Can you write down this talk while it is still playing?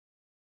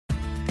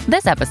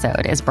This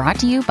episode is brought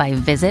to you by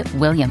Visit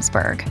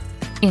Williamsburg.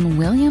 In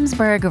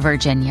Williamsburg,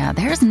 Virginia,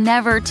 there's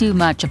never too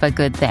much of a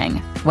good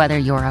thing. Whether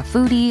you're a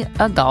foodie,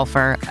 a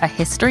golfer, a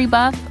history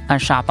buff, a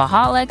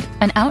shopaholic,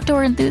 an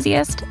outdoor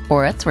enthusiast,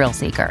 or a thrill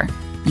seeker,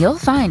 you'll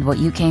find what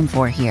you came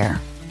for here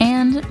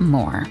and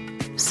more.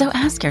 So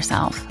ask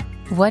yourself,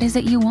 what is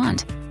it you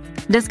want?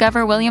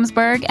 Discover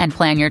Williamsburg and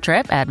plan your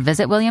trip at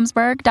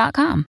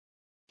visitwilliamsburg.com.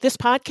 This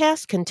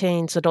podcast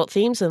contains adult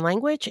themes and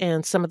language,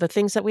 and some of the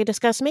things that we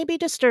discuss may be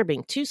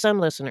disturbing to some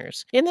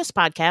listeners. In this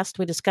podcast,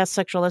 we discuss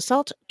sexual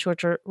assault,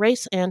 torture,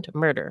 race, and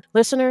murder.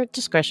 Listener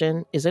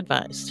discretion is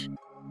advised.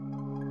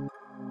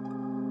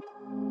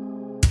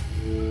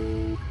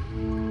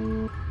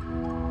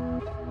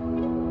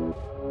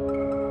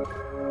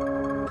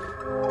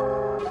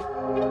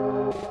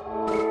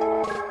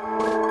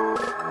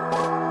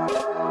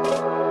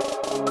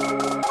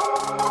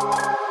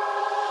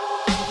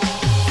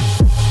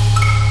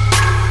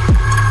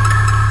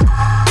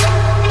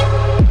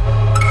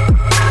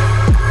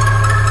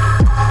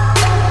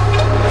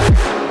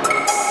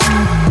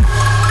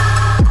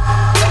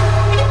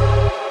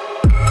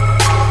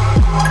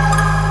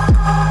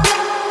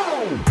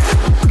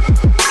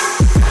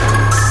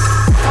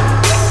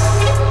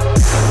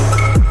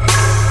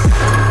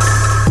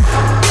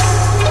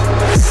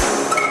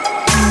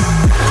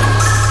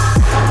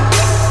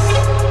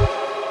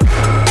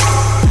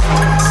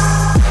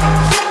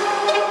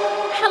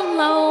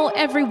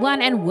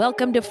 And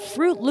welcome to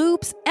Fruit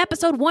Loops,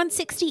 episode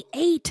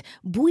 168.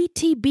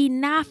 Buiti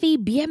binafi,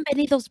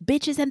 bienvenidos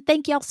bitches, and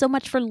thank y'all so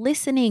much for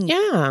listening.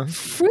 Yeah.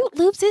 Fruit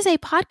Loops is a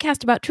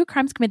podcast about true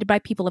crimes committed by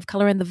people of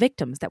color and the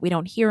victims that we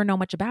don't hear or know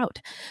much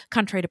about.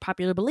 Contrary to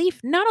popular belief,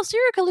 not all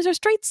serial killers are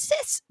straight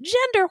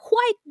cisgender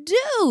white dudes.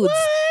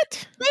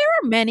 What? There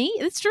are many,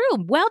 it's true,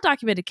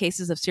 well-documented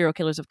cases of serial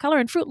killers of color,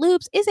 and Fruit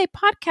Loops is a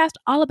podcast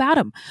all about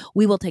them.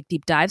 We will take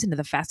deep dives into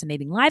the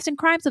fascinating lives and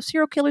crimes of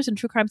serial killers and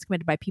true crimes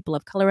committed by people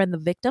of color and the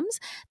victims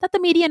that the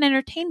media and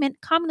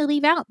entertainment commonly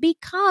leave out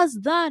because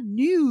the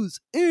news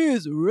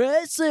is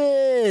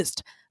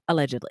racist.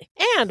 Allegedly.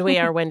 And we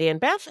are Wendy and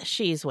Beth.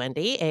 She's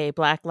Wendy, a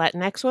Black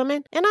Latinx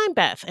woman, and I'm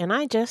Beth, and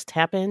I just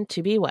happen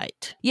to be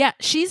white. Yeah,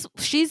 she's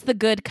the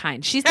good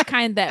kind. She's the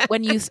kind that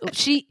when you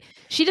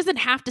she doesn't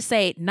have to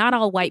say not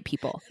all white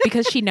people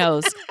because she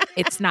knows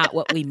it's not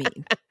what we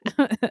mean.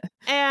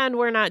 And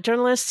we're not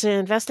journalists,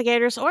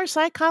 investigators, or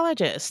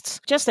psychologists.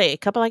 Just a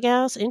couple of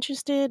gals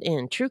interested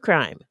in true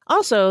crime.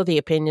 Also, the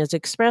opinions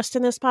expressed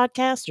in this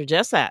podcast are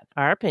just that,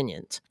 our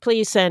opinions.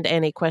 Please send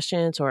any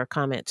questions or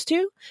comments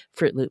to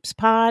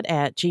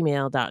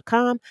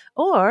fruitloopspod@gmail.com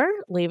or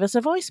leave us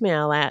a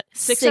voicemail at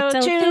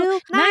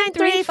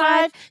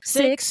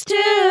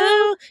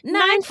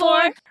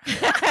 602-935-6294.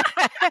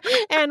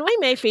 And we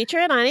may feature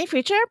it on a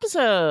future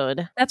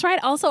episode. That's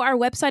right. Also, our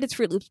website is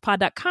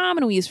fruitloopspod.com,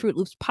 and we use Fruit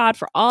Loops Pod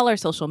for all our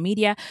social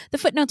media. The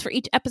footnotes for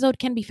each episode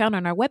can be found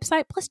on our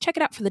website. Plus, check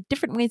it out for the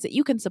different ways that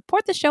you can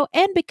support the show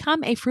and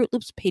become a Fruit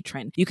Loops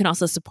patron. You can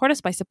also support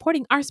us by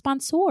supporting our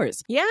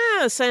sponsors.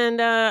 Yes, and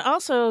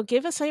also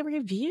give us a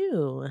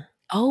review.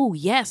 Oh,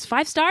 yes.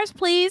 5 stars,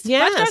 please.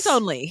 Yes. 5 stars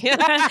only.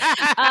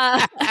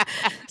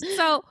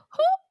 So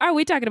who are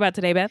we talking about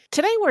today, Beth?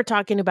 Today we're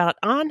talking about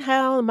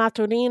Angel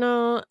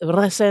Maturino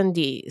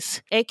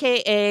Resendiz,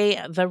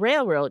 a.k.a. the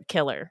Railroad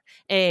Killer,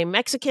 a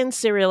Mexican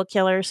serial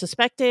killer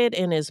suspected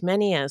in as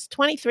many as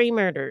 23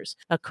 murders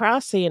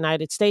across the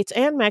United States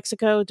and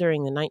Mexico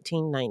during the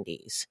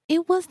 1990s.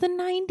 It was the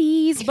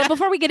 90s. But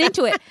before we get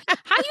into it,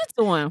 how you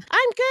doing?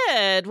 I'm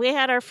good. We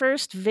had our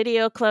first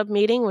video club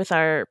meeting with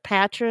our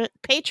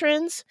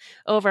patrons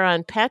over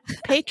on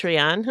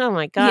Patreon. Oh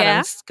my God, Yeah.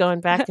 I'm going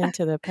back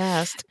into the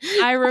past.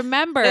 I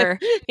remember.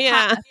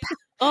 Yeah.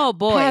 Oh,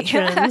 boy.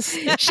 Patrons.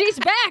 She's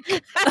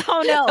back.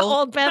 Oh, no.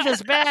 Old Beth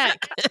is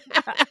back.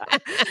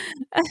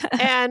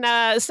 And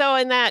so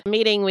in that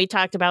meeting, we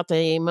talked about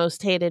the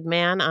most hated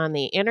man on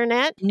the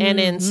internet. And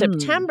in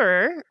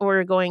September,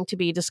 we're going to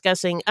be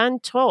discussing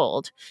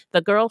Untold,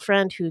 the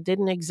girlfriend who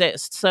didn't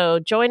exist. So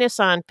join us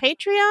on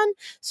Patreon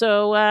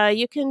so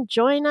you can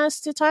join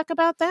us to talk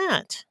about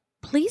that.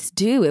 Please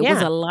do. It was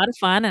Yeah. a lot of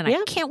fun, and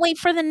I can't wait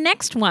for the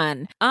next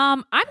one.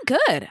 I'm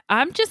good.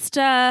 I'm just,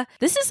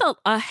 this is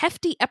a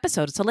hefty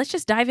episode, so let's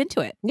just dive into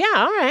it. Yeah,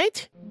 all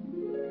right.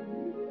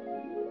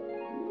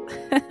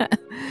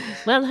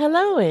 Well,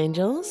 hello,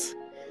 angels.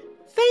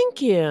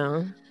 Thank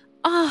you.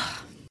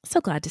 Oh, so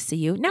glad to see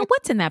you. Now,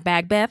 what's in that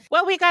bag, Beth?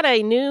 Well, we got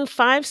a new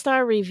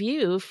 5-star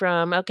review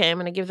from, I'm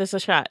going to give this a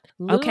shot.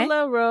 Okay.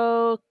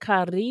 Lularo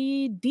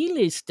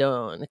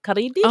Caridilistone.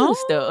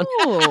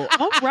 Oh,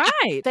 all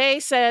right. They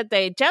said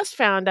they just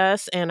found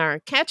us and are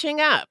catching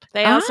up.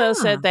 They also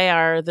said they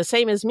are the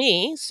same as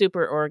me,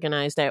 super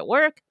organized at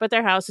work, but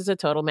their house is a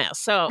total mess.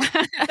 So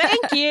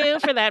thank you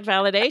for that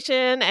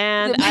validation,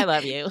 and I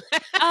love you.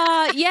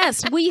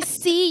 Yes, we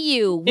see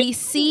you. We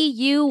see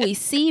you. We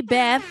see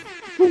Beth.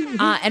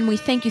 And we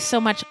thank you so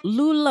much,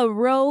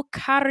 Lularo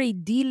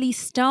Caridili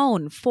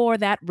Stone, for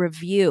that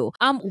review.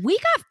 We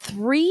got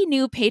 3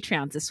 new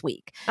Patreons this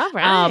week. All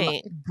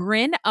right.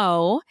 Bryn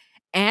O,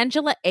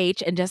 Angela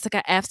H. and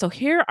Jessica F. So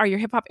here are your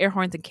hip hop air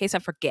horns in case I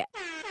forget.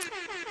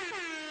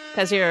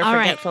 Because you're a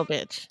forgetful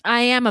bitch. I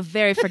am a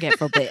very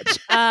forgetful bitch.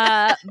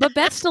 But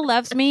Beth still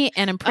loves me,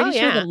 and I'm pretty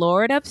sure the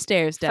Lord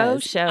upstairs does. Oh,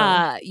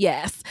 sure.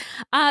 Yes.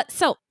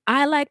 So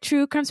I like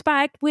true crime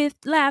spiked with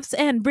laughs,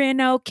 and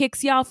Brino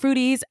kicks y'all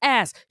fruities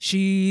ass.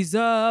 She's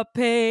a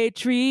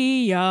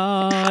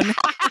Patreon.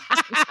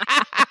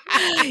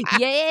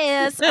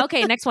 Yes.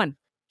 Okay, next one.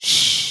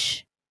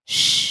 Shh.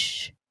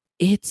 Shh.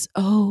 It's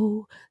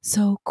oh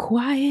so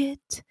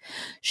quiet.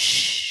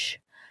 Shh.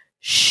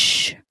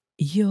 Shh.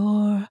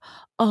 You're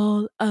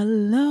all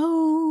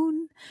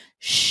alone.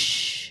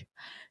 Shh.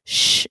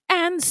 Shh.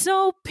 And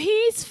so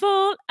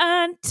peaceful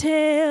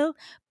until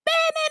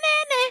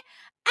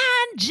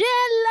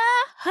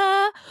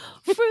Angela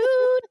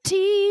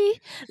Fruity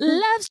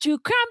loves true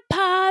crime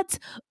pods.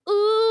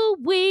 Ooh,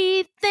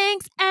 we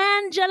thanks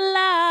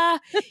Angela.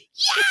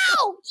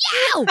 Yow,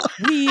 yow.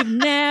 We've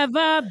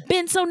never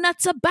been so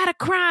nuts about a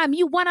crime.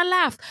 You want to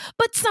laugh,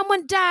 but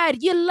someone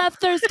died. You love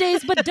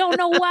Thursdays, but don't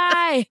know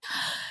why.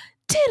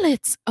 Till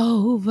it's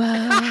over.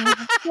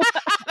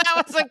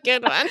 That was a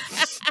good one.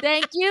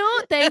 Thank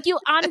you. Thank you,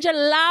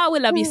 Angela. We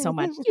love you so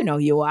much. You know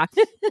you are.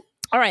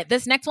 All right,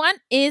 this next one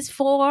is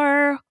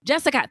for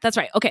Jessica. That's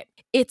right. Okay.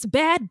 It's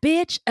bad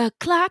bitch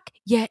o'clock.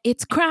 Yeah,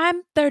 it's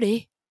crime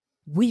 30.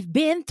 We've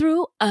been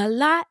through a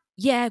lot.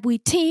 Yeah, we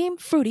team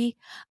fruity.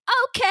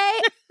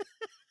 Okay.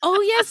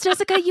 Oh, yes,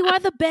 Jessica, you are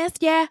the best.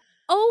 Yeah.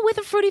 Oh, with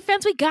a fruity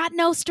fence, we got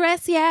no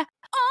stress. Yeah.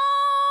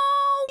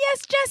 Oh,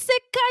 yes,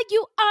 Jessica,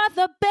 you are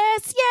the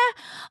best. Yeah.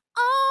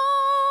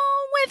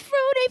 Oh, with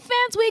fruity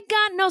fans, we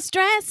got no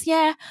stress.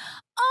 Yeah.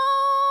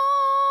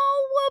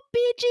 Oh, what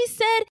BG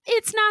said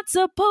it's not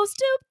supposed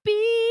to be.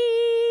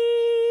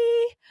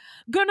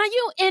 Girl, are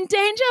you in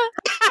danger?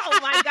 Oh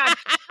my God.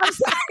 I'm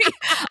sorry.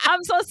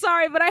 I'm so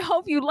sorry, but I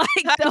hope you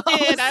liked those.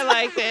 I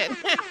liked it.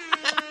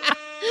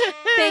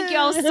 Thank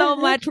y'all so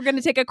much. We're going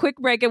to take a quick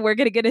break and we're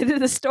going to get into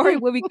the story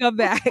when we come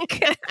back.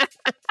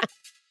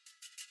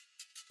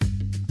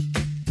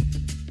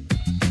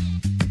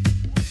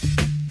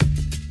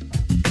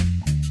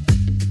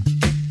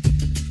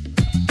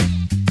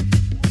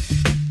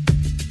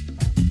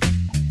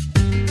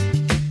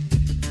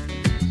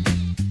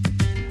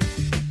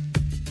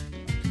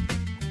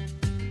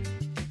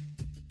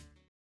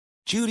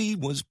 Judy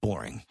was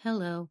boring.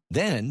 Hello.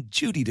 Then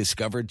Judy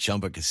discovered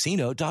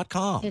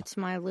ChumbaCasino.com. It's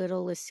my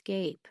little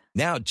escape.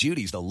 Now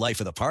Judy's the life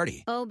of the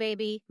party. Oh,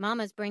 baby,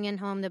 mama's bringing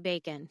home the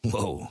bacon.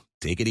 Whoa,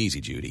 take it easy,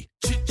 Judy.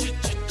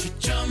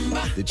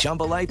 The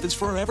Chumba life is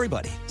for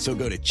everybody. So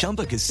go to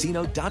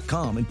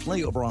ChumbaCasino.com and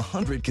play over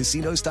 100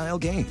 casino-style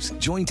games.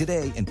 Join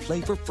today and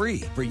play for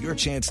free for your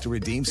chance to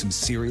redeem some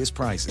serious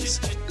prizes.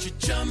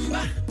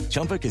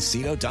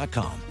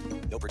 ChumbaCasino.com.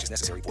 No purchase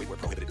necessary. Void where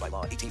prohibited by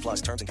law. 18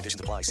 plus terms and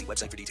conditions apply. See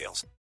website for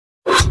details.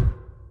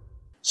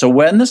 So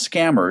when the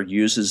scammer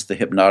uses the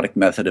hypnotic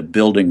method of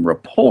building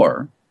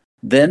rapport,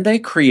 then they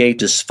create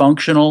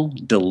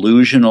dysfunctional,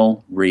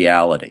 delusional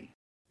reality.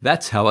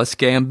 That's how a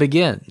scam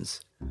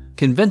begins.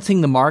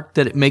 Convincing the mark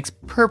that it makes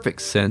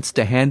perfect sense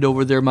to hand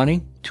over their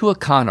money to a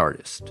con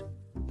artist.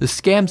 The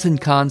Scams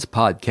and Cons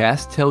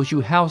podcast tells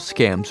you how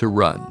scams are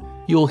run.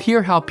 You'll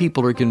hear how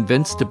people are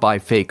convinced to buy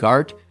fake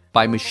art,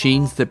 buy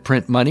machines that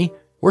print money,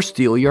 or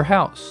steal your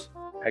house.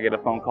 I get a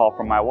phone call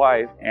from my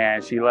wife,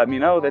 and she let me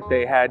know that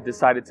they had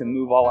decided to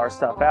move all our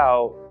stuff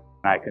out.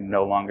 I could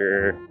no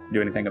longer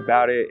do anything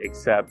about it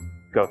except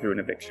go through an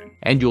eviction.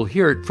 And you'll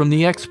hear it from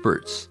the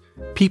experts,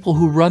 people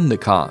who run the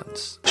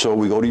cons. So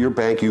we go to your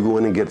bank, you go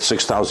in and get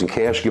 $6,000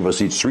 cash, give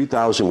us each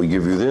 $3,000, we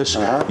give you this.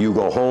 You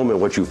go home, and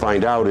what you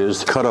find out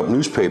is cut up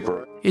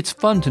newspaper. It's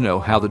fun to know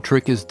how the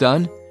trick is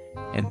done,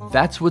 and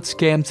that's what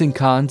Scams and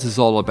Cons is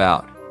all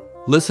about.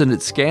 Listen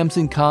at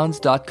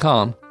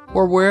scamsandcons.com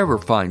or wherever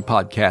fine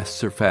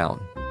podcasts are found.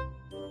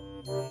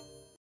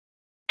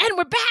 And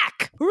we're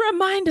back.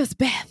 Remind us,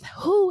 Beth,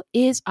 who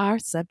is our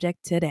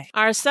subject today?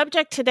 Our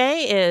subject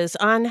today is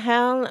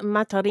Angel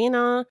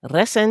Maturino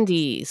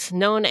Resendiz,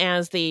 known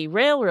as the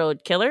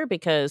Railroad Killer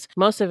because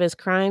most of his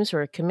crimes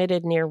were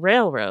committed near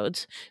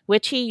railroads,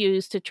 which he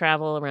used to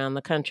travel around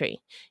the country.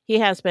 He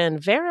has been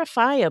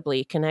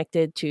verifiably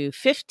connected to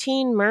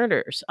 15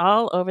 murders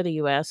all over the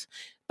U.S.,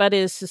 but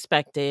is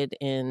suspected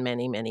in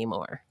many, many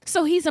more.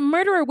 So he's a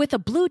murderer with a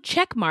blue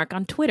check mark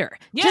on Twitter.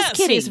 Yes, just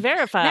kidding. He's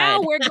verified.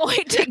 Now we're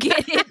going to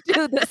get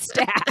into the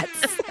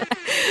stats.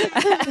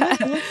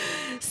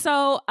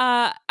 So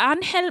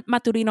Angel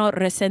Maturino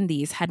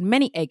Resendiz had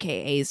many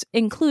AKAs,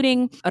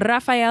 including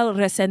Rafael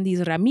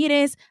Resendiz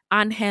Ramirez,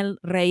 Angel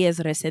Reyes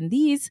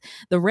Resendiz,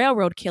 the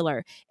Railroad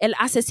Killer, El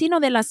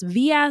Asesino de las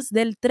Vías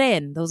del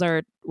Tren, those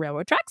are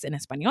railroad tracks in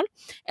Espanol,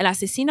 El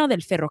Asesino del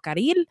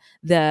Ferrocarril,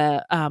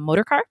 the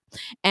motor car,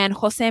 and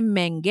Jose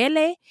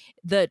Mengele,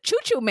 the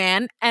Choo-Choo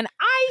Man. And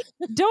I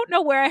don't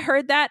know where I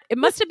heard that. It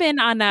must have been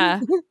on I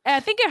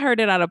think I heard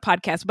it on a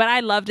podcast, but I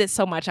loved it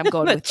so much. I'm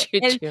going with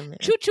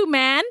Choo-Choo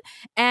Man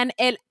and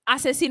El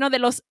Asesino de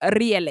los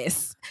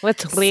Rieles.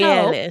 What's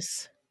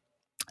rieles?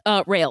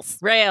 Rails.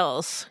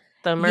 Rails.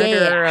 The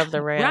murderer of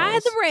the rails.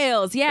 Ride the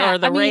rails, yeah. Or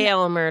the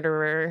rail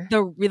murderer.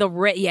 The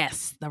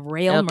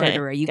rail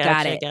murderer. You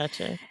got it.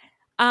 Gotcha.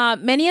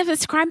 Many of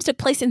his crimes took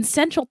place in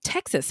central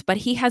Texas, but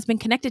he has been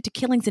connected to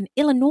killings in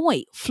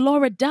Illinois,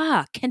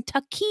 Florida,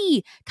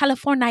 Kentucky,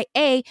 California,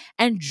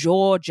 and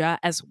Georgia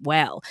as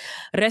well.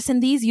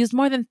 Resendiz used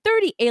more than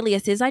 30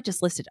 aliases. I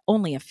just listed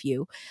only a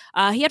few.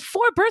 He had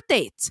 4 birth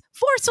dates,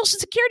 4 social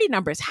security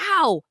numbers.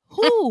 How?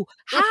 Who?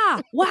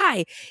 How?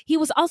 Why? He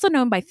was also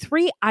known by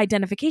 3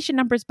 identification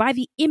numbers by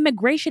the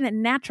Immigration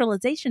and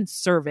Naturalization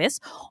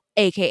Service,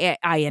 aka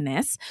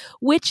INS,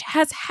 which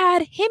has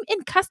had him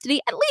in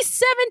custody at least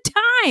 7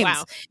 times.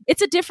 Wow.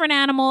 It's a different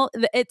animal.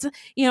 It's,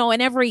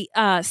 in every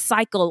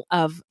cycle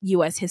of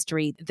U.S.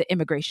 history, the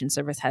Immigration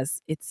Service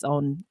has its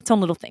own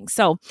little thing.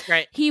 So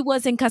he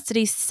was in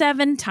custody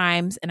 7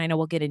 times, and I know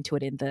we'll get into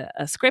it in the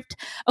script.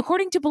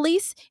 According to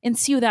police in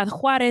Ciudad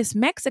Juarez,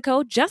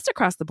 Mexico, just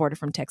across the border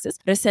from Texas,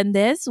 Resendiz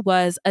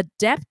was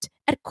adept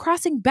at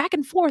crossing back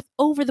and forth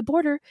over the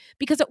border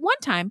because at one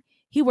time,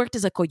 he worked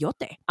as a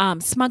coyote,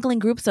 smuggling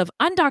groups of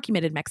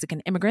undocumented Mexican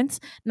immigrants,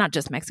 not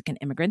just Mexican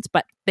immigrants,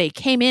 but they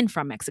came in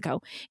from Mexico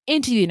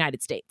into the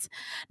United States.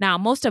 Now,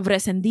 most of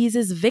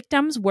Resendiz's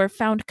victims were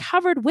found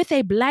covered with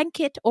a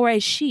blanket or a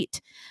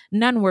sheet.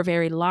 None were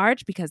very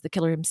large because the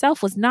killer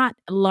himself was not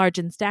large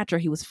in stature.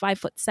 He was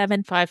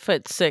 5'7".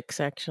 5'6",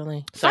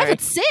 actually. Sorry.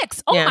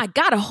 5'6". Oh my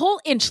God, a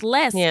whole inch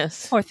less.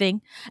 Yes. Poor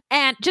thing.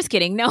 And just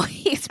kidding. No,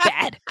 he's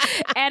bad.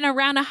 And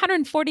around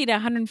 140 to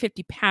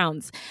 150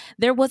 pounds.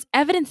 There was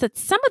evidence that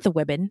some of the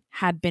women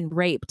had been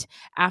raped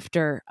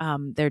after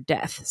their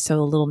death.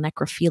 So a little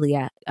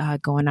necrophilia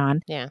going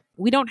on. Yeah.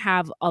 We don't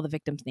have all the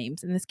victims'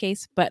 names in this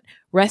case, but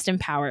rest in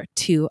power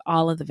to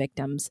all of the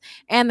victims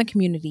and the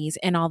communities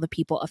and all the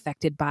people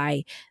affected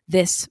by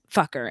this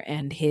fucker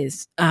and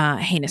his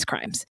heinous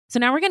crimes. So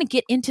now we're going to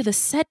get into the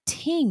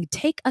setting.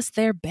 Take us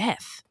there,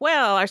 Beth.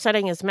 Well, our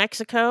setting is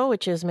Mexico,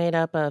 which is made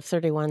up of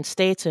 31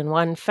 states and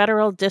 1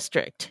 federal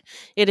district.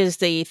 It is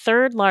the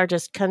 3rd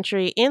largest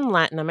country in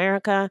Latin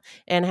America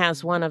and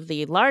has one of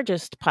the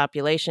largest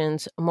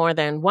populations, more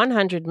than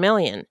 100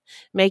 million,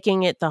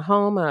 making it the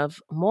home of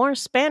more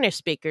Spanish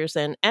speakers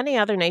than any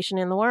other nation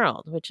in the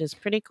world, which is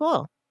pretty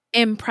cool.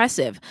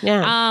 Impressive.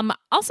 Yeah.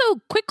 Also,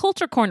 quick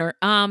culture corner.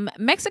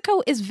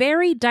 Mexico is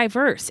very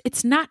diverse.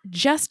 It's not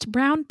just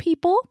brown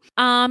people,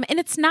 and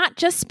it's not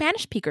just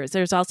Spanish speakers.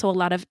 There's also a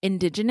lot of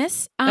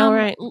indigenous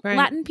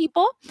Latin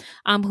people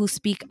who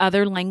speak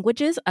other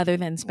languages other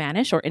than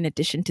Spanish or in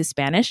addition to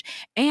Spanish.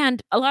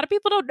 And a lot of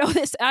people don't know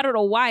this. I don't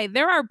know why.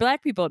 There are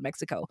Black people in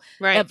Mexico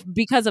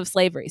because of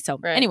slavery. So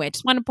anyway,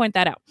 just want to point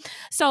that out.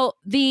 So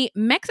the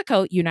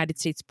Mexico-United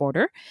States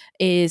border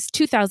is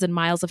 2,000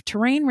 miles of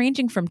terrain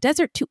ranging from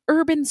desert to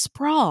urban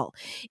sprawl.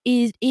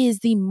 It is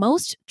the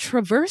most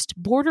traversed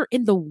border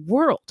in the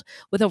world,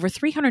 with over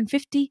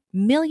 350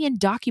 million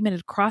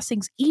documented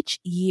crossings each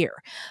year.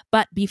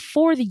 But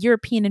before the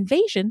European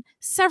invasion,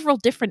 several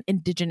different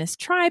indigenous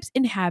tribes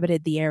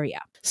inhabited the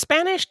area.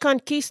 Spanish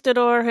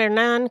conquistador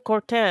Hernán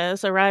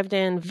Cortés arrived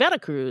in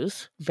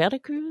Veracruz.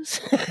 Veracruz?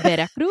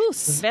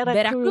 Veracruz.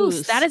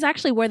 That is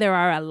actually where there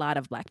are a lot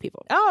of Black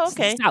people. Oh,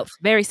 okay. South,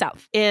 very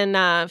south. In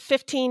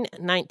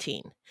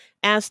 1519.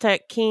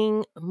 Aztec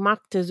King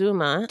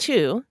Moctezuma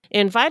II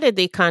invited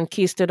the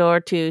conquistador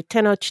to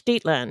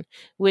Tenochtitlan,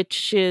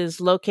 which is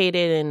located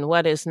in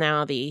what is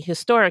now the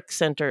historic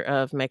center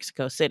of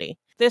Mexico City.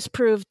 This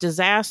proved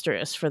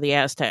disastrous for the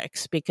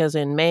Aztecs because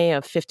in May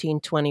of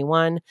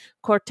 1521,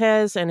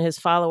 Cortés and his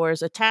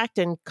followers attacked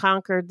and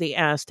conquered the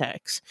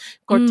Aztecs.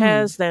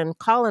 Cortés then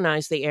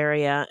colonized the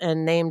area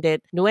and named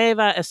it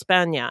Nueva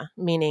España,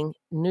 meaning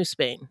New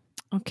Spain.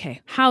 Okay,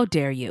 how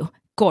dare you?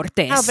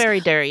 Cortés. How very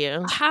dare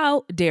you?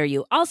 How dare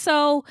you?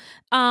 Also,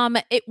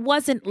 it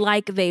wasn't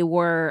like they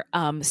were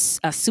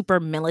a super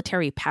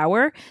military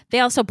power.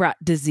 They also brought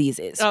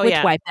diseases, which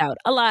wiped out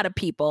a lot of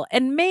people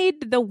and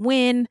made the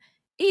win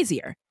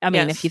easier. I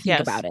mean, if you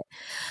think about it.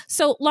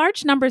 So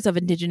large numbers of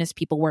indigenous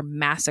people were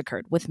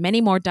massacred, with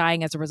many more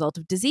dying as a result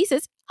of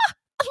diseases.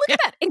 Look at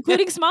that,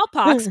 including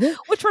smallpox,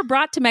 which were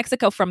brought to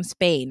Mexico from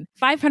Spain.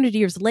 500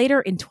 years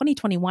later, in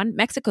 2021,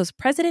 Mexico's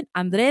President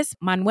Andrés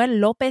Manuel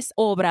López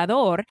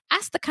Obrador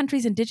asked the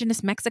country's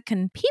indigenous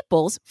Mexican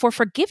peoples for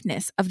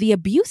forgiveness of the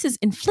abuses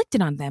inflicted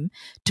on them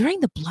during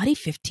the bloody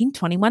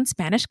 1521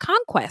 Spanish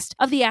conquest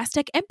of the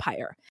Aztec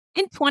Empire.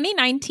 In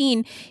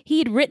 2019, he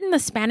had written the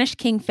Spanish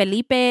King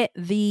Felipe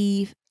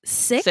the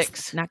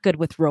Sixth, not good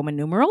with Roman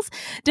numerals,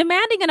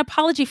 demanding an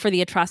apology for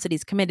the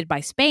atrocities committed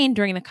by Spain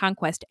during the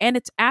conquest and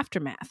its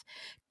aftermath.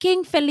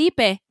 King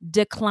Felipe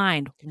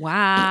declined.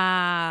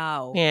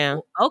 Wow. Yeah.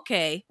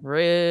 Okay.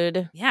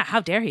 Rude. Yeah, how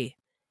dare he?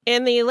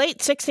 In the late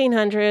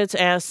 1600s,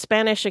 as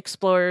Spanish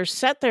explorers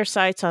set their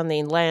sights on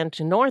the land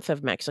north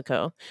of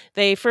Mexico,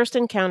 they first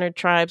encountered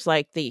tribes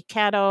like the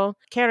Caddo,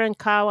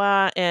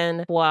 Karankawa,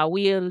 and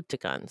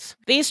Huahuilticans.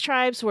 These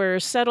tribes were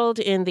settled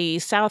in the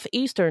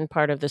southeastern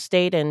part of the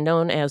state and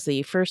known as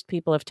the First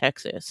People of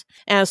Texas.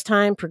 As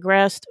time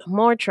progressed,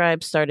 more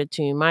tribes started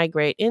to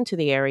migrate into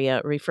the area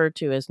referred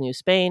to as New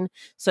Spain,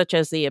 such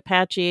as the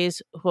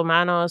Apaches,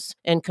 Humanos,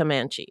 and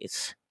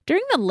Comanches.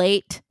 During the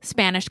late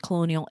Spanish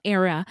colonial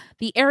era,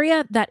 the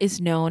area that is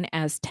known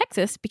as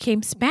Texas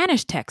became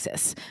Spanish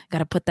Texas.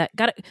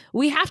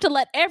 We have to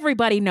let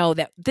everybody know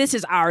that this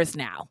is ours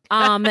now.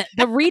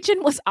 The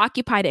region was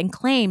occupied and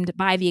claimed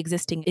by the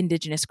existing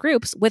indigenous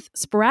groups with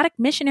sporadic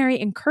missionary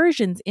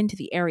incursions into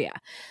the area.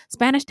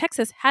 Spanish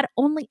Texas had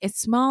only a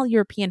small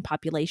European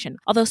population,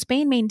 although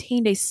Spain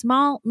maintained a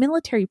small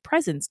military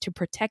presence to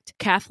protect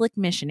Catholic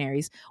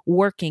missionaries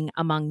working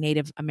among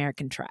Native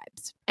American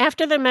tribes.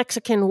 After the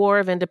Mexican War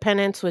of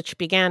Independence, which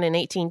began in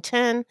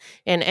 1810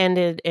 and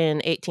ended in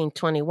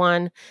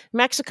 1821,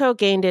 Mexico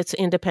gained its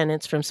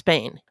independence from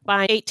Spain.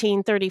 By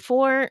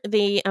 1834,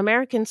 the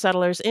American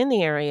settlers in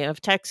the area of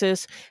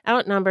Texas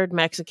outnumbered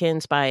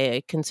Mexicans by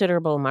a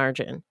considerable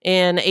margin.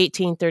 In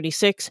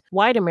 1836,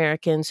 white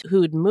Americans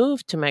who'd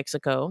moved to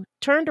Mexico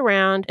turned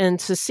around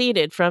and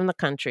seceded from the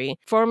country,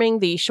 forming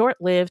the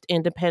short-lived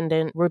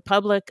independent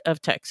Republic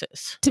of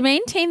Texas. To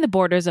maintain the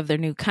borders of their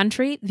new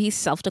country, these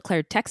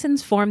self-declared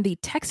Texans formed the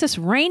Texas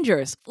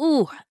Rangers.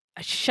 Ooh,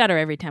 I shudder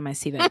every time I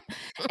see that.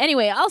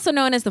 Anyway, also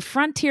known as the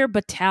Frontier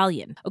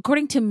Battalion.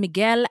 According to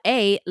Miguel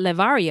A.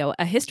 Levario,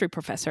 a history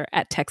professor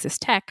at Texas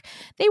Tech,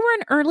 they were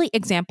an early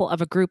example of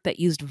a group that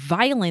used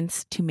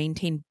violence to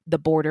maintain the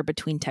border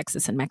between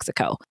Texas and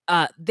Mexico.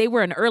 They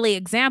were an early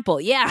example.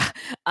 Yeah.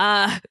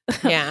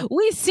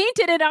 We seen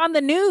it on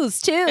the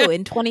news, too,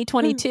 in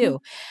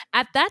 2022.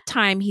 At that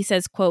time, he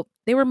says, quote,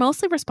 they were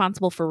mostly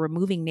responsible for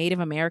removing Native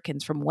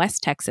Americans from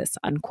West Texas,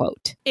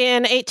 unquote.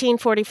 In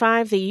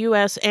 1845, the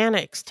U.S.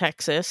 annexed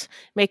Texas,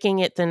 making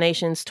it the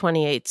nation's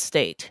 28th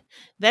state.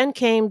 Then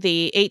came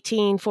the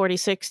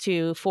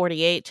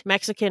 1846-48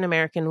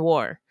 Mexican-American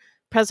War.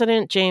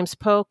 President James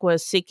Polk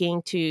was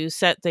seeking to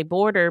set the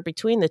border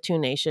between the two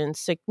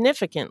nations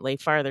significantly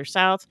farther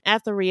south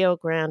at the Rio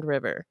Grande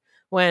River.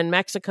 When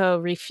Mexico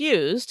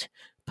refused,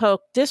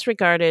 Polk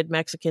disregarded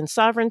Mexican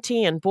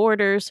sovereignty and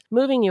borders,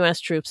 moving U.S.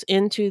 troops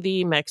into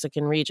the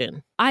Mexican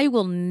region. I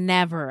will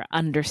never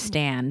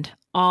understand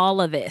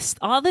all of this.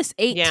 All this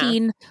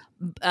 1800s,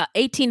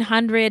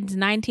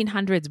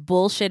 1900s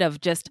bullshit of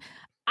just,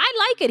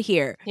 I like it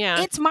here.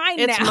 Yeah. It's mine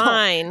now. It's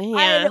mine.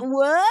 Yeah.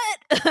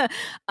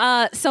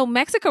 What? So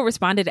Mexico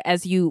responded,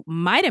 as you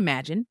might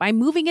imagine, by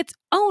moving its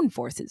own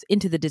forces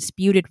into the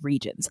disputed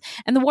regions,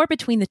 and the war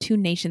between the two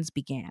nations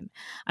began.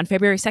 On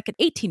February 2nd,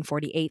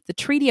 1848, the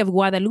Treaty of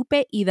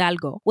Guadalupe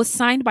Hidalgo was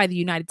signed by the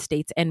United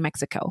States and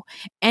Mexico,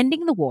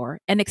 ending the war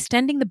and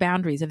extending the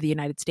boundaries of the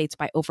United States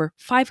by over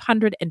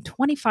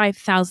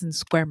 525,000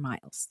 square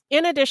miles.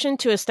 In addition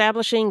to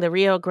establishing the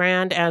Rio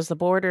Grande as the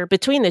border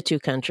between the two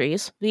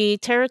countries, the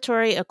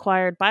territory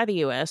acquired by the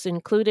U.S.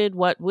 included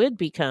what would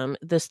become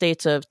the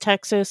states of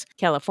Texas,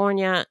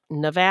 California,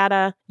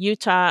 Nevada,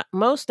 Utah,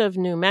 most of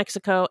New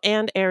Mexico,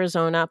 and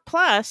Arizona,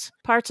 plus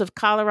parts of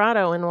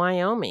Colorado and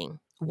Wyoming.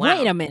 Wow.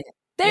 Wait a minute.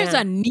 There's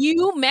a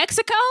New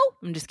Mexico?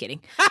 I'm just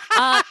kidding.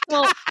 The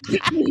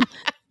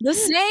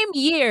same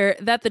year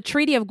that the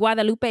Treaty of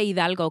Guadalupe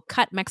Hidalgo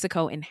cut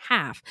Mexico in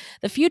half,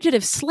 the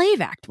Fugitive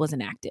Slave Act was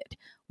enacted.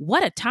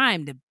 What a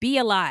time to be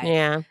alive.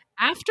 Yeah.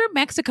 After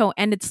Mexico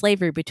ended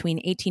slavery between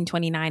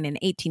 1829 and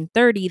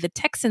 1830, the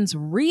Texans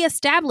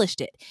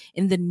reestablished it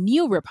in the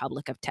new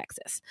Republic of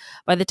Texas.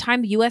 By the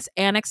time the U.S.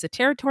 annexed the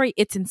territory,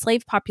 its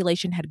enslaved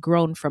population had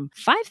grown from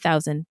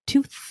 5,000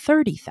 to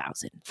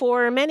 30,000.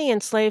 For many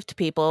enslaved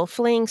people,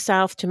 fleeing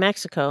south to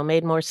Mexico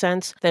made more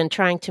sense than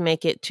trying to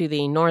make it to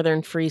the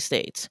northern free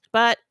states.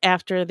 But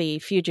after the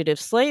Fugitive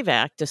Slave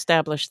Act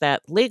established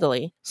that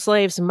legally,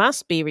 slaves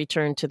must be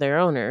returned to their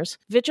owners,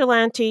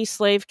 vigilante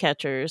slave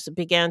catchers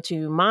began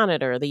to monitor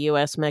the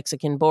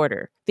U.S.-Mexican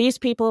border. These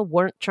people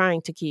weren't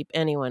trying to keep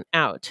anyone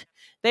out.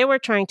 They were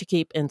trying to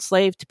keep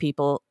enslaved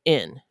people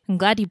in. I'm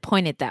glad you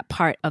pointed that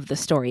part of the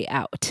story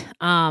out.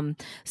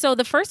 So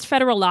the first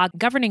federal law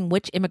governing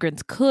which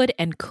immigrants could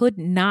and could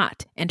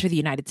not enter the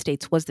United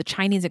States was the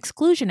Chinese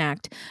Exclusion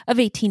Act of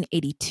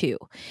 1882.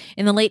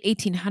 In the late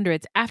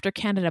 1800s, after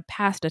Canada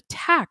passed a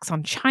tax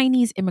on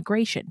Chinese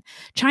immigration,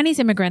 Chinese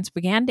immigrants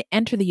began to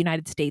enter the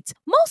United States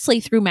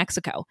mostly through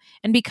Mexico.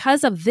 And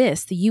because of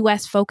this, the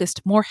U.S.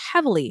 focused more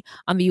heavily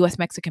on the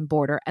U.S.-Mexican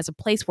border as a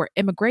place where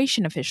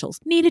immigration officials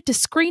needed to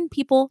screen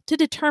people to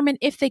determine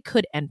if they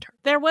could enter.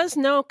 There was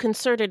no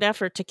concerted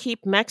effort to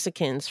keep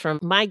Mexicans from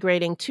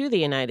migrating to the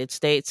United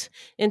States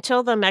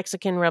until the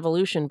Mexican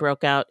Revolution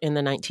broke out in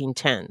the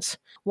 1910s.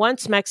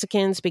 Once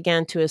Mexicans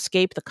began to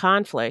escape the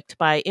conflict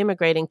by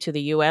immigrating to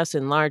the U.S.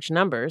 in large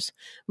numbers,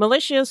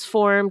 militias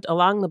formed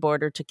along the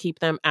border to keep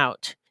them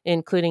out,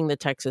 including the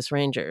Texas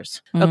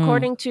Rangers.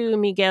 According to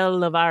Miguel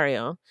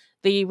Levario,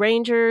 The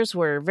Rangers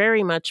were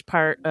very much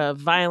part of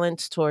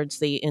violence towards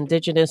the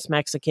indigenous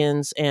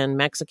Mexicans and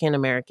Mexican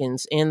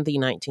Americans in the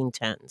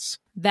 1910s.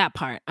 That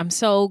part. I'm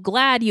so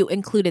glad you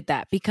included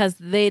that because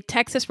the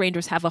Texas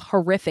Rangers have a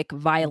horrific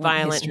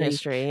violent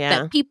history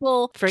that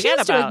people forget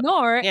choose about. to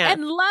ignore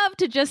and love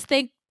to just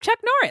think Chuck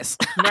Norris.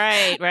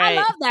 Right. I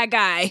love that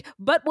guy.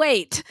 But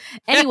wait.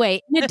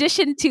 Anyway, in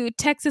addition to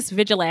Texas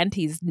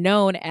vigilantes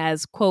known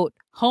as, quote,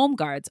 home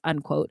guards,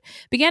 unquote,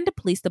 began to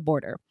police the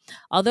border.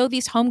 Although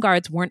these home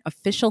guards weren't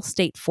official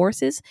state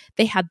forces,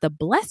 they had the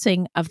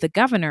blessing of the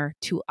governor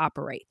to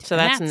operate. So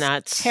that's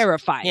nuts.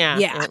 Terrifying.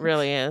 Yeah, it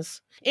really is.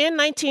 In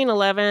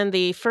 1911,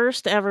 the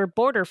first ever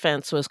border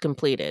fence was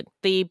completed.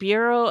 The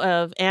Bureau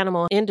of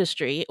Animal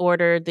Industry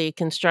ordered the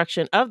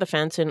construction of the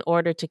fence in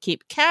order to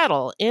keep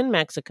cattle in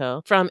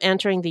Mexico from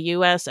entering the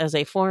U.S. as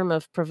a form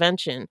of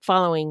prevention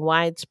following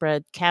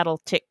widespread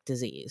cattle tick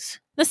disease.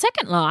 The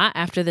second law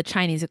after the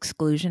Chinese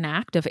Exclusion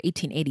Act of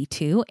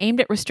 1882,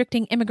 aimed at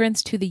restricting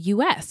immigrants to the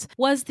U.S.,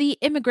 was the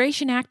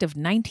Immigration Act of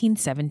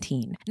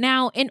 1917.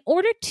 Now, in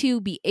order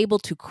to be able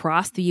to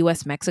cross the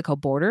U.S.-Mexico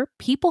border,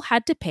 people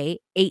had to pay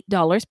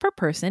 $8 per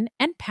person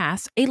and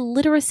pass a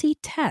literacy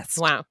test.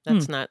 Wow,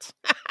 that's nuts.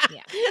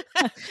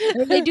 Yeah.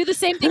 They do the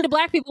same thing to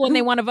Black people when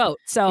they want to vote.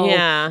 So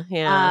yeah.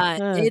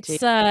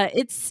 It's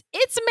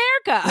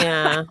America.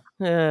 Yeah.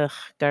 Ugh,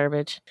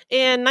 garbage.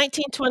 In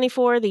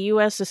 1924, the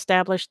U.S.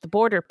 established the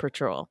Border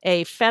Patrol,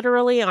 a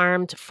federally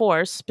armed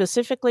force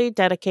specifically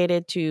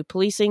dedicated to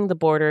policing the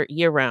border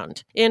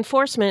year-round.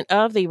 Enforcement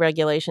of the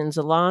regulations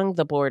along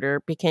the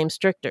border became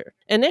stricter.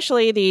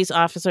 Initially, these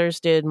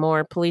officers did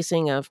more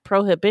policing of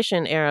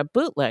Prohibition-era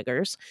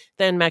bootleggers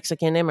than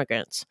Mexican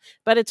immigrants,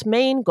 but its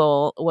main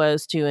goal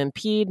was to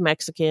impede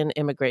Mexican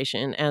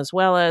immigration as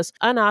well as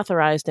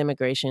unauthorized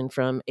immigration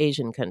from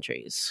Asian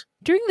countries.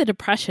 During the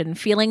Depression,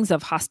 feelings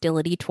of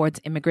hostility towards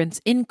immigrants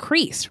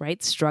increase,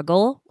 right?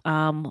 Struggle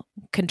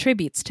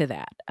contributes to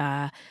that.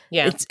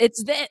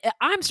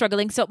 I'm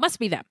struggling, so it must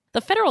be them.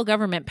 The federal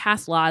government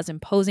passed laws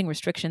imposing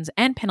restrictions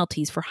and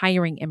penalties for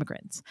hiring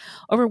immigrants.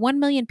 Over 1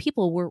 million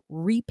people were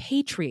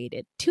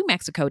repatriated to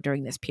Mexico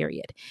during this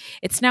period.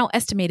 It's now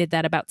estimated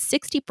that about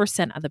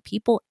 60% of the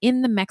people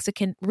in the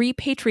Mexican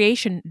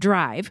repatriation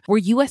drive were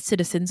U.S.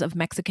 citizens of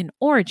Mexican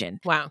origin.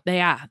 Wow.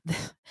 Yeah.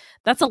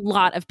 That's a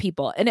lot of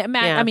people. And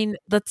I mean,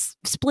 that's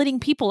splitting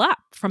people up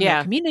from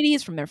their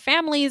communities, from their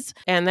families.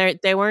 And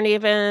they weren't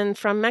even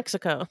from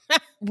Mexico.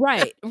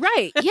 Right.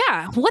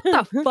 Yeah. What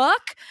the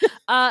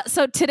fuck?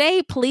 So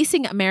today,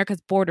 policing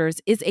America's borders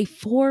is a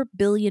 $4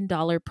 billion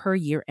per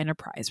year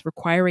enterprise,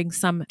 requiring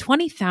some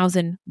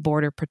 20,000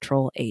 Border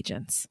Patrol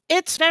agents.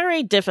 It's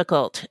very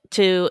difficult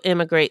to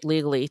immigrate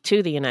legally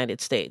to the United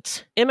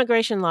States.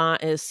 Immigration law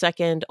is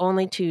second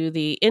only to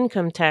the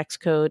income tax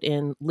code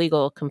in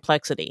legal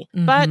complexity.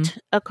 Mm-hmm. But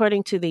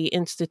according to the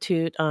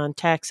Institute on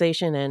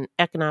Taxation and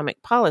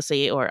Economic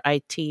Policy, or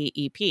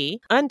ITEP,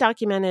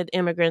 undocumented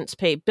immigrants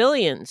pay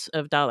billions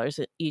of dollars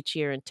each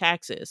year in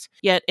taxes.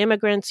 Yet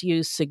immigrants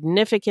use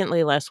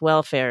significantly less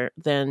welfare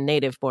than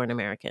native-born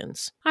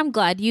Americans. I'm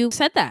glad you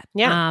said that.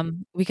 Yeah.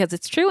 Because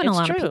it's true and a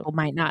lot of people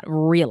might not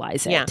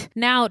realize it. Yeah.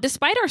 Now,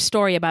 despite our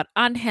story about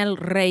Angel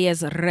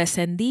Reyes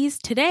Resendiz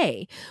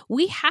today,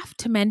 we have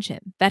to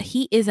mention that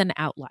he is an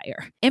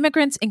outlier.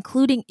 Immigrants,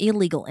 including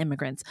illegal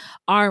immigrants,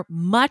 are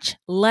much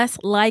less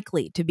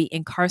likely to be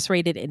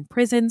incarcerated in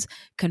prisons,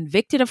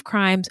 convicted of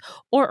crimes,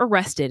 or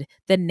arrested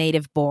than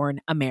native-born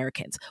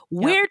Americans.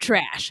 Yep. We're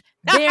trash.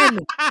 They're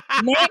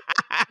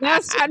now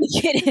it's time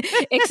to get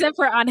except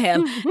for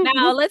Angel.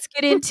 Now let's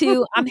get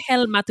into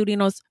Angel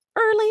Maturino's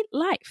early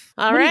life.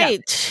 All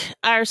right.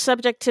 Our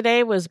subject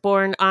today was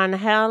born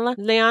Angel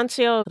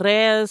Leoncio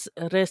Reyes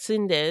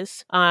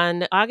Resendiz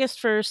on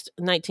August 1st,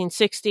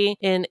 1960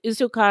 in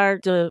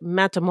Izúcar de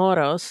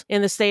Matamoros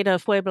in the state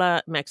of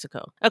Puebla,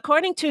 Mexico.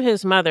 According to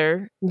his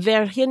mother,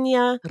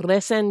 Virginia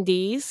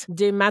Resendiz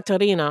de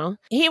Maturino,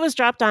 he was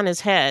dropped on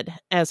his head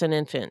as an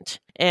infant.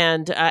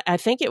 And I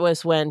think it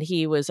was when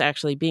he was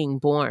actually being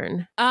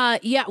born.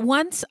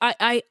 Once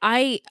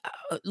I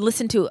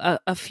listened to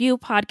a few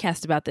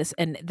podcasts about this,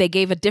 and they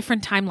gave a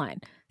different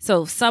timeline.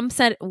 So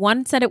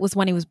one said it was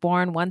when he was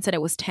born, one said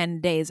it was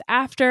 10 days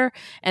after,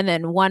 and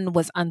then one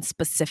was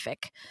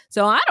unspecific.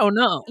 So I don't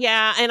know.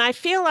 Yeah, and I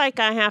feel like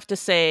I have to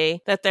say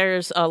that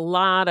there's a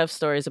lot of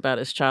stories about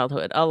his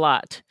childhood, a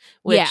lot,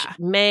 which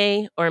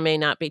may or may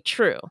not be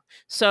true.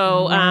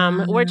 So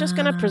we're just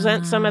going to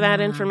present some of that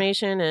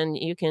information, and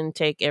you can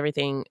take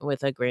everything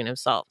with a grain of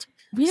salt.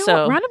 You know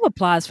what? Round of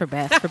applause for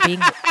Beth for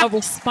being a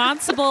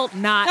responsible,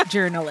 not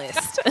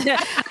journalist.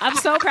 I'm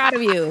so proud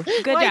of you.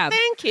 Good job.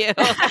 Thank you.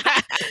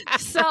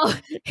 So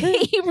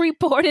he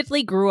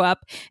reportedly grew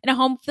up in a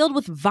home filled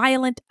with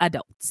violent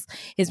adults.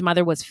 His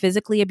mother was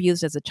physically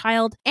abused as a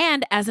child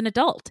and as an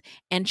adult,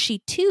 and she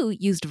too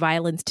used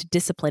violence to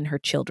discipline her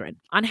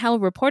children. Angel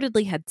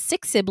reportedly had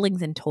 6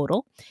 siblings in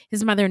total.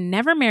 His mother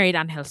never married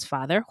Angel's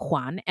father,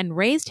 Juan, and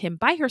raised him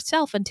by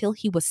herself until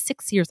he was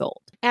 6 years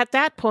old. At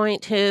that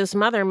point, his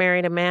mother married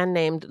married a man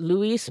named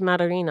Luis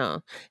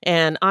Marino,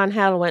 and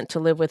Angel went to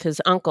live with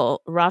his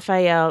uncle,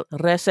 Rafael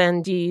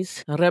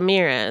Resendiz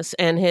Ramirez,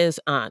 and his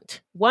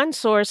aunt. One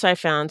source I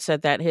found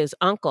said that his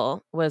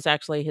uncle was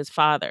actually his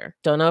father.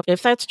 Don't know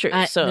if that's true.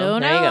 So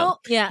there you go.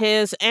 Yeah.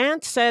 His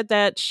aunt said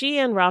that she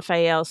and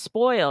Rafael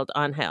spoiled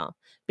Angel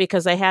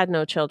because they had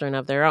no children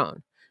of their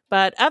own.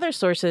 But other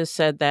sources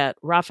said that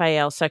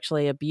Rafael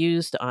sexually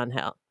abused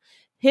Angel.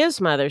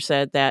 His mother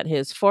said that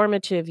his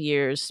formative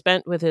years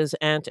spent with his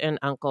aunt and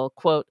uncle,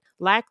 quote,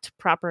 lacked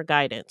proper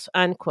guidance,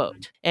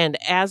 unquote. And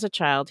as a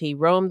child, he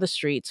roamed the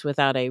streets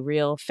without a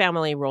real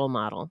family role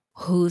model.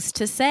 Who's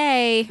to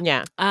say?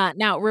 Yeah.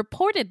 Now,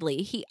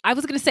 reportedly,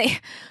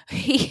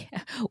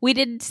 we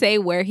didn't say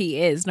where he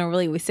is.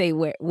 Normally, we say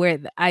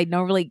I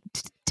normally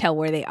tell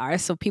where they are,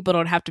 so people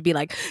don't have to be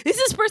like, is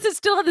this person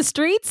still on the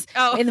streets?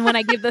 Oh. And when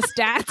I give the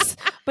stats,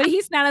 but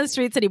he's not on the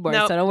streets anymore,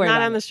 so don't worry about it.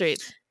 Not on the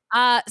streets.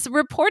 So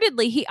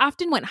reportedly, he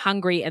often went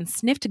hungry and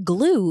sniffed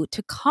glue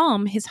to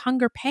calm his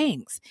hunger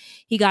pangs.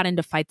 He got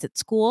into fights at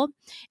school,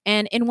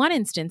 and in one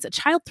instance, a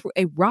child threw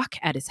a rock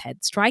at his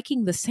head,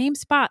 striking the same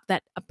spot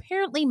that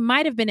apparently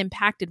might have been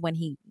impacted when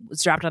he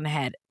was dropped on the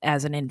head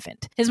as an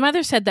infant. His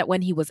mother said that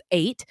when he was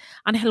 8,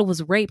 Angel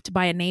was raped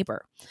by a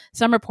neighbor.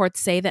 Some reports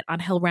say that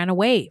Angel ran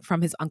away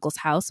from his uncle's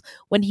house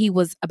when he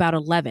was about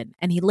 11,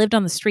 and he lived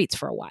on the streets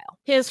for a while.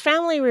 His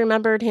family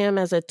remembered him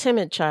as a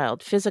timid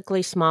child,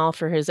 physically small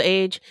for his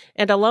age,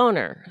 and a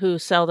loner who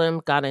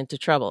seldom got into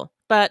trouble.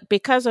 But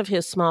because of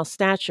his small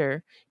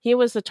stature, he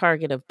was the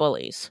target of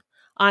bullies.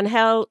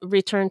 Angel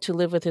returned to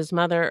live with his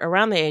mother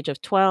around the age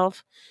of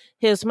 12.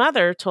 His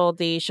mother told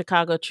the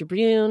Chicago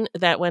Tribune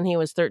that when he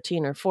was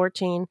 13 or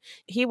 14,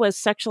 he was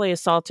sexually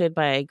assaulted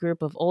by a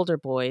group of older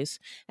boys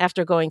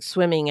after going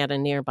swimming at a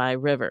nearby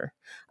river.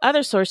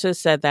 Other sources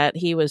said that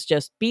he was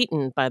just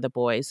beaten by the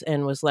boys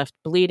and was left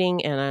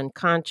bleeding and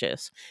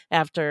unconscious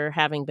after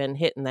having been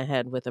hit in the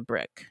head with a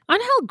brick.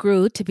 Angel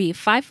grew to be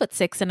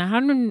 5'6" and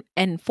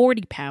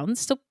 140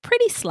 pounds, so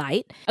pretty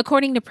slight.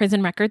 According to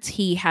prison records,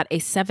 he had a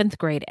 7th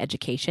grade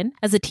education.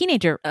 As a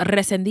teenager,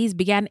 Resendiz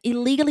began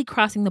illegally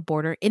crossing the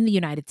border in the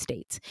United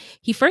States.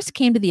 He first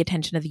came to the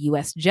attention of the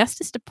U.S.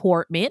 Justice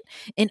Department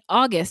in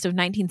August of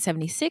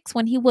 1976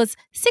 when he was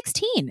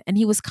 16, and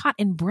he was caught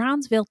in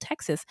Brownsville,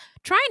 Texas,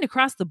 trying to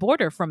cross the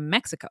border from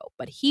Mexico,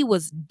 but he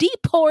was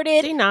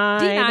deported.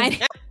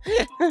 Denied.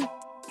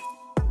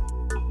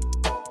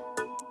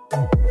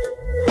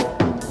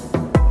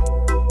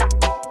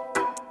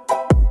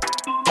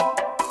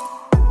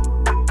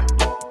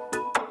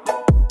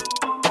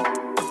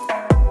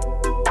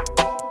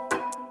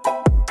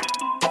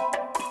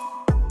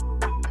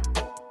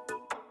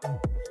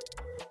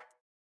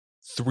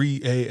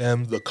 3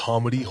 a.m., the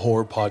comedy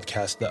horror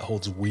podcast that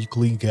holds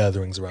weekly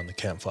gatherings around the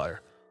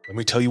campfire. Let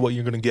me tell you what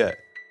you're going to get.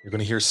 You're going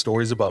to hear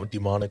stories about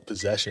demonic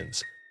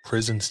possessions,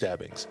 prison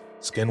stabbings,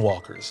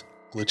 skinwalkers,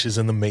 glitches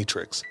in the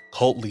Matrix,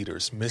 cult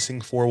leaders,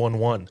 missing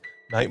 411,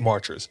 night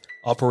marchers,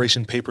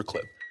 Operation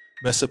Paperclip,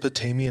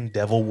 Mesopotamian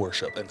devil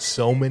worship, and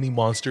so many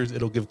monsters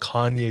it'll give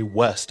Kanye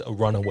West a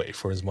runaway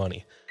for his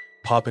money.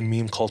 Pop and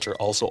meme culture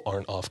also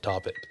aren't off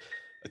topic.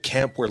 A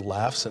camp where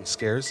laughs and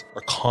scares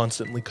are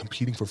constantly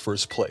competing for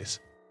first place.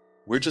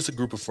 We're just a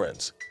group of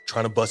friends,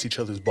 trying to bust each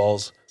other's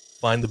balls,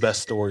 find the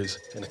best stories,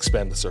 and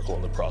expand the circle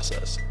in the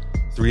process.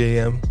 3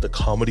 a.m., the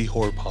comedy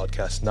horror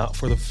podcast not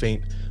for the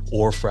faint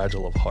or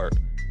fragile of heart.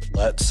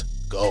 Let's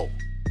go.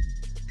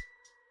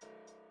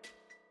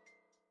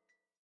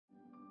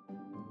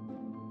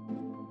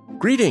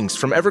 Greetings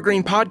from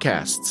Evergreen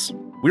Podcasts.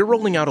 We're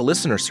rolling out a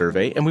listener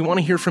survey, and we want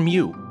to hear from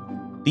you.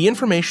 The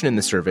information in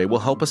the survey will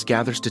help us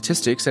gather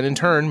statistics and in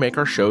turn make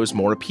our shows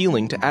more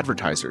appealing to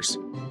advertisers.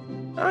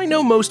 I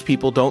know most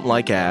people don't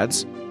like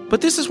ads,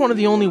 but this is one of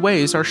the only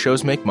ways our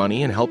shows make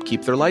money and help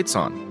keep their lights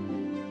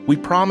on. We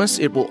promise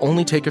it will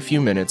only take a few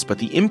minutes, but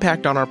the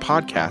impact on our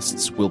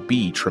podcasts will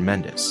be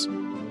tremendous.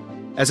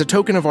 As a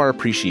token of our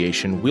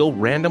appreciation, we'll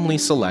randomly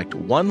select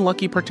one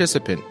lucky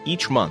participant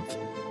each month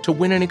to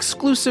win an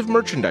exclusive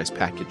merchandise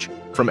package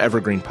from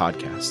Evergreen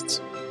Podcasts.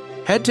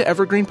 Head to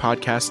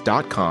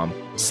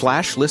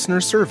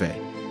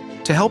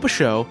evergreenpodcast.com/listenersurvey to help a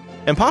show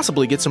and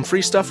possibly get some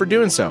free stuff for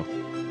doing so.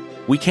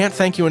 We can't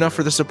thank you enough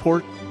for the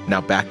support.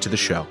 Now back to the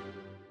show.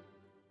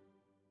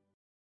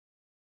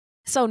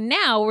 So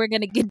now we're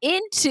going to get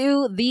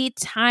into the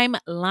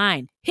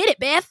timeline. Hit it,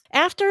 Beth.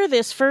 After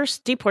this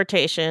first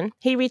deportation,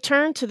 he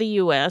returned to the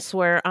U.S.,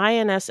 where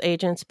INS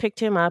agents picked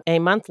him up a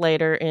month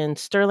later in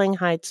Sterling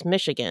Heights,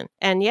 Michigan,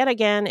 and yet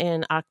again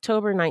in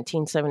October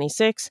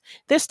 1976,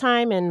 this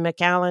time in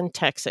McAllen,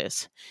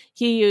 Texas.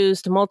 He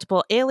used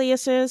multiple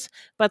aliases,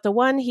 but the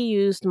one he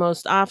used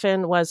most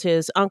often was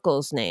his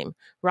uncle's name,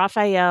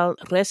 Rafael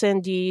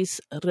Resendiz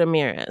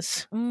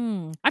Ramirez.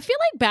 I feel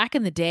like back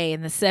in the day,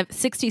 in the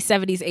 60s,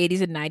 70s,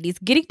 80s, and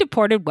 90s, getting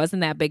deported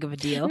wasn't that big of a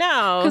deal.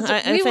 No,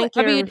 I think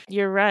you're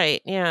you're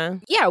right. Yeah.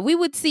 Yeah, we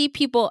would see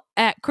people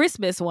at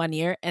Christmas one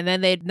year, and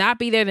then they'd not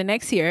be there the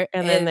next year,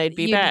 and then they'd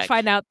be you'd back.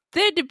 Find out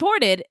they're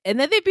deported, and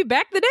then they'd be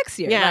back the next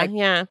year. Yeah, like,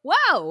 yeah.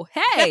 Whoa,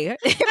 hey,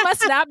 it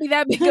must not be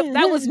that big.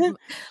 That was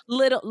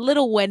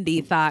little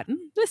Wendy thought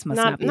this must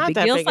not be a big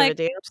that deal. Big It's of a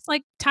deal. Just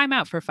like time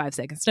out for 5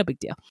 seconds, no big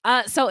deal.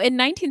 So in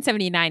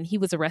 1979, he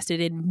was arrested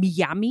in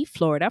Miami,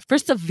 Florida, for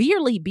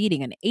severely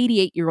beating an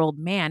 88-year-old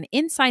man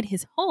inside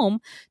his home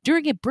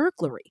during a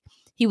burglary.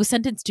 He was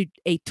sentenced to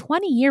a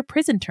 20-year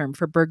prison term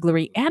for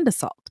burglary and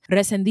assault.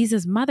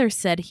 Resendiz's mother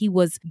said he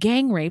was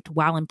gang raped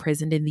while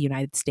imprisoned in the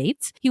United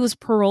States. He was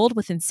paroled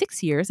within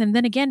 6 years and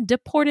then again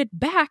deported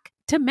back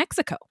to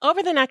Mexico.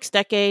 Over the next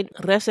decade,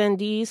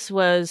 Resendiz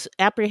was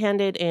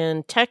apprehended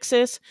in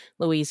Texas,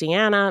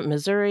 Louisiana,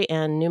 Missouri,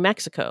 and New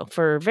Mexico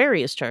for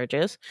various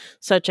charges,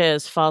 such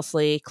as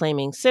falsely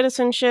claiming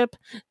citizenship,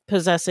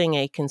 possessing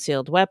a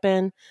concealed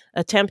weapon,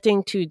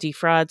 attempting to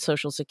defraud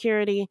Social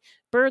Security,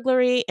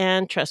 burglary,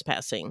 and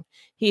trespassing.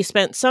 He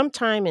spent some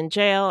time in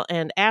jail,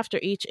 and after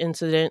each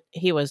incident,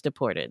 he was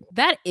deported.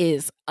 That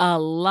is a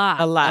lot.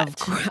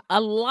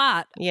 A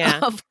lot. Yeah.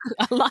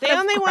 The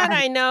only one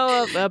I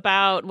know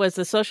about was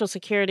the Social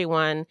Security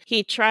one.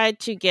 He tried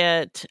to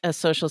get a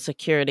Social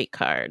Security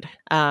card.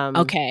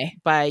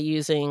 By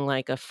using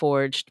like a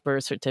forged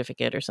birth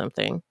certificate or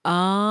something.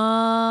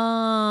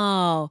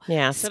 Oh.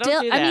 Yeah. So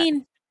don't do that. I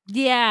mean,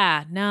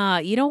 yeah, no,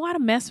 you don't want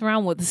to mess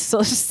around with the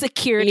Social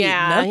Security.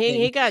 Yeah,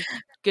 he got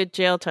good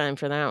jail time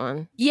for that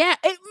one. Yeah,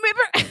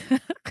 remember,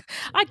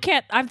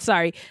 I'm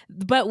sorry,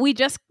 but we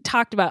just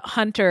talked about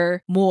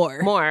Hunter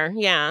Moore.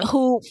 Yeah.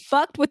 Who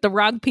fucked with the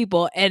wrong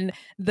people, and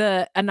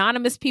the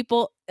anonymous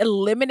people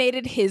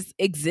eliminated his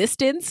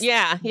existence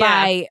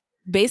by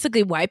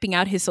basically wiping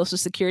out his Social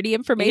Security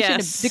information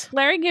and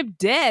declaring him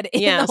dead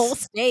in the whole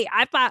state.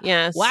 I thought,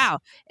 wow.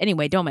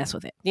 Anyway, don't mess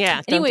with it.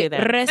 Yeah, don't do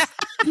that.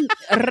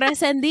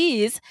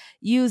 Resendiz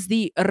used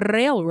the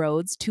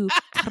railroads to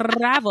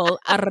travel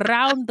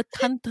around the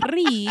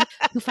country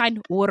to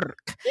find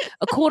work.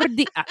 According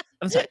to I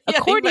was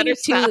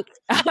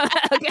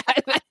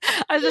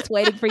just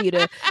waiting for you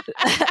to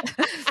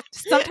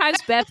sometimes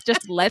Beth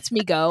just lets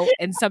me go,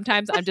 and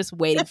sometimes I'm just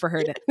waiting for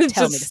her to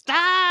tell me to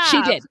stop.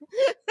 She did.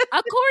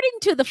 According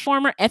to the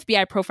former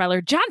FBI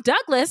profiler John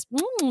Douglas,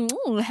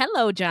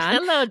 hello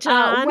John.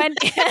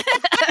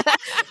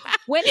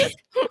 When he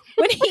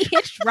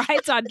hitched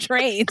rides on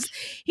trains,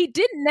 he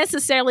didn't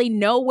necessarily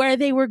know where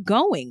they were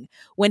going.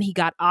 When he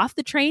got off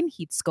the train,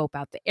 he'd scope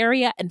out the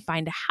area and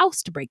find a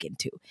house to break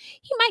into.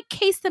 He might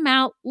case them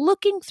out,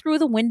 looking through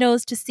the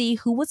windows to see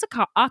who was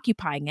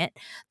occupying it.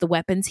 The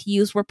weapons he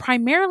used were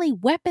primarily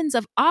weapons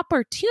of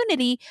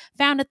opportunity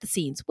found at the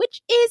scenes,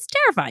 which is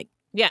terrifying.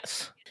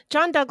 Yes.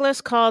 John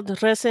Douglas called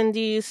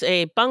Resendiz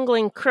a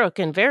bungling crook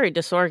and very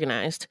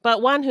disorganized,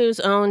 but one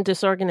whose own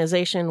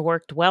disorganization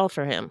worked well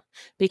for him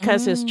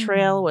because his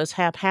trail was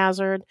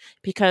haphazard,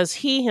 because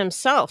he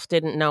himself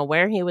didn't know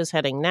where he was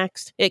heading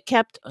next. It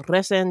kept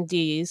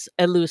Resendiz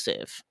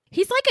elusive.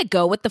 He's like a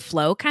go with the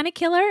flow kind of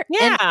killer.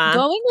 Yeah. And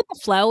going with the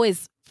flow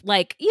is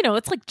like,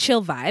 it's like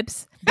chill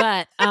vibes,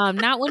 but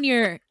not when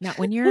you're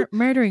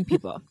murdering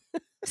people.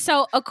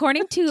 So,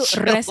 according to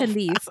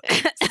Resendiz,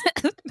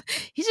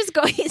 he's just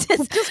going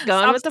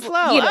with the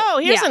flow.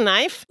 Here's a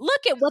knife.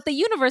 Look at what the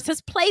universe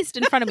has placed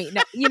in front of me.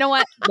 No, you know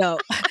what? No.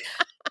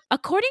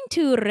 According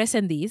to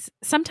Resendiz,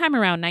 sometime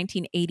around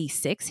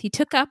 1986, he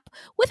took up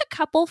with a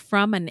couple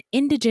from an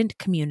indigent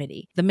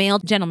community. The male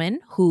gentleman,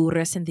 who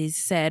Resendiz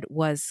said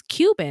was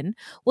Cuban,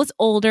 was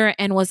older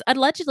and was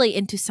allegedly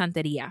into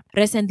Santeria.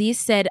 Resendiz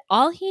said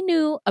all he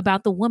knew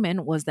about the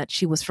woman was that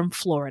she was from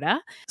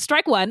Florida.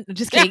 Strike one,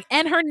 just kidding.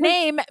 And her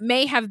name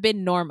may have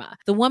been Norma.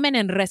 The woman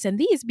and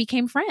Resendiz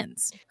became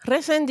friends.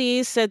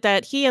 Resendiz said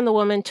that he and the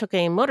woman took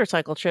a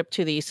motorcycle trip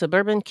to the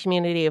suburban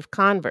community of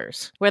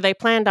Converse, where they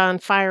planned on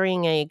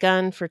firing a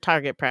gun for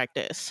target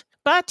practice.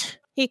 But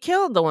he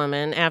killed the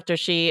woman after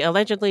she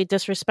allegedly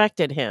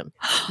disrespected him,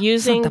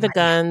 using the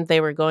gun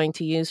they were going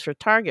to use for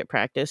target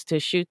practice to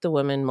shoot the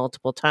woman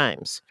multiple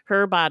times.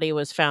 Her body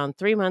was found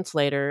 3 months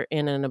later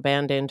in an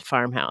abandoned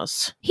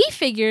farmhouse. He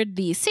figured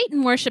the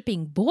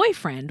Satan-worshipping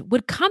boyfriend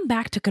would come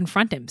back to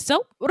confront him,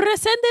 so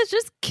Resendiz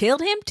just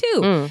killed him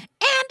too.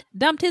 And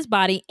dumped his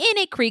body in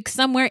a creek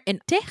somewhere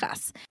in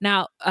Texas.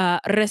 Now,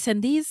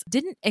 Resendiz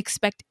didn't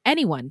expect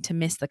anyone to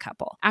miss the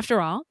couple. After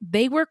all,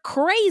 they were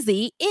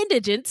crazy,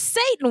 indigent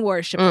Satan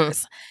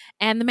worshippers.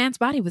 And the man's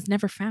body was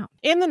never found.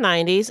 In the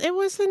 90s. It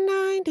was the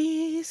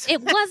 90s.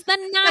 It was the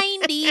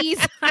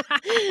 90s.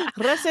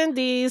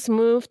 Resendiz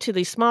moved to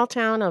the small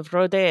town of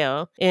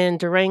Rodeo in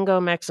Durango,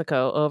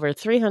 Mexico, over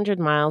 300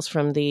 miles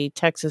from the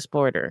Texas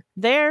border.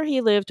 There, he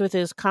lived with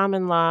his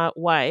common-law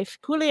wife,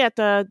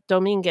 Julieta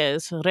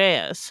Dominguez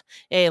Reyes,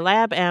 a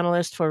lab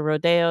analyst for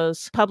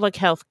Rodeo's public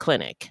health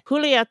clinic.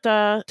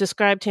 Julieta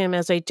described him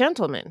as a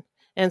gentleman,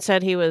 and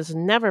said he was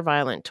never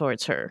violent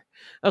towards her.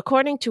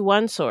 According to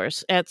one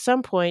source, at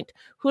some point,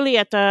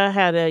 Julieta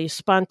had a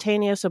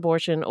spontaneous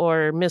abortion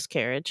or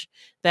miscarriage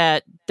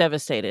that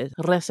devastated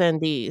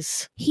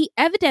Resendiz. He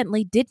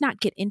evidently did not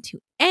get into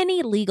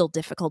any legal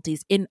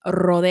difficulties in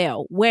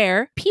Rodeo,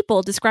 where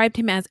people described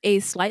him as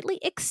a slightly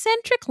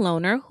eccentric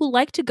loner who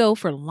liked to go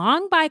for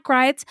long bike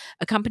rides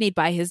accompanied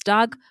by his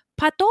dog,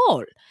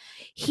 Patol.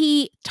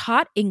 He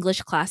taught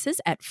English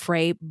classes at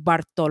Fray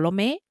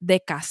Bartolomé de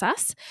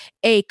Casas,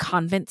 a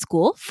convent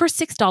school, for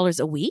 $6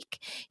 a week.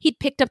 He'd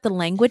picked up the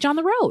language on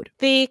the road.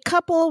 The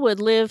couple would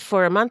live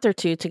for a month or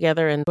two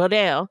together in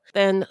Rodeo.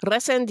 Then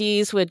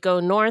Resendiz would go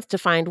north to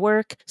find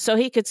work so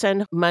he could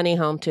send money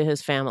home to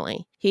his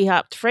family. He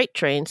hopped freight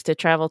trains to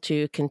travel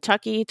to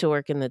Kentucky to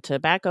work in the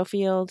tobacco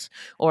fields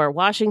or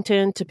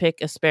Washington to pick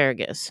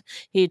asparagus.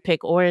 He'd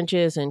pick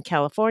oranges in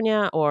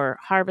California or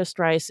harvest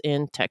rice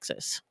in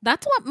Texas.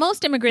 That's what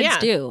most immigrants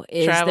do.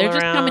 Is travel they're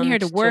just coming here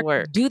to around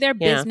work, do their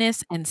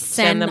business, and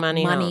send the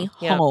money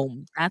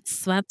home.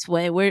 That's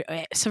where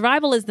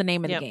survival is the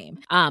name of the game.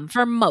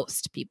 For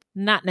most people,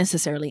 not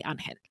necessarily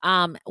Angel.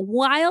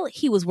 While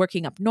he was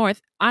working up north,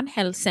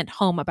 Angel sent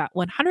home about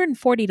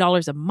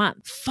 $140 a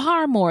month,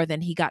 far more than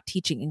he got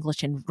teaching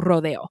English in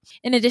Rodeo.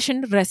 In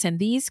addition,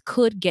 Resendiz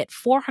could get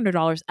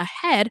 $400 a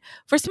head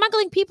for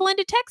smuggling people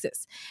into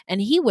Texas. And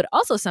he would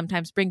also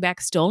sometimes bring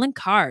back stolen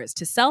cars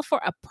to sell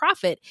for a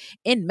profit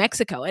in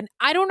Mexico. And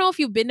I don't know if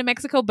you've been to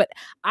Mexico, but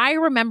I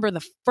remember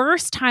the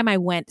first time I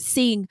went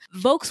seeing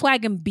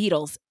Volkswagen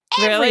Beetles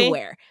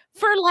everywhere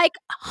for like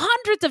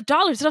hundreds of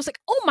dollars. And I was like,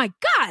 oh my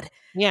God.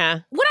 Yeah.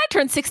 When I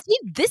turn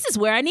 16, this is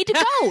where I need to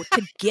go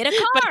to get a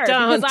car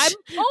because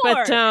I'm poor.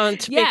 But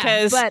don't,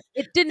 because but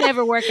it didn't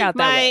ever work out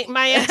that way.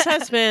 My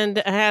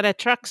ex-husband had a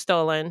truck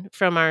stolen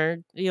from our,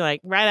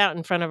 right out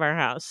in front of our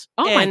house.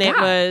 Oh my God. And it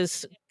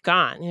was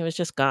gone. It was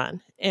just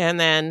gone. And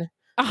then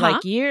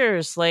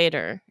years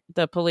later,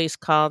 the police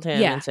called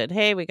him and said,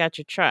 hey, we got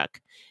your truck.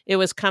 It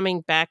was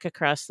coming back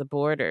across the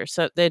border.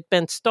 So they'd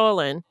been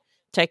stolen,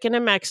 taken to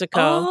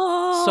Mexico,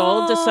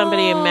 sold to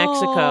somebody in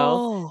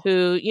Mexico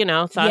who,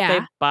 thought they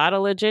bought a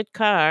legit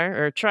car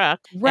or truck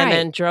and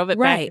then drove it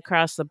back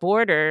across the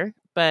border.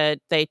 But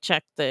they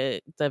checked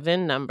the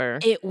VIN number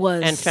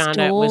and found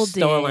out it was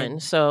stolen.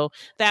 So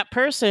that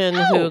person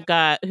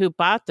who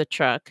bought the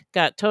truck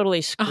got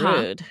totally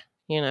screwed,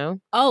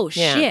 Oh,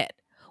 shit.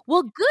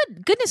 Well,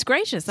 goodness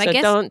gracious. I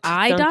guess don't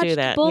dodged do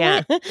that. the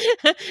bullet.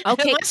 Yeah.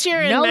 Okay. Unless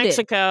you're in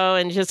Mexico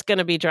and just going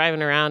to be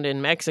driving around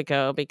in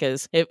Mexico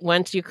because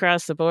once you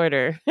cross the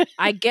border.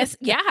 I guess,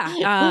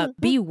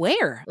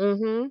 beware.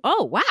 Mm-hmm.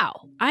 Oh,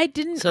 wow. I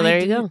didn't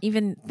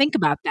even think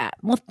about that.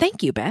 Well,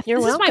 thank you, Beth.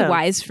 You're welcome. This is my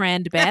wise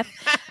friend, Beth.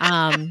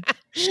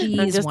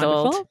 She's just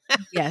wonderful. old.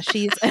 Yeah,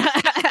 she's...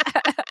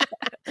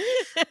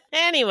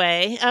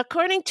 Anyway,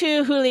 according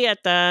to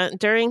Julieta,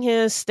 during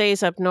his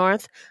stays up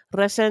north,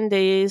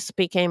 Resendiz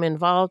became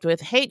involved with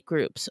hate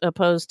groups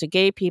opposed to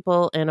gay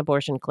people and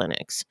abortion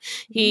clinics.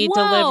 He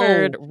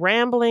delivered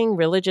rambling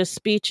religious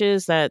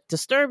speeches that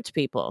disturbed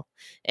people.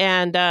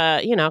 And,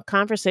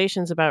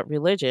 conversations about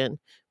religion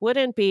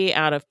wouldn't be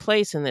out of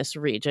place in this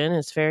region.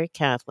 It's very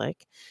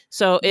Catholic.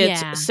 So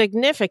it's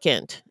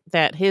significant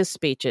that his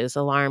speeches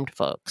alarmed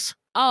folks.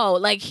 Oh,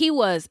 like he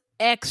was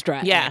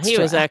extra. Yeah, he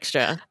was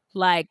extra.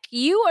 Like,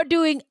 you are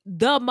doing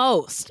the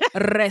most,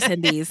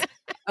 Resendiz.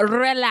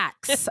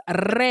 Relax.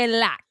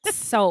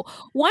 So,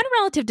 one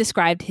relative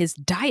described his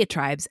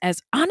diatribes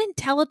as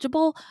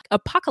unintelligible,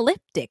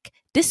 apocalyptic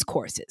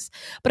discourses.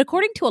 But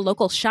according to a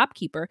local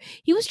shopkeeper,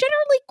 he was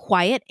generally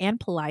quiet and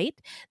polite.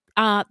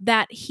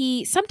 That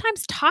he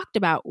sometimes talked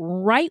about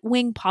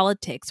right-wing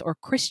politics or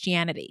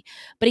Christianity,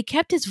 but he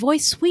kept his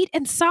voice sweet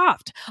and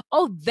soft.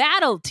 Oh,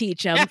 that'll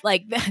teach him.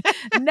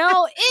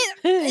 No,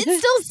 it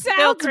still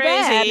sounds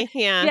crazy. bad.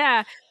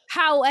 Yeah.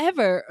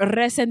 However,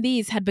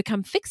 Resendiz had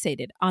become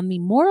fixated on the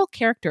moral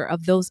character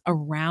of those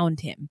around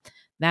him.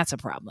 That's a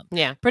problem.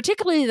 Yeah.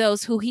 Particularly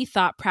those who he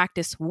thought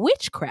practiced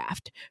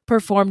witchcraft,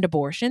 performed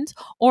abortions,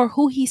 or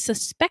who he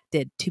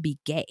suspected to be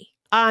gay.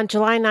 On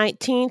July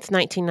 19th,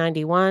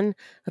 1991,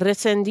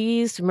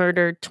 Resendiz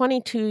murdered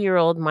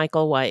 22-year-old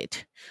Michael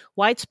White.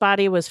 White's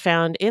body was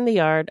found in the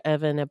yard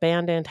of an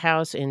abandoned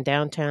house in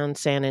downtown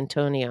San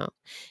Antonio.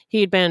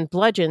 He'd been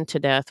bludgeoned to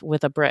death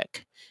with a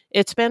brick.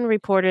 It's been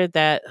reported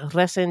that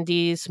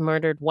Resendiz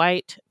murdered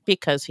White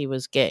because he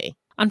was gay.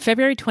 On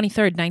February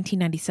 23rd,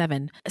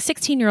 1997, a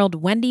 16-year-old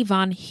Wendy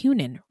Von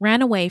Hunen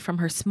ran away from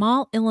her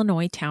small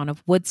Illinois town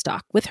of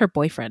Woodstock with her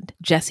boyfriend,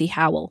 Jesse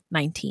Howell,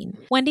 19.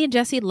 Wendy and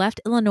Jesse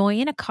left Illinois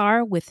in a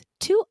car with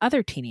two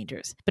other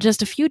teenagers. But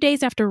just a few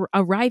days after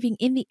arriving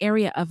in the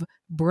area of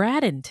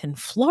Bradenton,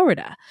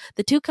 Florida,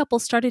 the two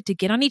couples started to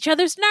get on each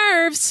other's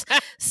nerves.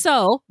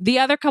 So the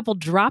other couple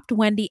dropped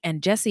Wendy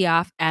and Jesse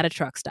off at a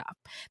truck stop.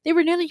 They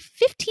were nearly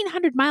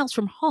 1,500 miles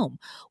from home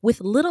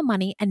with little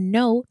money and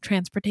no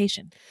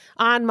transportation.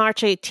 On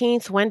March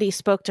 18th, Wendy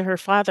spoke to her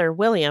father,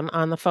 William,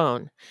 on the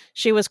phone.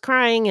 She was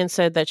crying and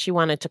said that she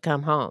wanted to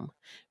come home.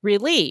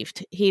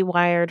 Relieved, he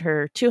wired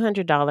her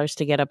 $200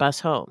 to get a bus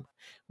home.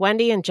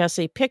 Wendy and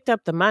Jesse picked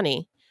up the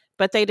money,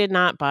 but they did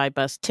not buy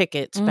bus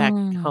tickets back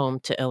home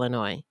to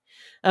Illinois.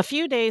 A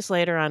few days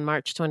later, on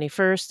March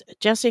 21st,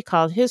 Jesse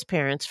called his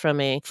parents from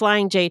a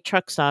Flying J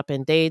truck stop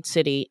in Dade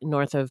City,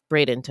 north of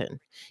Bradenton.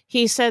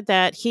 He said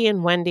that he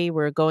and Wendy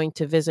were going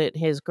to visit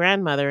his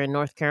grandmother in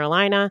North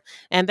Carolina,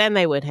 and then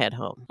they would head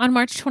home. On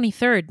March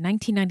 23rd,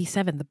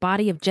 1997, the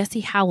body of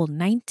Jesse Howell,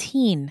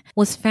 19,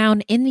 was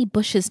found in the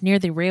bushes near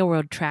the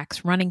railroad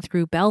tracks running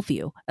through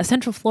Bellevue, a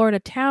Central Florida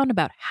town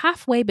about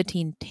halfway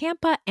between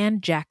Tampa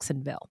and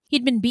Jacksonville.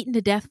 He'd been beaten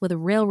to death with a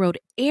railroad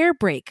air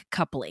brake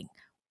coupling.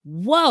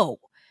 Whoa!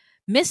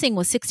 Missing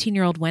was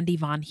 16-year-old Wendy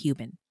Von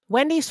Heuben.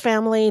 Wendy's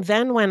family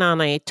then went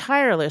on a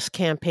tireless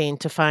campaign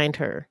to find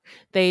her.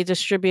 They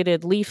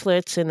distributed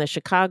leaflets in the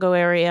Chicago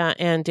area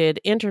and did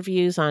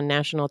interviews on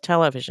national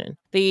television.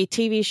 The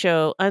TV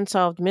show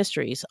Unsolved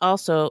Mysteries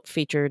also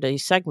featured a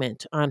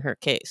segment on her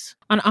case.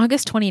 On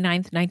August 29,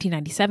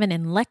 1997,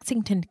 in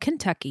Lexington,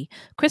 Kentucky,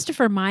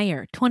 Christopher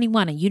Meyer,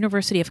 21, a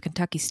University of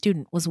Kentucky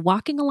student, was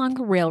walking along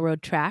the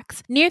railroad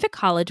tracks near the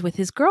college with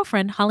his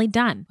girlfriend, Holly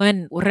Dunn,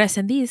 when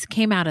Resendiz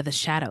came out of the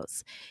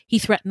shadows. He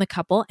threatened the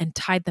couple and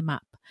tied them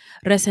up.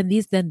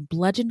 Resendiz then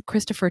bludgeoned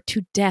Christopher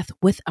to death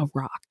with a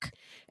rock.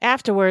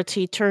 Afterwards,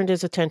 he turned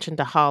his attention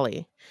to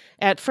Holly.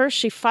 At first,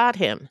 she fought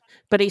him,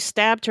 but he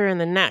stabbed her in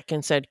the neck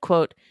and said,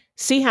 quote,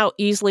 "See how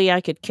easily I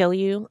could kill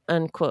you,"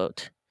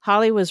 unquote.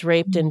 Holly was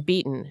raped and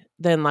beaten,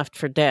 then left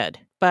for dead.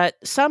 But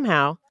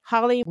somehow,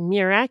 Holly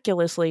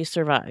miraculously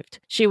survived.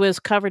 She was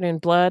covered in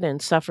blood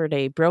and suffered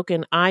a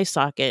broken eye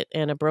socket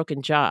and a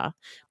broken jaw,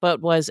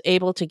 but was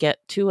able to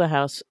get to a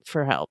house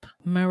for help.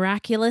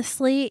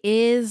 Miraculously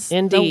is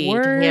Indeed, the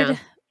word yeah.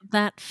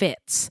 that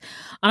fits.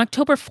 On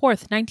October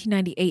 4th,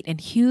 1998, in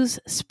Hughes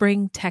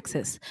Spring,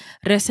 Texas,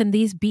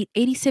 Resendiz beat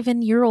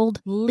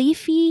 87-year-old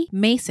Leafy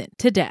Mason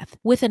to death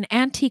with an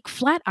antique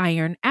flat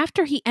iron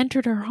after he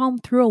entered her home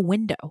through a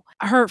window.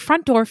 Her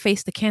front door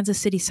faced the Kansas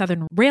City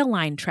Southern rail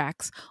line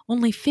tracks,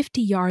 only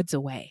 50 yards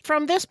away.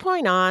 From this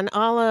point on,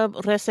 all of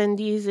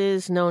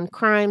Resendiz's known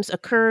crimes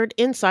occurred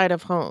inside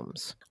of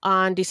homes.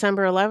 On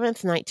December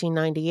 11th,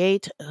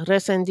 1998,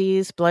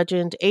 Resendiz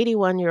bludgeoned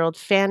 81-year-old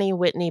Fannie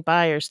Whitney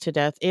Byers to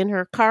death in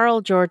her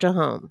Carl, Georgia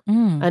home.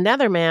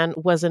 Another man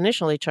was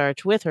initially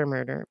charged with her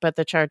murder, but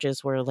the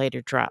charges were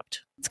later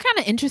dropped. It's kind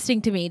of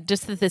interesting to me,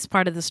 just at this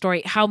part of the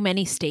story, how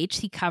many states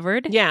he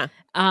covered. Yeah.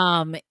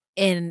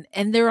 And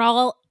they're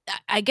all,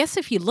 I guess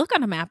if you look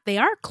on a map, they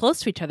are close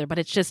to each other, but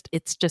it's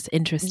just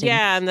interesting.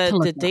 Yeah, and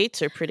the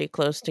dates are pretty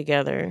close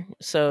together.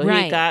 So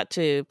he got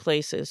to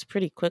places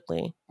pretty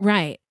quickly.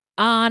 Right.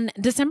 On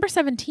December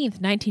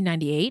 17th,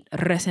 1998,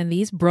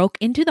 Resendiz broke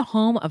into the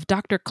home of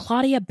Dr.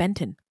 Claudia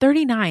Benton,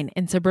 39,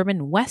 in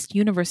suburban West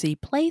University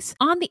Place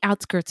on the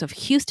outskirts of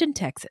Houston,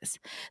 Texas.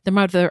 The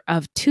mother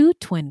of two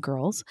twin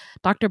girls,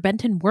 Dr.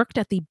 Benton worked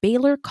at the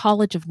Baylor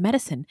College of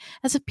Medicine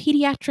as a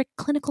pediatric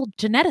clinical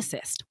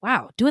geneticist.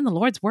 Wow, doing the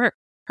Lord's work.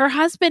 Her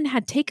husband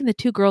had taken the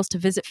two girls to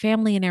visit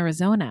family in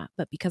Arizona,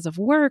 but because of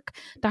work,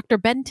 Dr.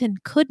 Benton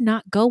could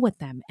not go with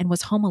them and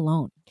was home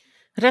alone.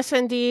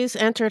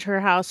 Resendiz entered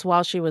her house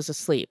while she was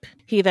asleep.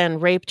 He then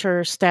raped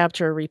her, stabbed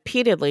her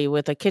repeatedly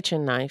with a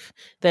kitchen knife,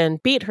 then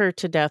beat her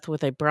to death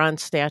with a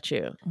bronze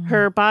statue.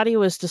 Her body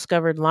was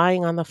discovered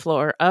lying on the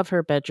floor of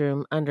her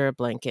bedroom under a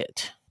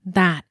blanket.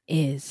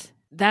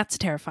 That's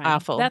terrifying.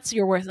 Awful. That's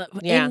your worst.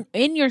 Yeah.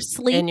 In your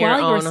sleep, In your while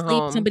you're own asleep,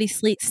 home. somebody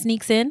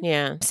sneaks in.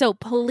 Yeah. So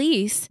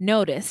police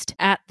noticed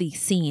at the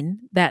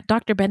scene that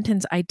Dr.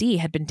 Benton's ID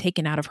had been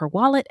taken out of her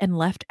wallet and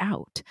left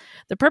out.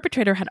 The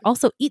perpetrator had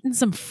also eaten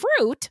some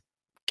fruit.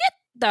 Get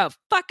the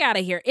fuck out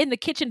of here, in the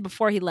kitchen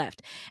before he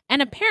left,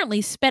 and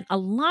apparently spent a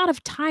lot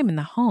of time in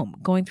the home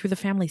going through the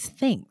family's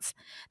things.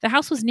 The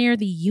house was near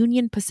the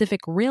Union Pacific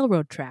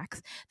Railroad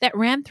tracks that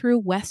ran through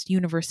West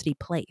University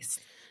Place.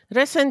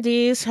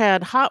 Resendiz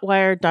had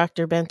hotwired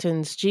Dr.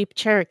 Benton's Jeep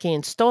Cherokee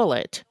and stole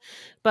it,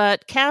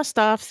 but cast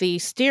off the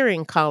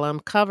steering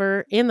column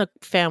cover in the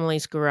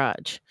family's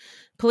garage.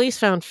 Police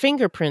found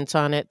fingerprints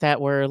on it that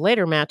were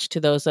later matched to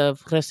those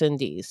of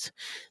Resendiz.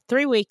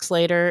 3 weeks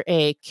later,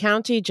 a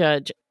county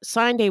judge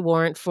signed a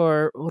warrant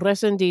for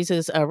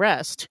Resendiz's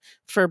arrest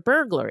for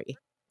burglary,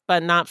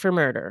 but not for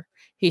murder.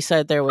 He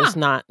said there was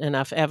not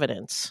enough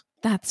evidence.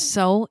 That's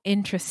so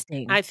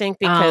interesting. I think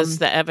because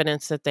the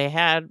evidence that they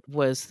had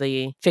was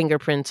the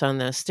fingerprints on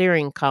the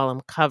steering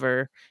column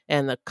cover,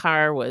 and the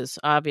car was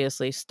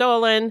obviously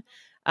stolen.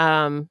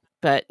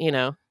 But,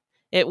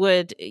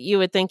 you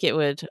would think it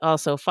would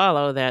also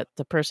follow that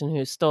the person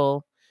who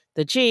stole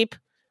the Jeep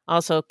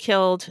also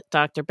killed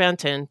Dr.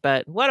 Benton,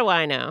 but what do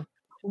I know?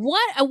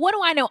 What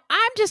do I know?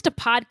 I'm just a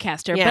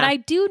podcaster, but I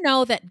do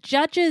know that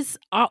judges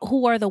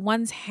who are the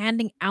ones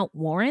handing out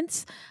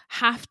warrants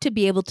have to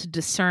be able to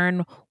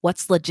discern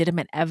what's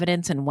legitimate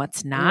evidence and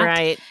what's not.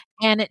 Right.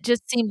 And it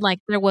just seemed like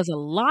there was a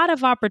lot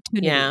of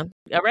opportunity. Yeah.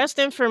 Arrest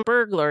him for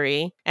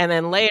burglary, and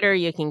then later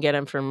you can get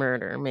him for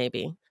murder,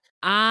 maybe.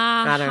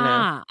 I don't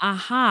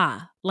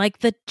know. Like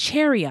the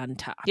cherry on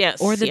top.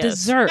 Yes. Or the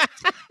dessert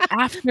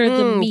after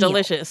the meal.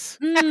 Delicious.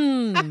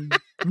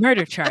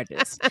 murder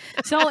charges.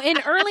 So in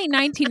early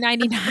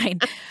 1999,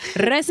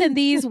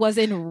 Resendiz was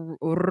in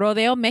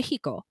Rodeo,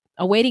 Mexico,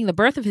 awaiting the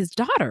birth of his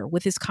daughter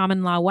with his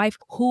common-law wife,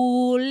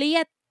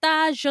 Julieta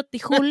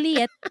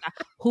Julieta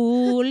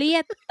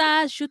Julieta.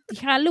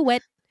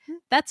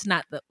 That's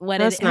not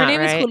what it is. Her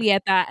name is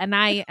Julieta, and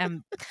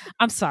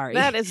I'm sorry.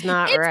 That is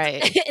not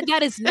right.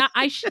 That is not.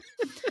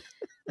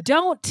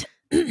 Don't.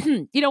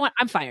 You know what?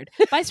 I'm fired.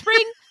 By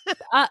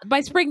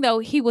spring, though,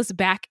 he was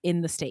back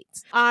in the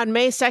States. On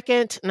May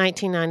 2nd,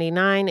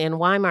 1999, in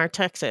Weimar,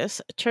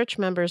 Texas, church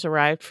members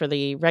arrived for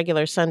the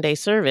regular Sunday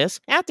service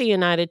at the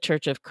United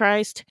Church of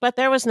Christ, but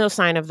there was no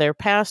sign of their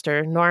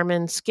pastor,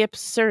 Norman Skip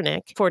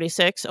Cernick,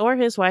 46, or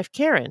his wife,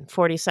 Karen,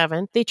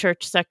 47, the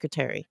church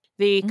secretary.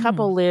 The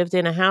couple lived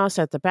in a house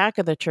at the back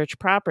of the church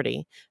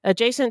property,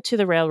 adjacent to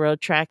the railroad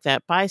track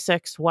that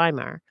bisects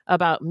Weimar,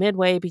 about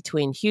midway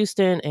between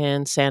Houston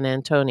and San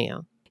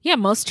Antonio. Yeah,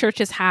 most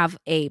churches have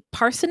a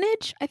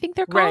parsonage, I think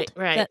they're called,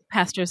 right. that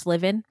pastors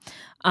live in.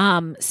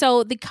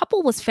 So the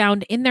couple was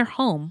found in their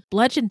home,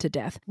 bludgeoned to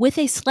death, with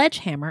a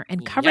sledgehammer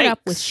and covered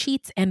up with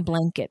sheets and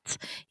blankets.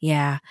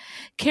 Yeah.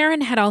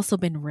 Karen had also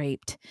been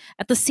raped.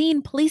 At the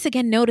scene, police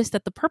again noticed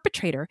that the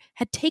perpetrator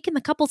had taken the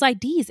couple's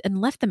IDs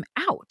and left them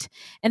out,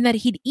 and that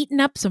he'd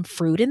eaten up some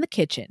fruit in the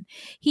kitchen.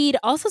 He'd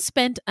also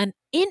spent an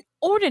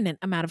inordinate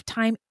amount of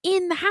time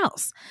in the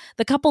house.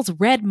 The couple's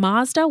red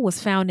Mazda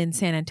was found in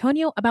San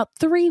Antonio about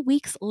 3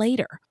 weeks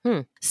later.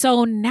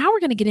 So now we're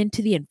going to get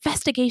into the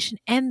investigation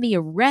and the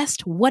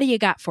arrest. What do you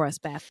got for us,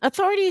 Beth?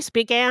 Authorities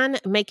began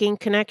making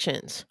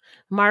connections.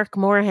 Mark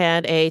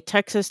Moorhead, a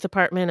Texas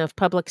Department of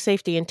Public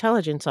Safety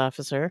intelligence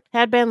officer,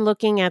 had been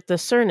looking at the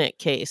Cernick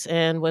case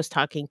and was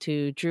talking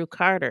to Drew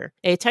Carter,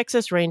 a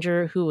Texas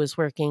Ranger who was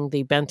working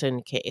the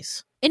Benton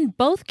case. In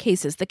both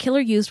cases, the killer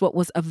used what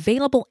was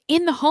available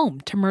in the home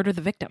to murder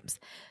the victims.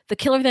 The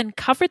killer then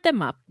covered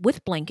them up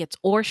with blankets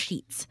or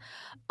sheets.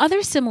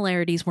 Other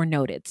similarities were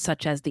noted,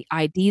 such as the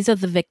IDs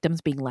of the victims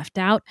being left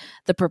out,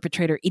 the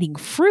perpetrator eating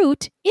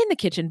fruit in the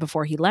kitchen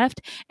before he left,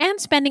 and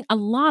spending a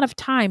lot of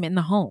time in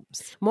the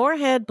homes.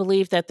 Moorhead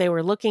believed that they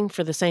were looking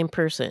for the same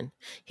person.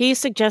 He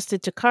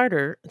suggested to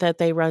Carter that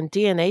they run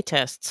DNA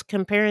tests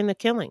comparing the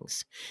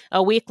killings.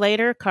 A week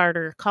later,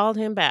 Carter called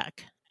him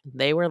back.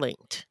 They were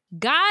linked.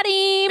 Got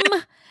him!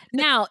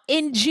 Now,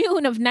 in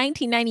June of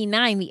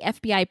 1999, the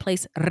FBI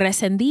placed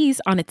Resendiz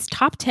on its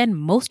top 10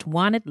 most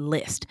wanted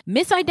list.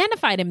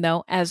 Misidentified him,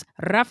 though, as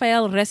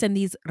Rafael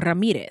Resendiz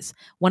Ramirez,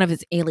 one of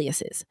his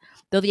aliases.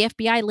 Though the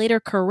FBI later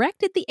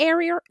corrected the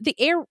error,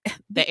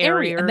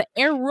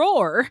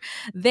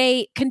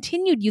 they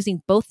continued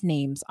using both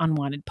names on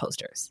wanted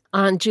posters.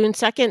 On June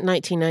 2nd,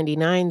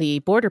 1999, the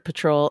Border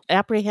Patrol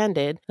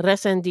apprehended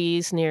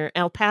Resendiz near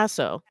El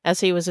Paso as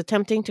he was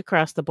attempting to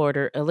cross the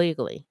border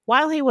illegally.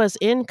 While he was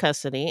in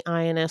custody,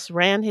 INS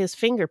ran his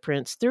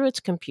fingerprints through its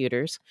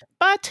computers,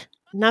 but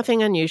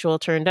nothing unusual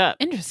turned up.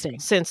 Interesting.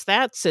 Since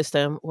that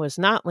system was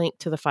not linked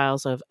to the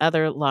files of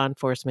other law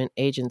enforcement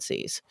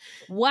agencies.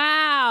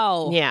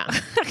 Wow. Yeah.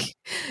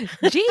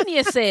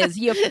 Geniuses.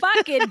 You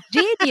fucking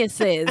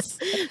geniuses.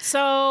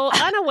 So,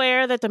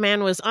 unaware that the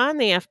man was on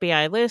the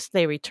FBI list,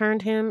 they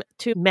returned him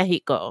to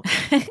Mexico.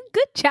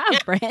 Good job,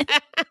 Brent.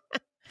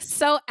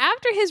 So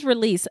after his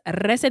release,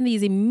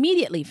 Resendiz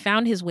immediately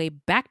found his way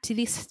back to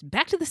the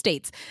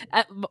States.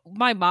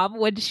 My mom,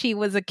 when she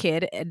was a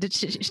kid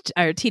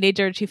or a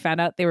teenager, and she found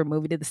out they were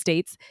moving to the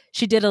States,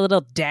 she did a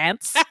little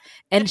dance,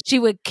 and she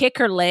would kick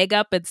her leg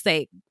up and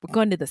say, "We're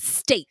going to the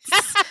States."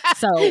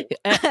 So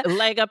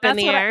leg up in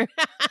the air.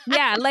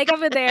 Leg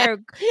up in the air.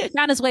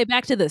 Found his way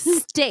back to the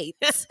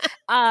States.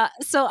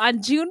 So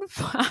on June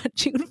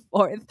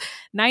 4th,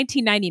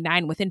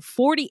 1999, within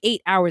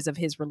 48 hours of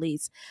his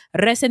release,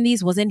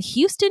 Resendiz was in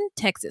Houston,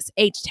 Texas,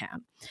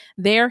 H-Town.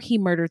 There, he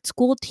murdered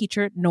school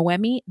teacher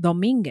Noemi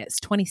Dominguez,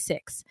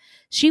 26.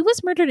 She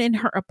was murdered in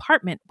her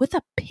apartment with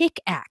a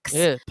pickaxe.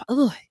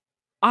 Ugh,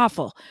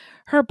 awful.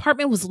 Her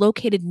apartment was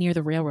located near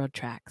the railroad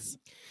tracks.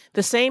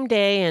 The same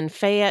day in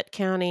Fayette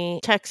County,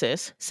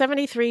 Texas,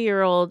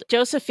 73-year-old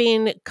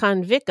Josephine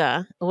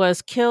Convica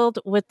was killed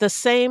with the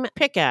same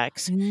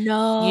pickaxe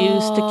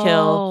used to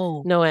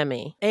kill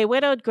Noemi. A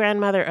widowed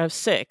grandmother of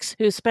 6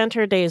 who spent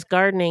her days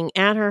gardening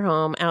at her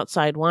home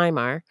outside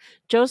Weimar,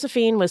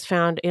 Josephine was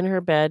found in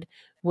her bed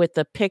with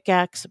the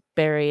pickaxe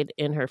buried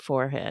in her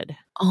forehead.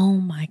 Oh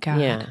my God.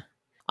 Yeah.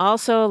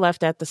 Also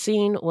left at the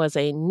scene was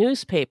a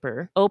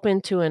newspaper open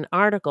to an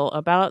article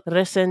about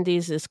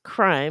Resendiz's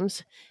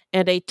crimes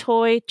and a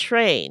toy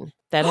train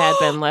that had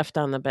been left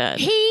on the bed.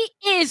 He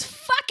is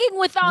fucking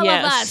with all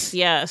of us.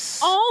 Yes.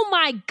 Oh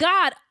my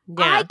God.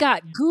 Yeah. I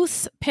got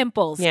goose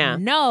pimples. Yeah.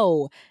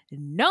 No. Wait,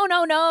 I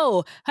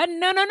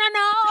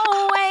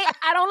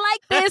don't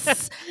like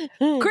this.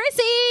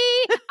 Chrissy,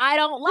 I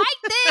don't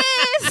like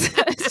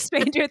this.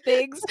 Stranger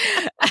Things.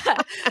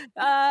 Beth,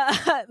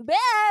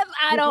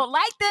 I don't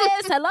like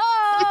this.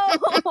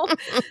 Hello.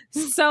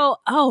 So,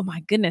 oh my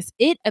goodness.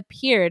 It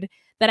appeared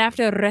that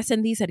after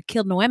Resendiz had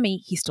killed Noemi,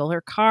 he stole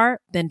her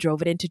car, then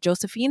drove it into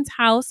Josephine's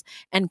house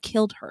and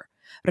killed her.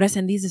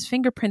 Resendiz's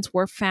fingerprints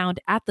were found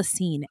at the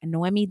scene, and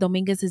Noemi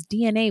Dominguez's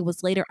DNA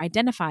was later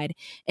identified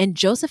in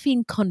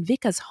Josephine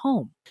Convica's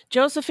home.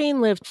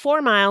 Josephine lived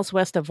 4 miles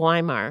west of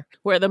Weimar,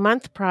 where the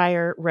month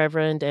prior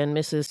Reverend and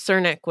Mrs.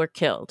 Cernick were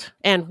killed,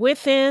 and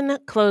within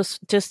close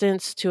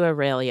distance to a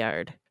rail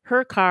yard.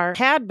 Her car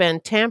had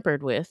been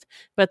tampered with,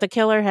 but the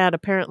killer had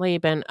apparently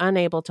been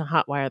unable to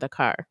hotwire the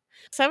car.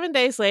 7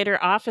 days later,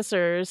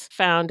 officers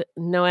found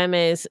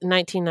Noemi's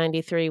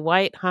 1993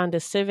 white Honda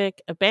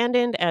Civic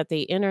abandoned at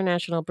the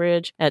International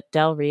Bridge at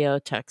Del Rio,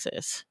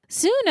 Texas.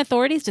 Soon,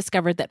 authorities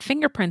discovered that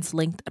fingerprints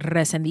linked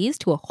Resendiz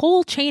to a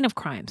whole chain of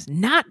crimes,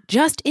 not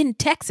just in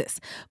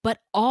Texas, but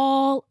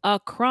all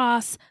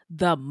across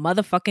the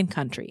motherfucking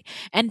country.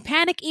 And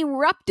panic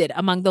erupted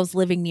among those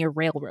living near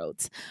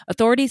railroads.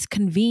 Authorities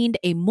convened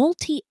a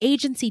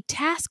multi-agency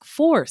task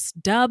force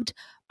dubbed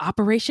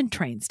Operation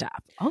Train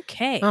Stop.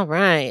 Okay. All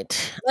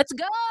right. Let's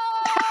go!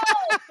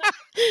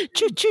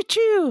 Choo, choo,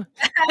 choo.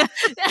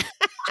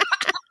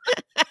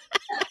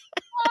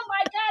 Oh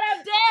my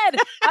God,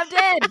 I'm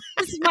dead.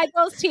 This is my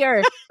ghost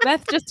here.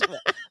 Beth just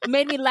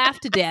made me laugh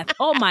to death.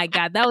 Oh my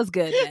God, that was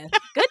good, Beth.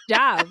 Good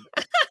job.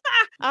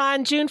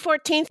 On June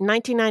 14th,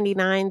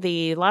 1999,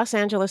 the Los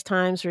Angeles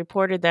Times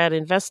reported that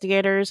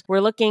investigators were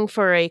looking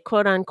for a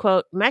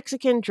quote-unquote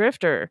Mexican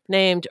drifter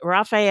named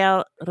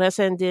Rafael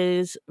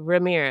Resendiz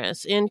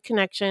Ramirez in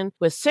connection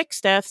with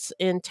 6 deaths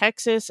in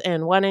Texas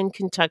and 1 in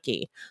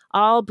Kentucky,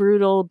 all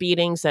brutal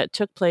beatings that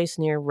took place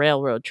near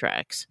railroad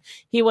tracks.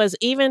 He was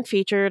even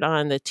featured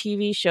on the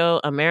TV show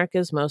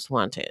America's Most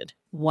Wanted.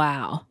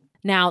 Wow.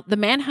 Now, the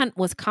manhunt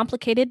was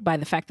complicated by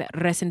the fact that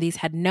Resendiz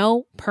had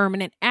no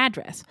permanent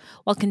address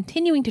while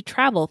continuing to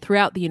travel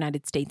throughout the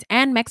United States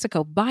and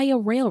Mexico via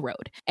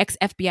railroad.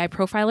 Ex-FBI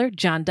profiler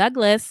John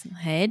Douglas,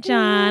 hey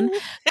John,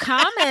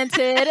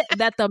 commented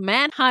that the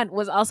manhunt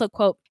was also,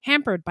 quote,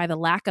 hampered by the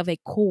lack of a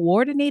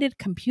coordinated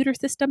computer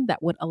system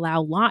that would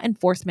allow law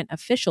enforcement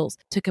officials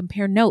to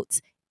compare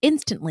notes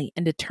instantly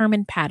and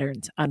determine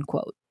patterns,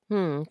 unquote.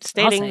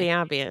 Stating the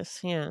obvious.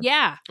 Yeah.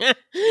 Yeah.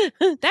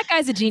 That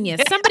guy's a genius.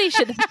 Somebody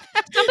should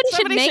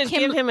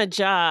give him a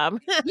job.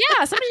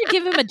 Yeah, somebody should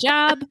give him a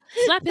job,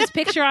 slap his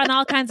picture on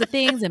all kinds of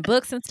things and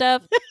books and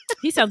stuff.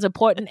 He sounds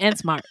important and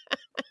smart.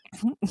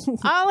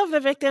 All of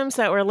the victims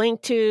that were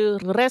linked to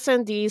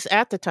Resendiz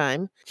at the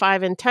time,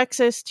 5 in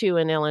Texas, 2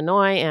 in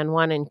Illinois, and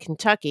 1 in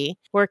Kentucky,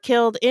 were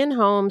killed in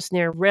homes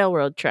near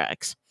railroad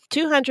tracks.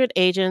 200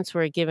 agents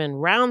were given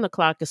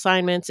round-the-clock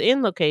assignments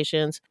in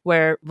locations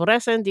where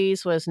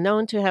Resendiz was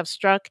known to have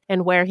struck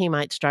and where he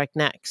might strike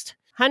next.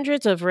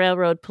 Hundreds of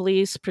railroad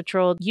police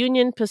patrolled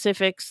Union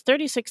Pacific's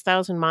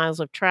 36,000 miles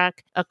of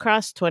track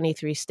across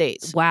 23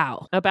 states.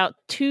 Wow. About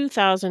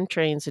 2,000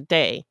 trains a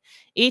day,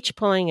 each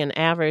pulling an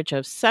average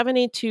of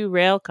 72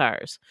 rail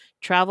cars,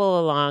 travel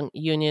along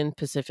Union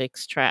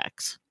Pacific's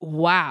tracks.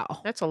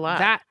 Wow. That's a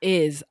lot.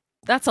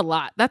 That's a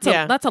lot. That's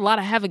a lot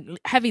of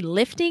heavy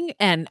lifting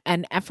and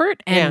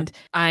effort, and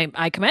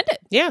I commend it.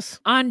 Yes.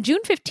 On June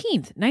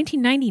 15th,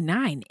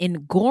 1999,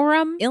 in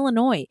Gorham,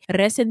 Illinois,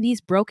 Resendiz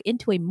broke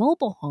into a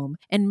mobile home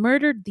and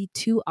murdered the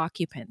 2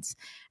 occupants.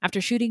 After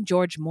shooting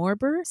George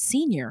Morber,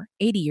 Sr.,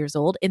 80 years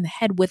old, in the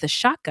head with a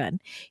shotgun,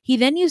 he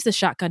then used the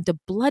shotgun to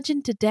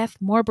bludgeon to death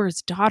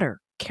Morber's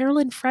daughter,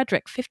 Carolyn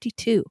Frederick,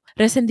 52.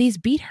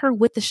 Resendiz beat her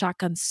with the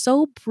shotgun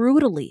so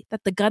brutally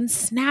that the gun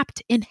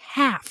snapped in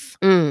half.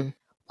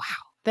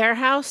 Wow. Their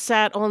house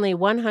sat only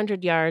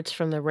 100 yards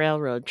from the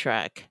railroad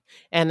track,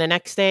 and the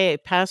next day a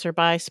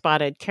passerby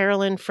spotted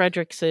Carolyn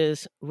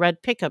Frederick's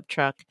red pickup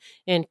truck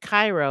in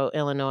Cairo,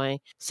 Illinois,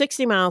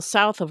 60 miles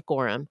south of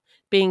Gorham,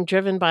 being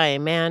driven by a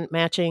man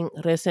matching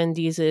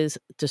Resendiz's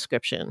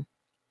description.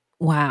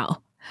 Wow.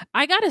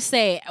 I gotta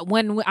say,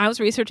 when I was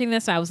researching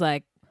this, I was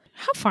like,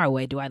 how far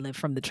away do I live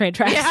from the train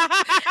tracks? Yeah.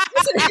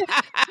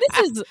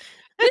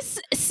 This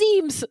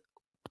seems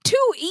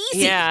too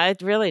easy. Yeah,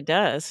 it really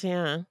does.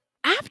 Yeah.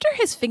 After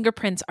his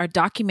fingerprints are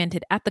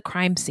documented at the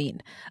crime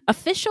scene,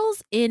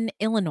 officials in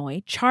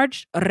Illinois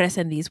charged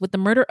Resendiz with the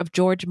murder of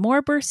George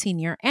Morber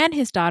Sr. and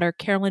his daughter,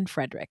 Carolyn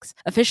Fredericks.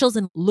 Officials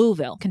in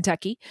Louisville,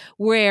 Kentucky,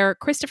 where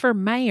Christopher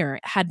Meyer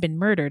had been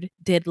murdered,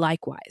 did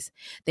likewise.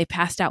 They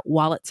passed out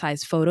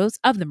wallet-sized photos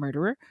of the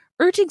murderer,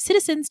 urging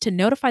citizens to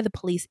notify the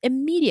police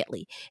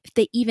immediately if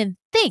they even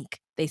think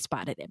they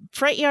spotted him.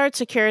 Freight yard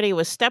security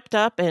was stepped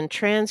up and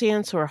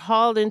transients were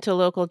hauled into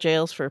local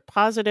jails for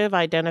positive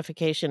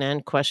identification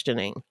and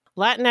questioning.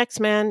 Latinx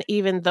men,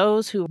 even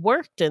those who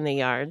worked in the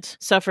yards,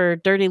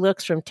 suffered dirty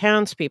looks from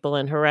townspeople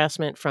and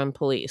harassment from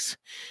police.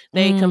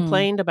 They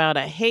complained about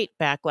a hate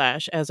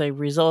backlash as a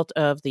result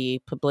of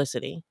the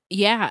publicity.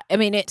 Yeah, I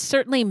mean, it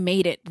certainly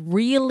made it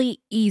really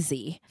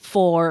easy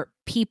for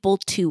people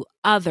to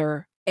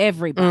other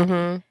everybody.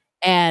 Mm-hmm.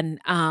 And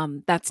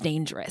that's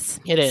dangerous.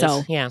 It is.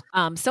 So, yeah.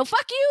 So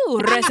fuck you,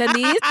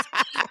 Resendiz.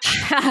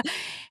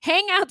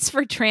 Hangouts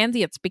for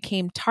transients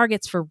became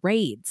targets for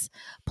raids.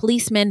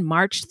 Policemen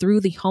marched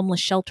through the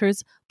homeless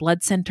shelters,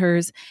 blood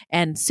centers,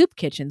 and soup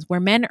kitchens where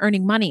men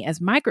earning money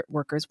as migrant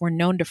workers were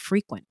known to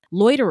frequent.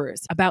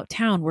 Loiterers about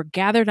town were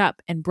gathered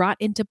up and brought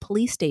into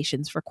police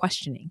stations for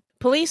questioning.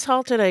 Police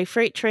halted a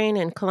freight train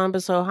in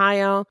Columbus,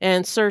 Ohio,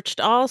 and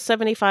searched all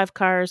 75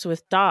 cars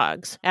with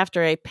dogs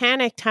after a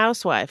panicked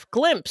housewife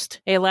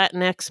glimpsed a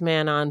Latinx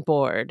man on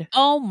board.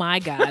 Oh, my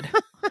God.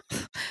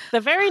 The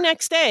very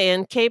next day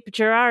in Cape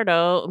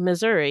Girardeau,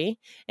 Missouri,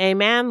 a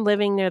man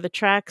living near the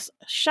tracks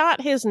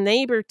shot his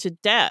neighbor to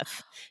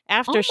death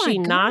after she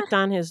knocked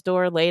on his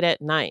door late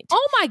at night.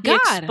 Oh, my God.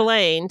 He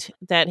explained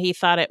that he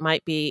thought it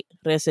might be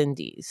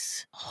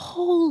Resendiz.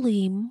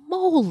 Holy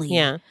moly.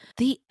 Yeah.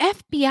 The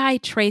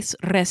FBI traced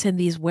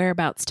Resendiz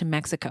whereabouts to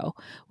Mexico,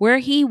 where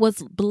he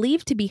was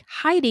believed to be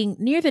hiding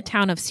near the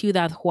town of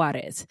Ciudad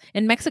Juarez.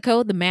 In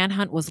Mexico, the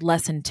manhunt was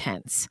less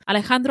intense.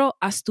 Alejandro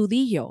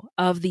Astudillo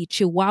of the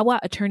Chihuahua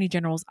Attorney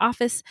General's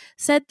office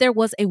said there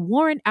was a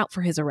warrant out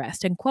for his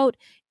arrest and, quote,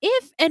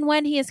 if and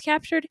when he is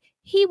captured,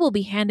 he will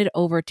be handed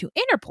over to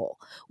Interpol,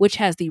 which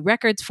has the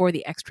records for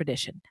the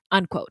extradition,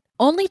 unquote.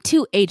 Only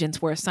 2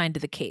 agents were assigned to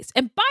the case.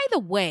 And by the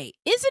way,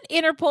 isn't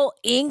Interpol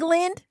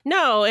England?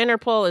 No,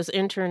 Interpol is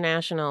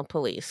international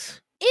police.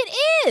 It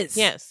is?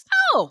 Yes.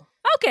 Oh,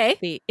 okay.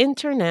 The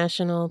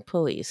international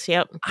police.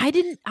 Yep. I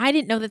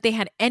didn't know that they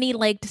had any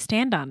leg to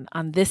stand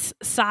on this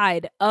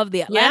side of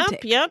the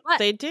Atlantic. Yep,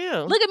 they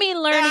do. Look at me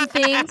learning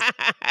things.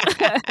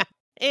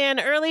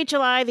 In early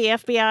July, the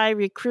FBI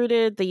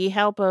recruited the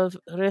help of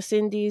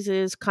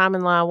Resendiz's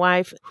common-law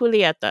wife,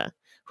 Julieta.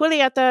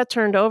 Julieta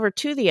turned over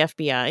to the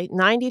FBI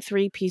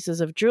 93 pieces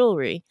of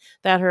jewelry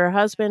that her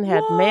husband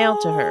had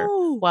mailed to her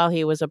while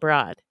he was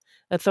abroad.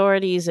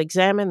 Authorities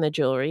examined the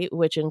jewelry,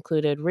 which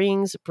included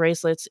rings,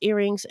 bracelets,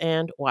 earrings,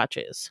 and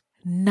watches.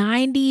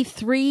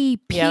 93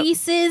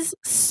 pieces,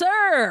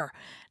 sir!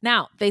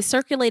 Now, they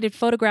circulated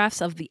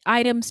photographs of the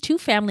items to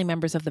family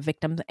members of the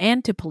victims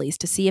and to police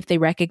to see if they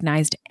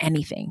recognized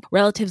anything.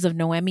 Relatives of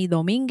Noemi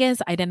Dominguez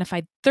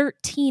identified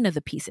 13 of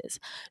the pieces.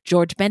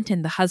 George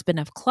Benton, the husband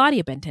of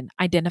Claudia Benton,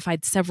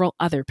 identified several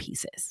other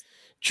pieces.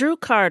 Drew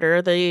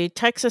Carter, the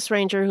Texas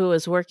Ranger who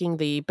was working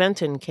the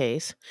Benton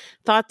case,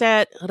 thought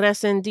that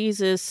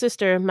Resendiz's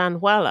sister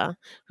Manuela,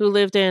 who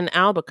lived in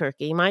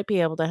Albuquerque, might be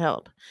able to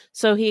help.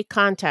 So he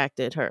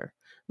contacted her.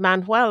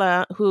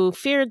 Manuela, who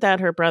feared that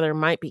her brother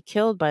might be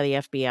killed by the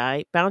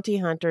FBI, bounty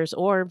hunters,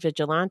 or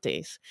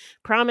vigilantes,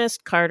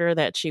 promised Carter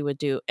that she would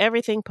do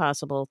everything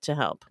possible to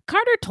help.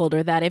 Carter told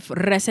her that if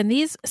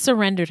Resendiz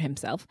surrendered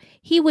himself,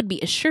 he would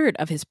be assured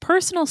of his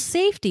personal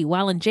safety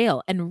while in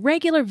jail and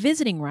regular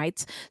visiting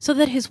rights so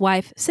that his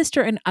wife,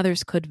 sister, and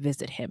others could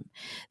visit him.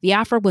 The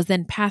offer was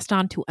then passed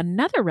on to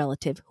another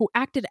relative who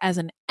acted as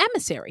an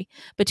emissary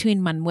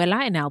between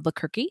Manuela in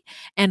Albuquerque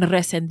and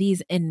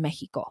Resendiz in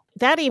Mexico.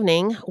 That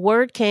evening,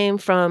 word came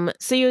from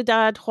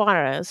Ciudad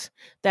Juarez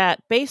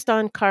that, based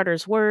on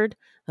Carter's word,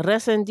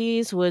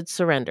 Resendiz would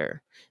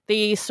surrender.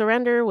 The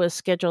surrender was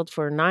scheduled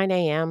for 9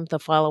 a.m. the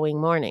following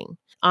morning.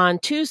 On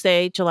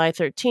Tuesday, July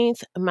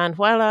 13th,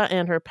 Manuela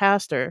and her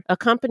pastor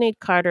accompanied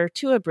Carter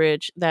to a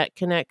bridge that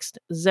connects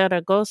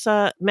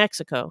Zaragoza,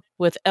 Mexico,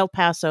 with El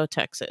Paso,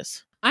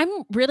 Texas. I'm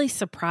really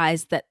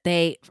surprised that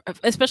they,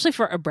 especially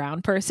for a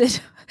brown person,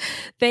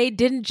 they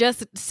didn't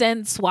just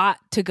send SWAT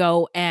to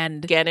go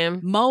and get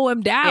him, mow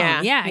him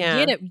down.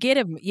 Yeah. Get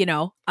him. You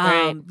know,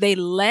 right. They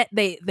let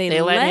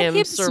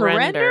him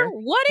surrender.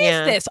 What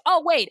is this?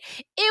 Oh wait,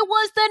 it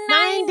was the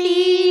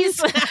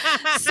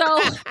 90s. So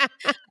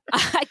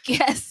I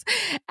guess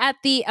at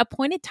the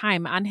appointed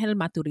time, Angel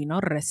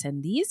Maturino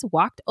Resendiz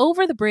walked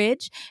over the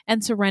bridge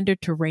and surrendered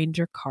to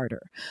Ranger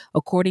Carter.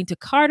 According to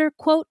Carter,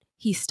 quote,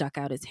 he stuck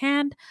out his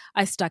hand,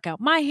 I stuck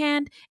out my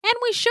hand, and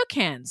we shook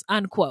hands,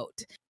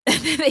 unquote.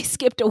 They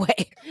skipped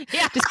away.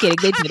 Yeah. Just kidding,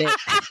 they did it.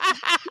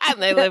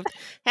 And they lived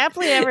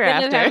happily ever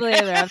after.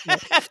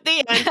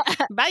 The end.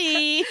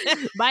 Bye.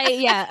 Bye,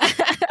 yeah.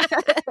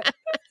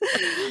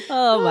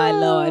 Oh, my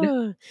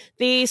Lord.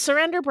 The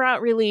surrender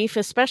brought relief,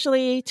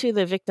 especially to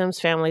the victims'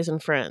 families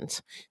and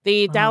friends.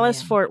 The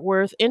Dallas-Fort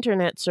Worth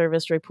Internet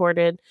Service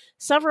reported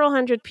several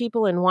hundred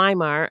people in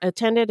Weimar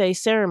attended a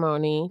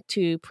ceremony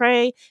to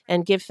pray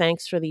and give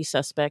thanks for the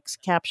suspect's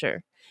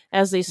capture.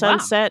 As the sun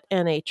set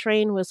and a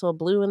train whistle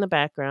blew in the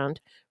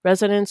background,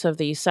 residents of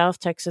the South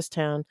Texas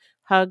town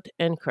hugged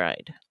and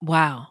cried.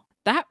 Wow.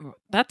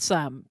 That's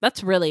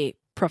really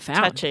profound.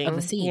 Touching. Of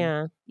a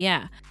scene.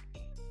 Yeah.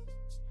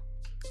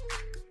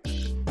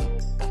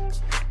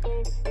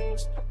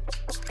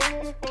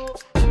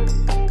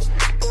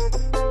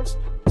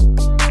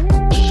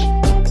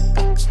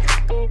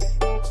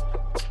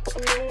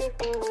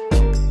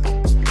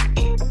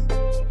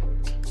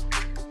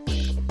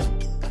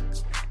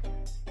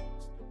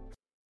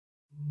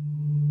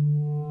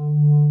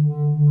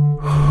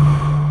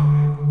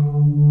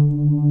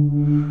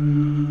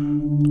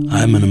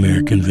 I'm an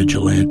American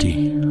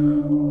vigilante.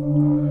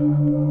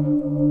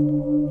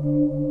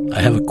 I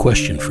have a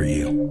question for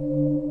you.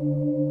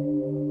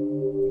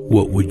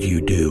 What would you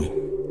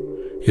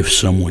do if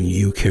someone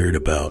you cared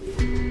about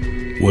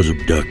was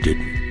abducted,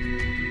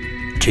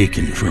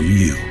 taken from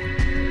you?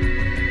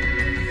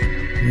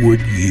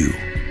 Would you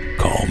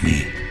call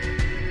me?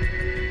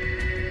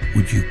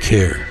 Would you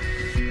care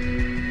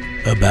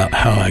about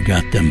how I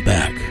got them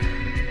back?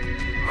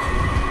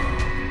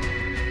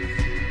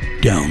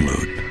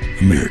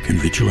 Download American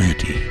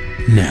Vigilante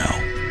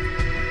now.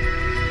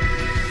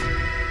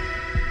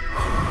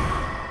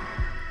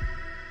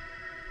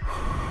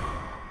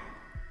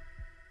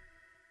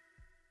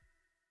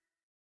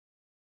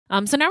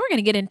 So now we're going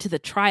to get into the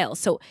trial.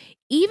 So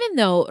even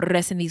though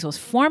Resendiz was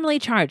formally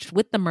charged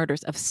with the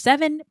murders of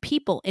 7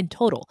 people in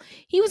total,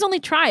 he was only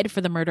tried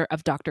for the murder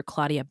of Dr.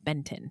 Claudia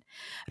Benton.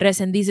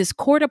 Resendiz's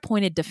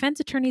court-appointed defense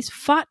attorneys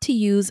fought to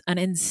use an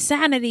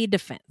insanity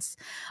defense.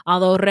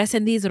 Although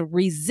Resendiz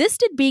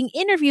resisted being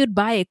interviewed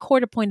by a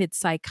court-appointed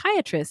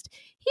psychiatrist,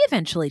 he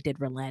eventually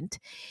did relent.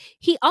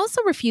 He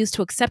also refused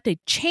to accept a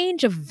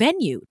change of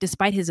venue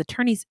despite his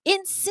attorney's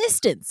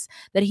insistence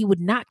that he would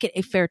not get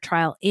a fair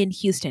trial in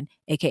Houston,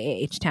 aka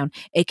H-Town,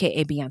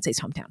 aka Beyonce's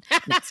hometown.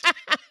 Next.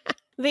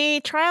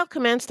 The trial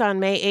commenced on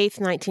May 8th,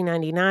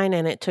 1999,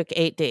 and it took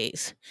 8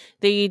 days.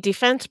 The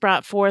defense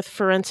brought forth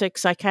forensic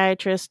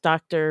psychiatrist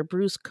Dr.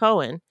 Bruce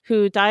Cohen,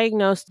 who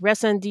diagnosed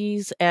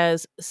Resendiz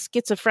as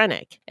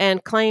schizophrenic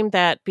and claimed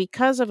that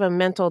because of a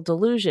mental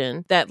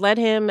delusion that led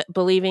him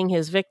believing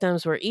his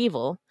victims were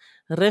evil,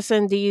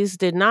 Resendiz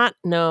did not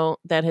know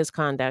that his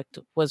conduct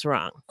was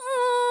wrong.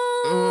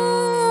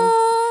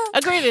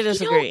 Agree to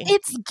disagree.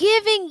 It's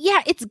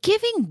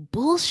giving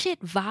bullshit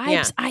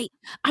vibes. Yeah.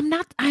 I'm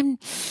not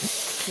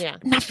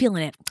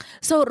feeling it.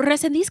 So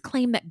Resendiz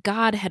claimed that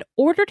God had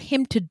ordered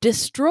him to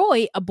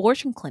destroy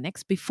abortion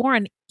clinics before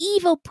an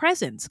evil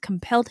presence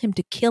compelled him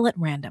to kill at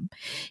random.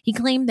 He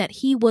claimed that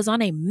he was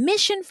on a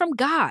mission from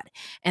God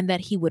and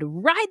that he would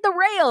ride the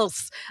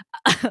rails.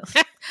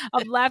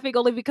 I'm laughing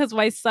only because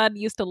my son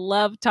used to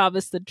love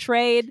Thomas the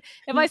Train.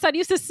 And my son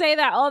used to say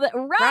that all the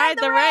ride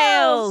the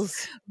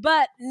rails.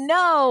 But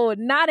no,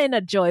 not in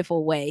a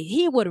joyful way.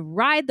 He would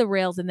ride the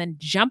rails and then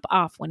jump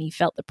off when he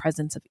felt the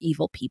presence of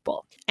evil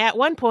people. At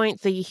one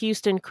point, the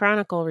Houston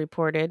Chronicle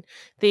reported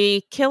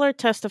the killer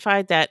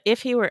testified that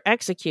if he were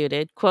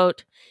executed,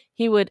 quote,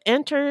 he would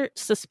enter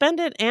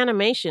suspended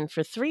animation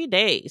for 3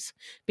 days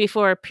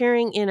before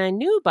appearing in a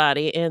new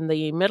body in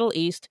the Middle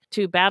East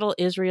to battle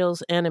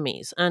Israel's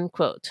enemies,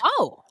 unquote.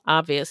 Oh.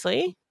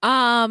 Obviously.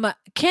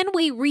 Can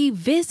we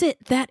revisit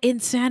that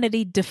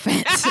insanity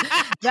defense?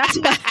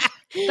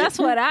 That's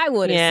what I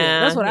would have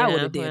said. That's what I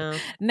would have did. Well,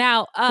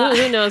 now,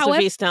 who knows if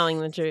he's telling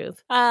the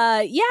truth?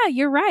 Yeah,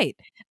 you're right.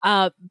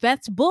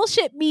 Beth's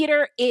bullshit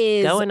meter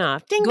is going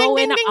off. Ding,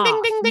 going ding, ding, off.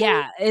 ding, ding, ding.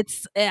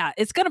 Yeah,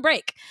 it's gonna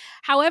break.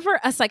 However,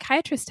 a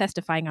psychiatrist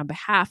testifying on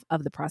behalf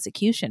of the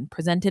prosecution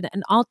presented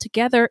an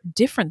altogether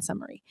different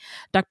summary.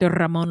 Dr.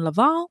 Ramon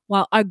Laval,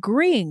 while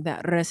agreeing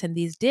that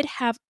Resendiz did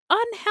have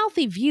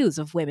unhealthy views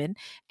of women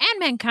and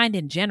mankind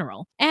in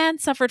general,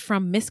 and suffered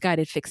from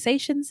misguided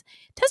fixations,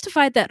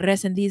 testified that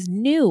Resendiz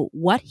knew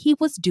what he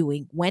was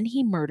doing when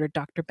he murdered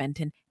Dr.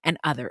 Benton and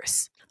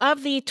others.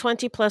 Of the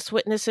 20-plus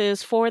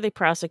witnesses for the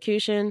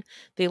prosecution,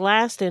 the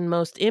last and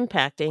most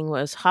impacting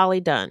was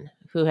Holly Dunn,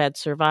 who had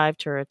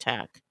survived her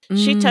attack.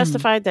 She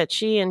testified that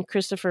she and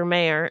Christopher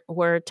Mayer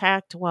were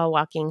attacked while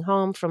walking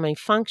home from a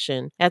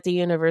function at the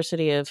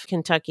University of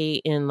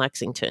Kentucky in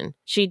Lexington.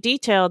 She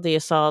detailed the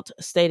assault,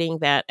 stating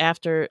that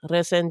after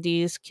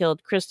Resendiz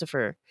killed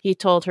Christopher, he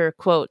told her,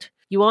 quote,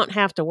 "You won't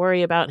have to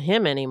worry about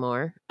him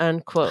anymore,"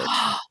 unquote.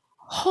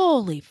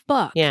 Holy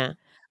fuck. Yeah.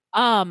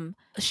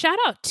 Shout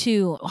out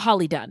to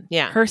Holly Dunn.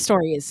 Yeah. Her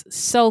story is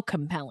so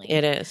compelling.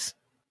 It is.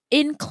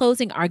 In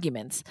closing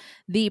arguments,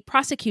 the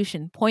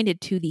prosecution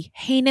pointed to the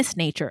heinous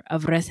nature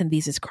of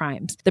Resendiz's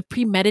crimes, the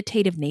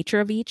premeditative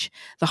nature of each,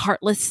 the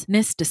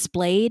heartlessness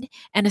displayed,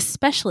 and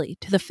especially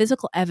to the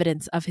physical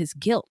evidence of his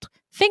guilt.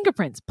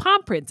 Fingerprints,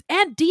 palm prints,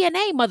 and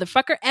DNA,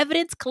 motherfucker,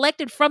 evidence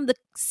collected from the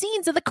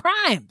scenes of the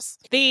crimes.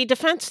 The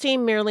defense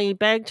team merely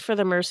begged for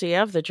the mercy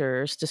of the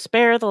jurors to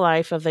spare the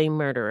life of a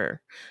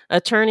murderer.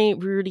 Attorney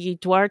Rudy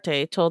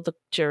Duarte told the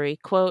jury,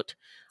 quote,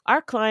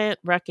 "Our client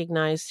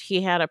recognized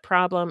he had a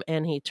problem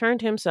and he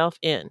turned himself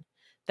in.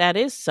 That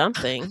is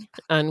something,"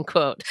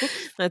 unquote.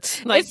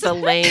 That's like the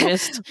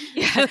lamest,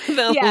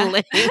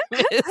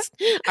 lamest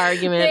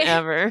argument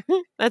ever.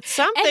 That's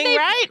something,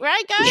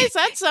 right, guys?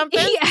 That's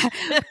something.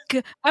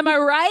 Yeah. Am I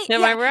right?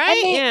 Am I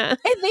right?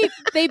 And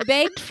they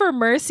begged for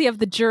mercy of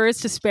the jurors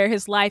to spare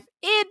his life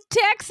in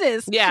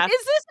Texas. Yeah. Is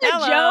this a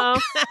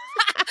joke?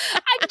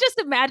 I can just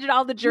imagine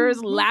all the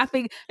jurors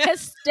laughing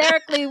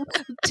hysterically,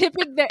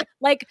 tipping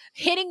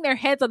hitting their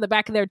heads on the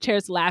back of their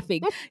chairs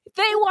laughing.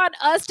 They want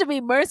us to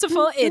be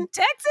merciful in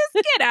Texas?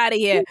 Get out of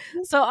here.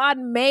 So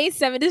on May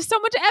 7th, there's so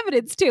much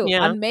evidence too.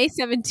 Yeah. On May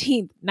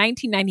 17th,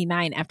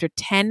 1999, after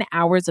 10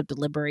 hours of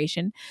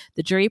deliberation,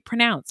 the jury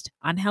pronounced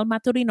Angel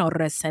Maturino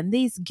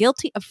Resendiz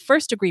guilty of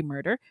first-degree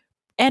murder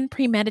and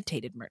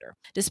premeditated murder.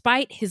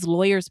 Despite his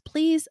lawyer's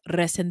pleas,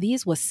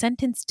 Resendiz was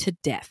sentenced to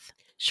death.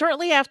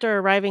 Shortly after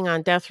arriving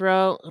on death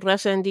row,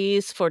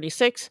 Resendiz,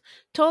 46,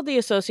 told the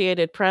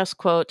Associated Press,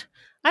 quote,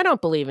 "I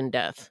don't believe in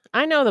death.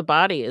 I know the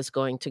body is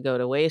going to go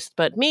to waste,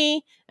 but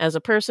me, as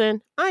a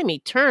person, I'm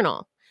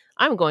eternal.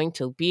 I'm going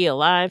to be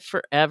alive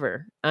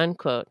forever,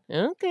 unquote.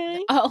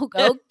 Okay. Oh,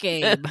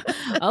 okay.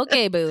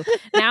 Okay, boo.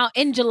 Now,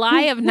 in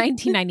July of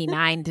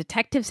 1999,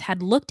 detectives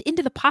had looked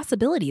into the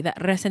possibility that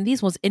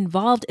Resendiz was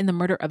involved in the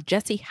murder of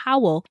Jesse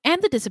Howell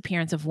and the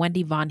disappearance of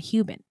Wendy Von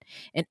Heuben.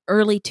 In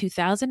early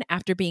 2000,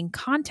 after being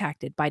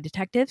contacted by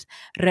detectives,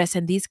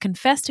 Resendiz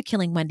confessed to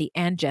killing Wendy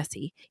and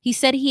Jesse. He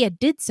said he had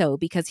did so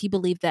because he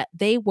believed that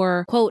they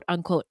were, quote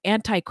unquote,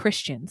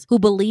 anti-Christians who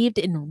believed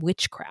in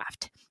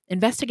witchcraft.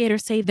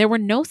 Investigators say there were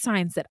no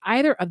signs that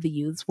either of the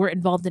youths were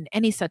involved in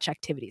any such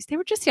activities. They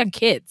were just young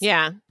kids.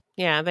 Yeah.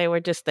 Yeah,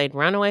 they'd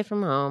run away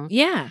from home.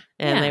 Yeah.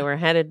 And they were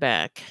headed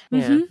back.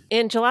 Yeah.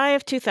 In July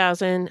of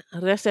 2000,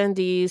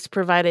 Resendiz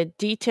provided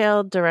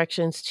detailed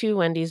directions to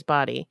Wendy's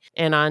body.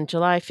 And on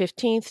July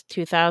 15th,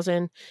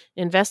 2000,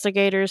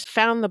 investigators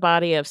found the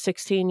body of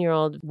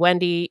 16-year-old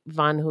Wendy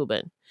Von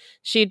Heuben.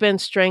 She'd been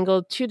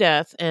strangled to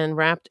death and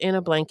wrapped in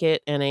a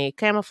blanket and a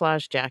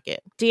camouflage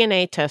jacket.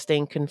 DNA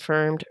testing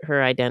confirmed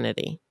her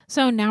identity.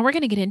 So now we're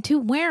going to get into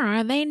where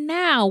are they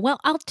now? Well,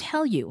 I'll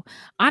tell you.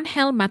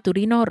 Angel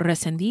Maturino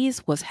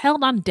Resendiz was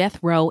held on death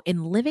row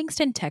in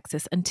Livingston,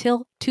 Texas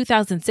until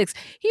 2006.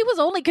 He was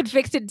only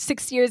convicted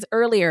 6 years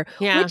earlier,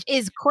 which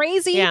is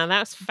crazy. Yeah,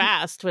 that's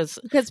fast as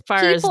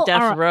far as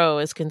death row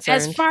is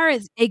concerned. As far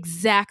as,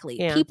 exactly.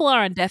 Yeah. People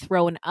are on death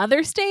row in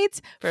other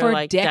states for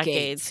like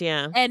decades.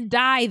 Yeah. And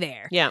die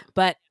there. Yeah.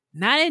 But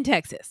not in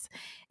Texas.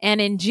 And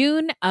in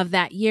June of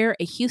that year,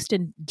 a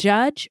Houston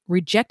judge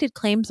rejected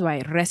claims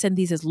by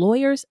Resendiz's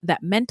lawyers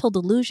that mental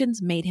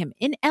delusions made him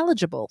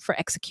ineligible for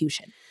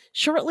execution.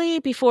 Shortly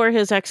before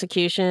his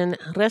execution,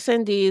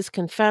 Resendiz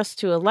confessed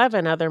to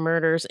 11 other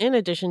murders in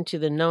addition to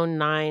the known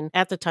 9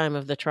 at the time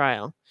of the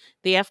trial.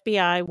 The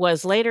FBI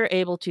was later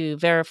able to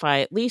verify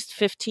at least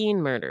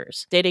 15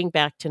 murders, dating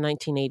back to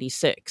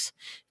 1986.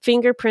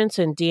 Fingerprints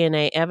and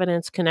DNA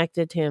evidence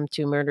connected him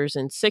to murders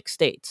in 6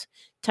 states: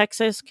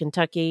 Texas,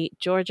 Kentucky,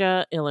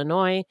 Georgia,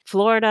 Illinois,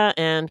 Florida,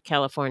 and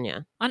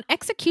California. On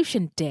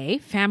execution day,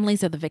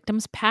 families of the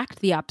victims packed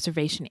the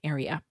observation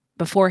area.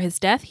 Before his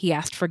death, he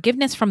asked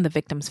forgiveness from the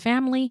victim's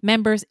family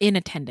members in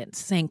attendance,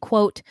 saying,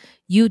 quote,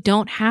 "You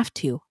don't have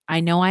to. I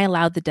know I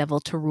allowed the devil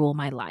to rule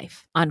my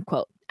life,"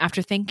 unquote.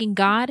 After thanking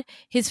God,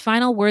 his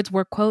final words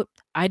were, quote,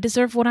 "I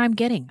deserve what I'm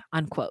getting,"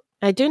 unquote.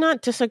 I do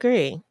not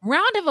disagree.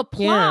 Round of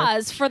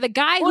applause for the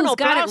guy who's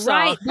got it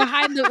right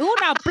behind the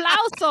un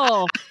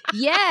aplauso.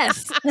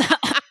 Yes.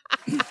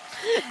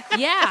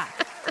 Yeah.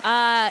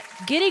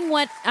 Getting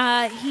what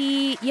Can't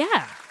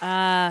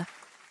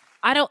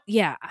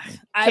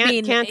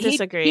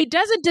disagree. He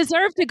doesn't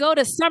deserve to go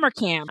to summer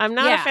camp. I'm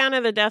not a fan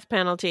of the death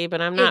penalty,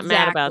 but I'm not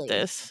mad about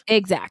this.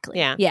 Exactly.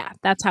 Yeah. Yeah,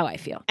 that's how I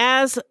feel.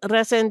 As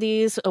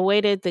Resendiz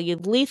awaited the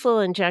lethal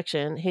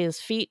injection, his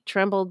feet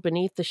trembled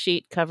beneath the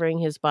sheet covering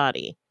his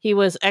body. He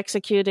was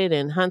executed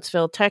in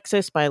Huntsville,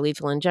 Texas by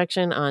lethal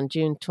injection on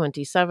June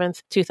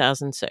 27th,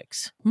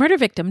 2006. Murder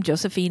victim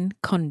Josephine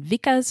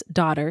Convica's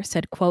daughter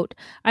said, quote,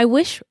 "I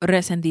wish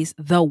Resendiz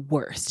the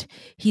worst.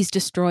 He's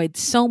destroyed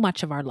so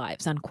much of our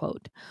lives,"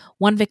 unquote.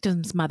 One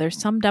victim's mother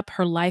summed up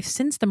her life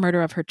since the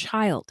murder of her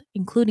child,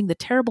 including the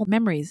terrible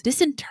memories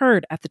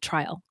disinterred at the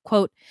trial.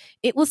 Quote,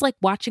 "It was like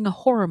watching a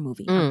horror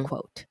movie,"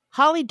 unquote.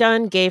 Holly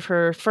Dunn gave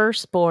her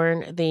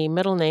firstborn the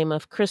middle name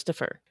of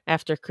Christopher,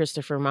 after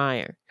Christopher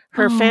Meyer.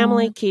 Her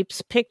family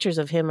keeps pictures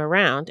of him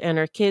around, and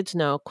her kids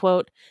know,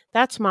 quote,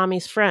 "That's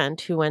mommy's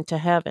friend who went to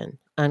heaven,"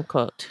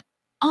 unquote.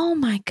 Oh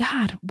my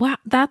God. Wow.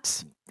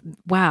 That's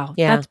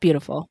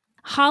beautiful.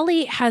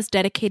 Holly has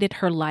dedicated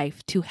her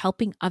life to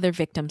helping other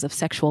victims of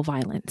sexual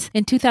violence.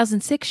 In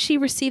 2006, she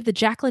received the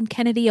Jacqueline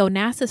Kennedy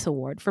Onassis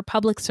Award for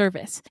public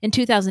service. In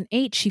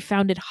 2008, she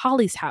founded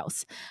Holly's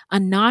House,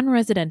 a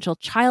non-residential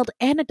child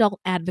and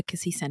adult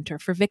advocacy center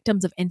for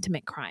victims of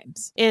intimate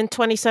crimes. In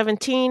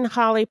 2017,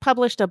 Holly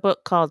published a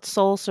book called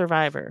Soul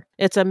Survivor.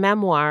 It's a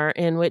memoir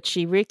in which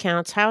she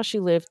recounts how she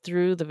lived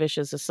through the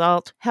vicious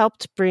assault,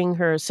 helped bring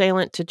her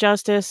assailant to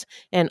justice,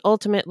 and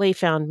ultimately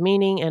found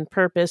meaning and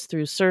purpose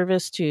through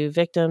service to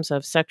victims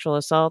of sexual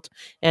assault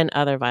and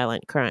other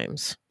violent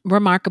crimes.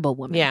 Remarkable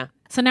woman. Yeah.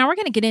 So now we're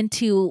going to get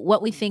into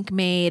what we think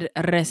made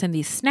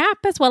Resendiz snap,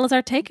 as well as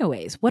our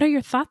takeaways. What are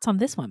your thoughts on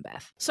this one,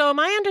 Beth? So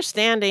my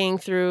understanding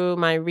through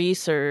my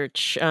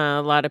research,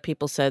 a lot of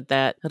people said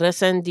that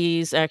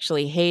Resendiz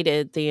actually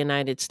hated the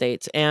United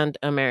States and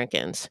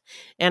Americans.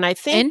 And I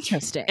think,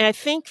 interesting. I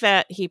think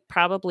that he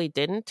probably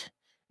didn't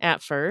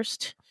at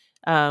first,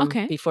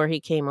 before he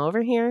came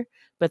over here.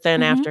 But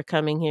then after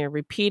coming here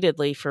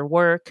repeatedly for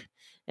work,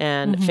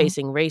 and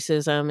facing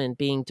racism and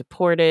being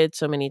deported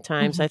so many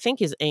times, I think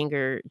his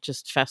anger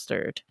just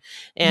festered.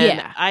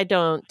 And I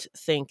don't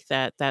think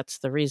that that's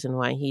the reason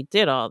why he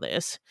did all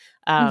this.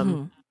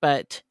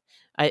 But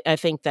I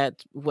think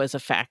that was a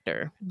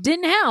factor.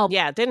 Didn't help.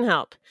 Yeah, it didn't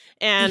help.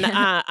 And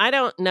I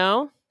don't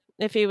know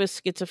if he was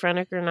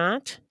schizophrenic or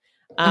not.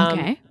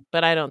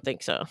 But I don't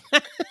think so.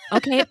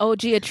 Okay,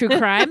 OG, a true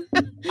crime.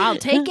 I'll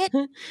take it.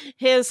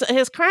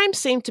 His crimes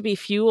seem to be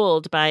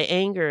fueled by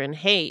anger and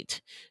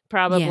hate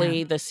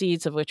probably the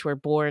seeds of which were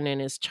born in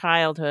his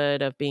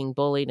childhood of being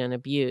bullied and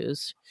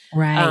abused.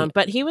 Right.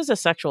 But he was a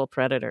sexual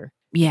predator.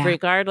 Yeah.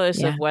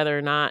 Regardless of whether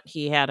or not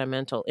he had a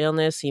mental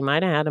illness, he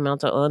might have had a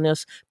mental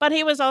illness, but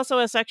he was also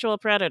a sexual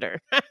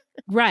predator.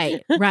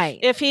 Right.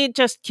 If he'd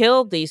just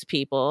killed these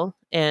people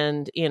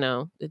and,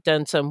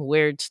 done some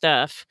weird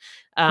stuff,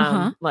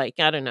 like,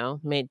 I don't know,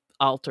 made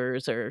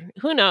altars or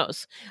who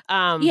knows.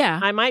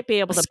 I might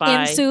be able to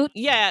buy skin suit.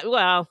 Yeah,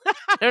 well,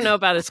 I don't know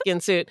about a skin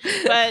suit,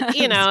 but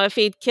if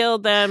he'd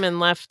killed them and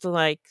left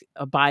like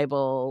a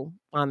Bible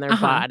on their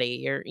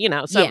body or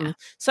something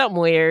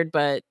weird,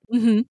 but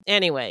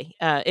anyway,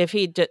 if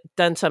he'd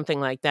done something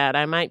like that,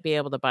 I might be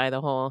able to buy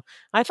the whole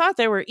I thought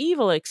they were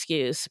evil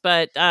excuse,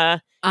 but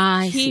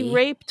he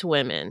raped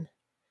women.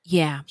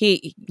 Yeah.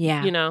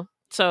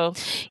 So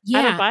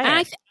I don't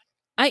buy it.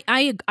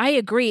 I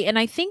agree. And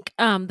I think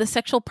the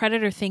sexual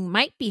predator thing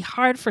might be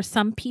hard for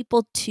some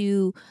people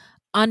to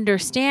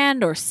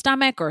understand or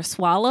stomach or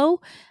swallow,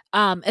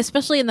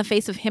 especially in the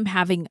face of him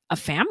having a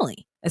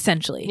family,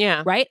 essentially.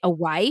 Yeah. Right? A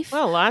wife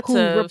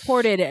who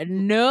reported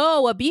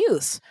no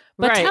abuse.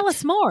 But tell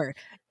us more.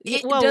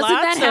 Doesn't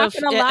that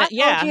happen a lot?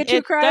 Yeah,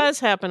 it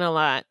does happen a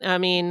lot. I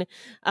mean,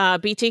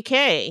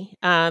 BTK,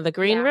 the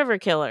Green River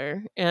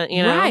Killer,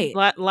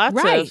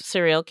 lots of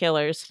serial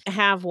killers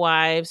have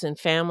wives and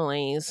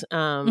families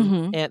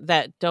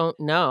that don't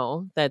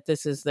know that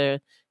this is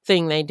the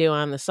thing they do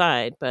on the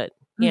side. But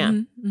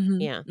and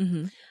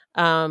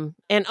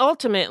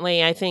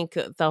ultimately, I think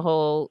the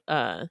whole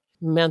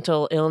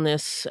mental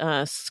illness,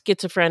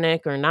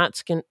 schizophrenic or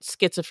not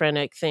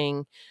schizophrenic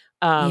thing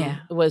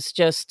was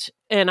just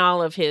in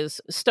all of his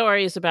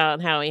stories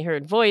about how he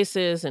heard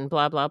voices and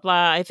blah, blah,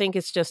 blah. I think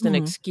it's just an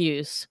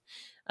excuse,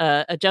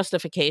 a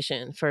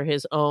justification for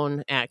his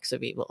own acts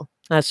of evil.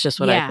 That's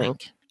just what I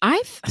think.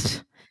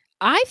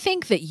 I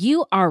think that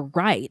you are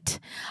right.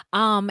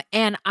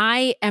 And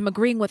I am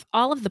agreeing with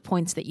all of the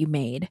points that you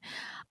made.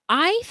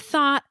 I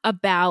thought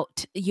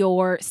about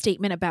your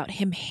statement about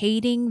him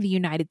hating the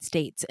United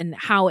States and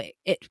how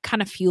it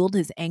kind of fueled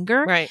his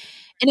anger. Right.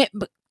 And it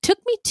took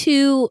me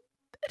to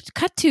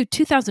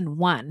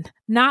 2001,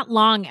 not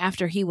long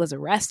after he was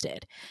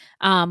arrested.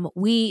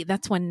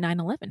 That's when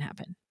 9/11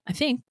 happened. I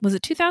think, was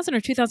it 2000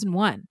 or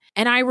 2001?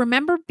 And I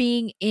remember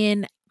being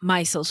in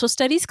my social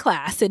studies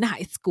class in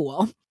high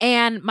school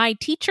and my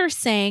teacher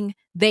saying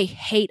they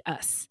hate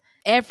us.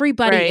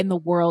 Everybody in the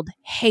world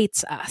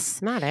hates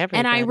us. Not everybody.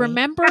 And I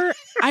remember,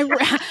 I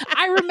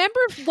remember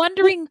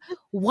wondering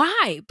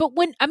why. But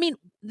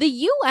the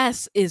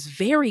U.S. is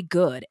very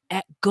good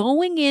at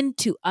going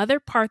into other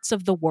parts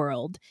of the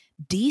world,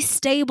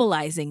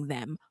 destabilizing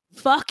them,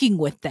 fucking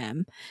with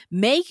them,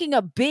 making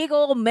a big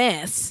old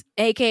mess,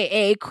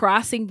 aka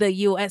crossing the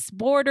U.S.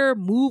 border,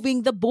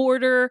 moving the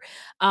border,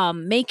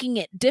 making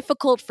it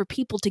difficult for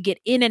people to get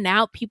in and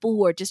out, people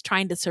who are just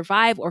trying to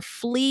survive or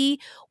flee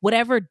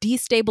whatever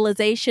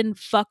destabilization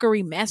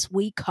fuckery mess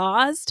we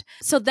caused.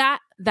 So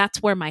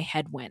that's where my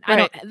head went.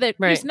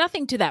 There's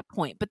nothing to that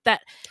point, but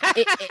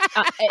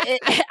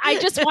I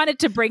just wanted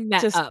to bring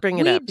that up. Bring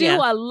it up. We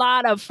do a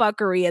lot of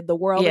fuckery in the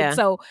world, and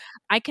so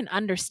I can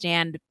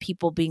understand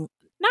people being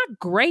not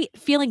great,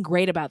 feeling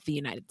great about the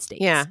United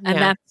States.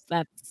 And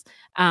that's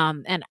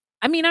and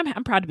I mean,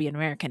 I'm proud to be an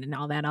American and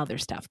all that other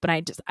stuff, but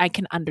I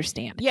can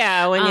understand.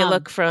 Yeah, when you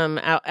look from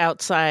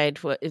outside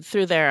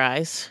through their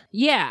eyes.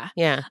 Yeah.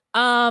 Yeah.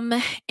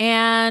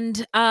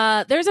 And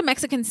there's a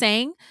Mexican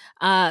saying,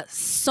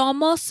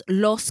 "Somos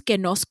los que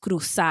nos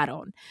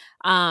cruzaron."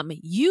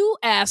 You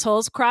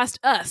assholes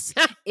crossed us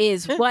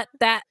is what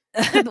that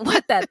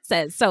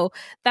says. So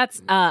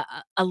that's a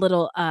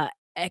little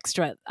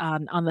extra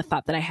on the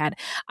thought that I had.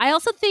 I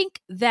also think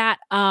that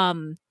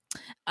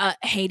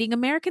hating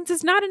Americans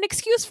is not an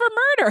excuse for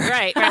murder.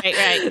 Right.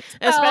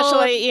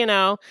 Especially,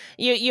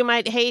 you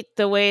might hate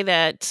the way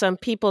that some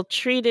people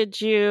treated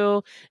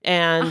you,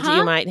 and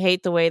you might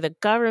hate the way the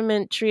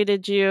government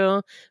treated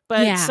you.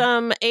 But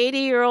some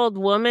 80-year-old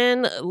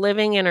woman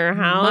living in her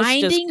house,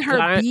 minding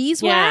her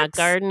beeswax,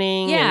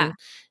 gardening, and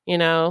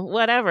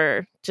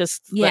whatever.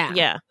 Just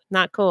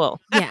not cool.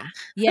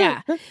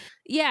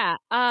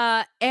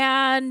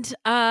 And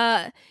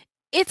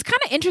it's kind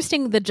of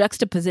interesting, the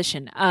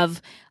juxtaposition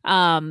of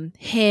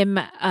him,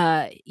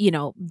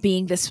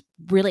 being this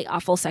really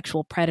awful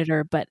sexual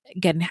predator, but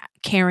again,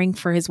 caring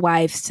for his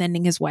wife,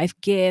 sending his wife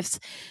gifts,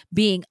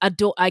 being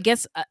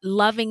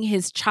loving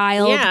his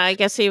child. Yeah, I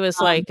guess he was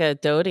like a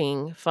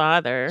doting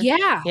father.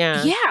 Yeah.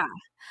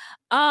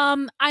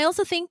 I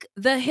also think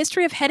the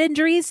history of head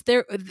injuries,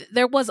 there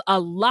was a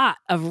lot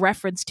of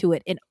reference to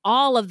it in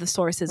all of the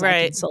sources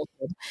I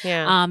consulted.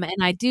 Yeah.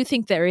 And I do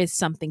think there is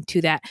something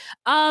to that.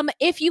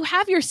 If you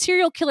have your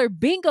serial killer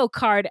bingo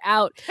card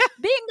out,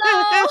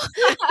 bingo!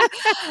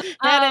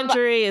 Head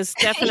injury is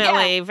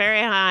definitely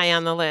very high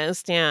on the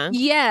list. Yeah.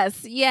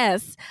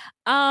 Yes.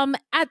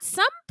 At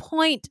some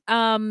point,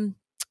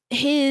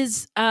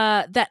 his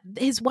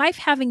wife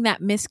having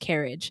that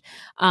miscarriage,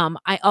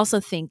 I also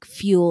think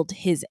fueled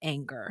his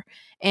anger,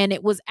 and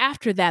it was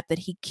after that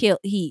he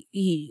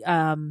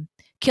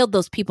killed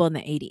those people in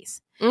the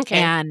 80s. Okay.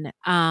 And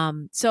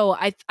so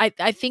I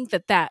think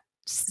that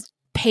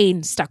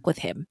pain stuck with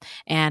him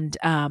and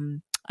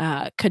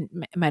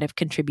might have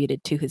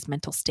contributed to his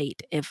mental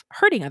state of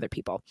hurting other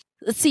people.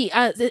 Let's see.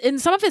 In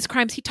some of his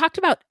crimes, he talked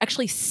about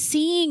actually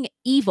seeing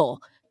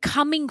evil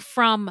coming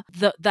from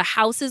the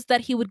houses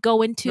that he would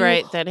go into,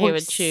 right? That he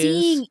would choose.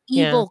 Seeing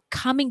evil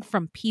coming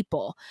from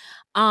people,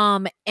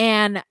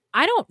 and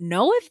I don't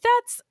know if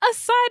that's a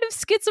sign of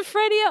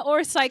schizophrenia or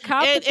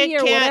psychopathy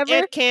or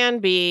whatever. It can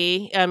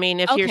be. I mean,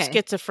 if you're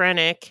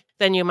schizophrenic,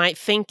 then you might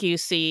think you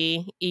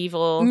see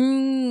evil.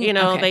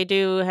 They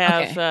do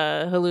have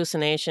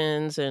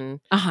hallucinations and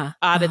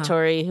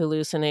auditory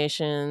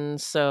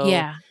hallucinations. So,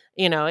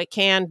 it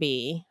can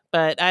be.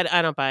 But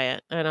I don't buy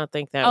it. I don't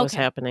think that was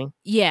happening.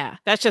 Yeah.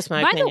 That's just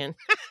my opinion.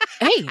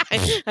 Hey.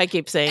 I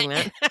keep saying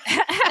that.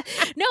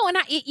 No, and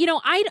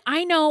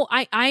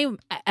I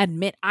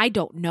admit I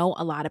don't know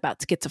a lot about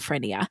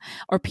schizophrenia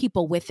or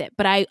people with it,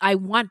 but I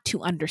want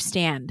to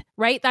understand,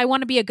 right? I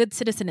want to be a good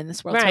citizen in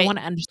this world. So I want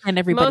to understand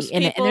everybody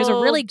in it. And there's a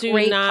really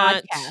great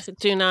podcast.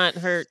 Do not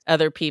hurt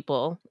other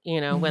people,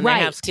 when they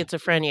have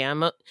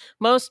schizophrenia.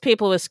 Most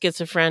people with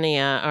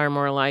schizophrenia are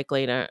more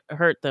likely to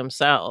hurt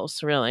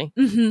themselves, really.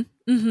 Mm-hmm.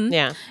 Mm-hmm.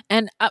 Yeah.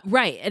 And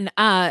right. And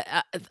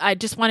I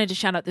just wanted to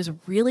shout out, there's a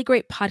really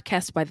great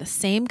podcast by the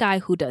same guy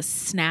who does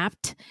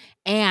Snapped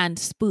and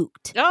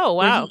Spooked. Oh,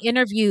 wow. He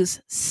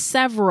interviews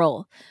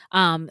several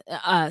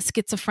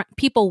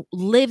people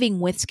living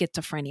with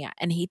schizophrenia,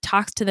 and he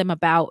talks to them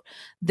about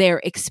their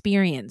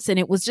experience. And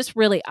it was just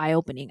really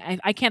eye-opening.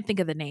 I can't think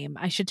of the name.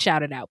 I should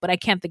shout it out, but I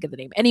can't think of the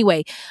name.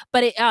 Anyway,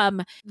 but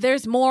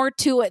there's more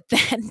to it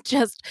than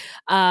just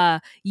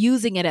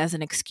using it as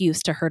an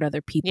excuse to hurt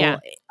other people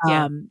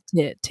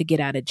to get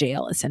out of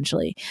jail,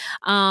 essentially.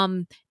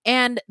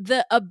 And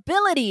the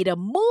ability to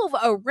move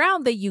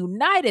around the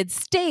United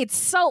States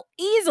so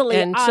easily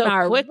and on so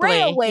our quickly.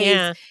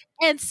 railways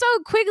and so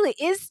quickly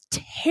is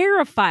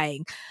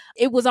terrifying.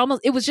 It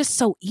was just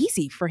so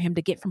easy for him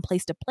to get from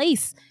place to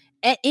place,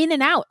 in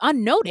and out,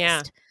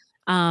 unnoticed.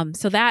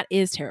 So that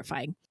is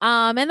terrifying.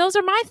 And those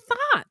are my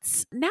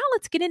thoughts. Now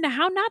let's get into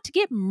how not to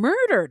get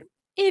murdered.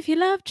 If you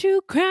love true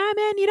crime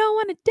and you don't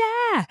want to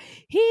die,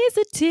 here's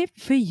a tip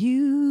for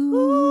you.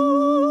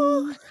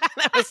 Ooh,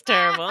 that was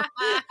terrible.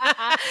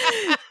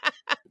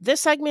 This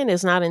segment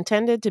is not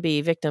intended to be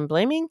victim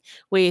blaming.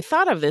 We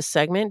thought of this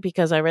segment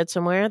because I read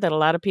somewhere that a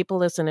lot of people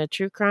listen to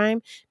true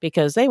crime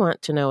because they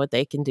want to know what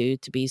they can do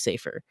to be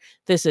safer.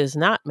 This is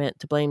not meant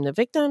to blame the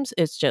victims.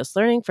 It's just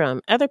learning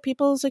from other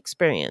people's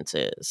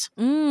experiences.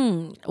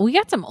 We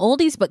got some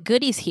oldies but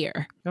goodies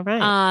here. All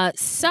right.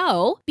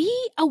 So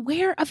be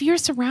aware of your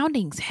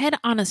surroundings. Head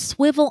on a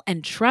swivel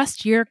and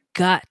trust your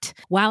gut.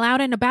 While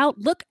out and about,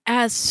 look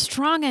as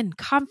strong and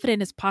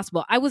confident as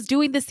possible. I was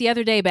doing this the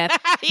other day, Beth.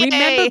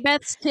 Remember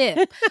Beth's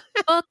tip.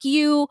 Fuck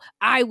you,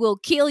 I will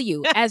kill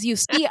you. As you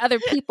see other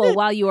people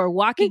while you are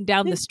walking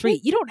down the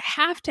street. You don't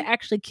have to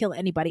actually kill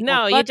anybody.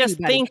 No, you just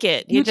think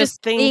it. You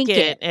just think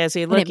it as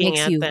you're looking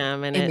at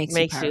them, and it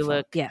makes you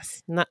look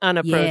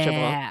unapproachable.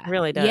 Yeah. It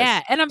really does.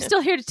 Yeah, and I'm still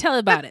here to tell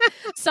about it.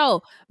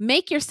 So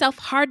make yourself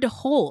hard to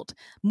hold.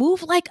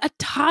 Move like a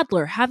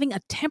toddler having a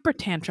temper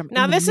tantrum.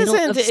 Now, this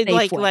isn't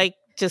like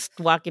just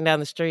walking down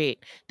the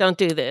street. Don't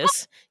do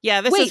this.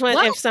 Yeah, this is when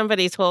if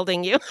somebody's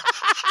holding you. Okay.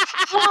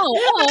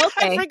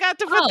 I forgot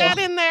to put that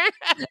in there.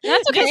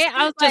 That's okay.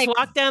 I was just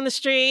walk down the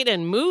street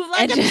and move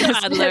like a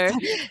toddler.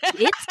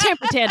 It's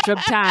temper tantrum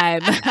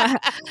time.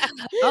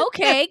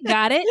 Okay,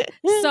 got it.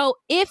 So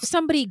if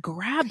somebody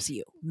grabs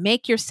you,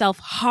 make yourself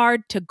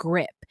hard to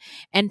grip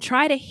and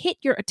try to hit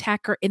your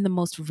attacker in the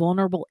most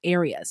vulnerable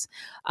areas.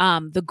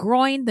 The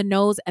groin, the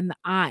nose, and the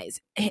eyes.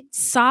 Hit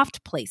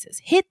soft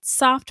places,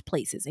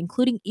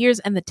 including ears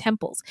and the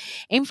temples.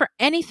 Aim for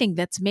anything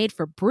that's made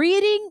for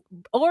breathing,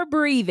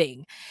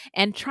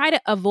 and try to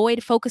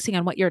avoid focusing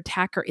on what your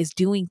attacker is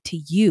doing to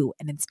you,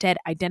 and instead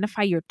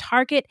identify your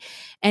target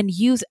and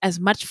use as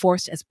much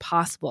force as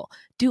possible.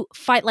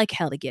 Fight like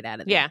hell to get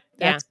out of there.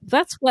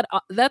 That's what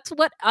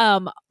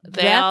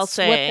they all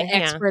say. What the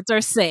experts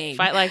are saying.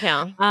 Fight like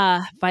hell.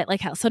 Fight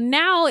like hell. So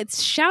now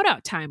it's shout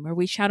out time, where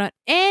we shout out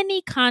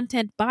any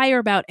content by or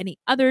about any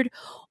othered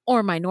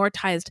or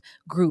minoritized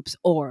groups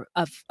or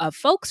of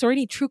folks or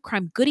any true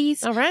crime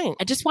goodies. All right.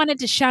 I just wanted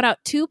to shout out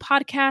 2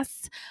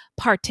 podcasts.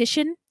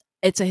 Partition.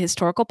 It's a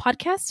historical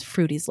podcast,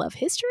 Fruities Love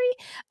History,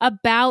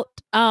 about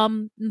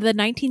the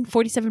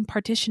 1947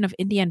 partition of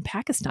India and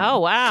Pakistan.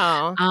 Oh,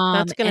 wow.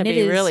 That's going to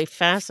be really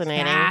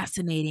fascinating.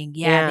 Fascinating.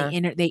 Yeah.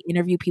 They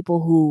interview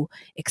people who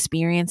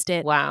experienced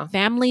it. Wow.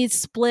 Families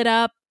split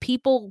up.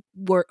 People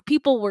were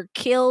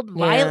killed.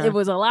 Yeah. It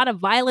was a lot of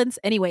violence.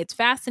 Anyway, it's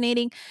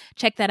fascinating.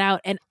 Check that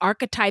out. And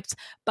Archetypes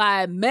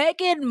by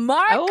Meghan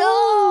Markle.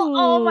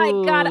 Oh my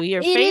God.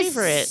 Your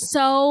favorite. Is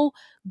so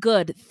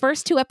good.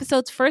 First 2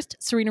 episodes, first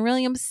Serena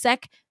Williams,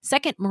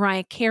 second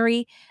Mariah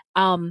Carey.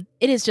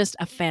 It is just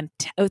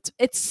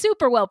it's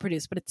super well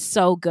produced, but it's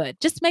so good.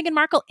 Just Meghan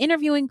Markle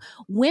interviewing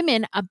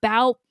women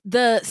about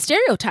the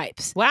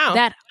stereotypes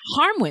that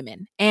harm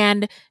women.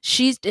 And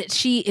she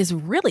is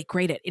really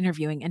great at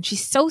interviewing, and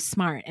she's so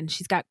smart, and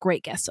she's got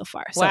great guests so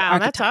far. So wow,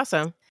 that's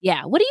awesome.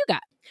 Yeah. What do you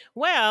got?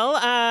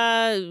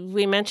 Well,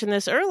 we mentioned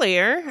this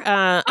earlier.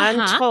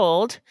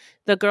 Untold,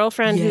 the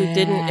girlfriend who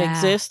didn't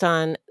exist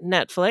on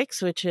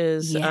Netflix, which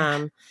is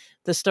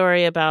the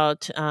story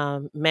about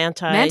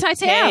Manti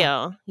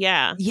Te'o.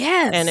 Yeah.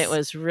 Yes. And it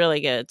was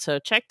really good. So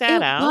check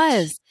that out.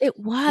 It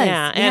was.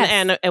 Yeah.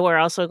 And we're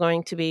also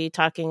going to be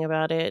talking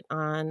about it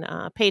on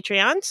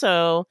Patreon.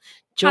 So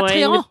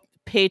join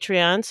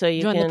Patreon so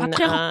you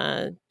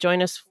can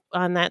join us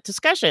on that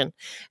discussion.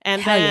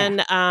 And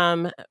then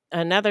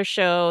another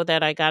show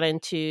that I got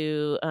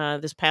into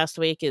this past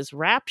week is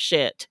Rap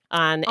Shit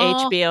on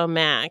HBO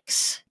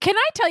Max. Can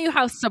I tell you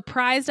how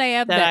surprised I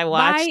am that I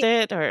watched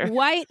it? Or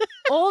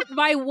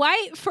my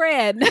white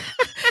friend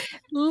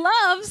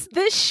loves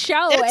this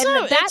show,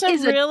 it's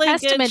a really a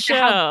testament good show.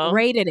 to how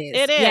great it is.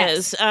 It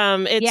is.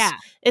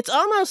 It's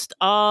almost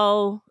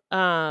all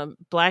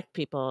Black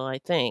people, I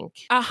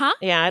think.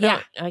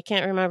 Yeah, I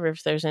can't remember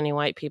if there's any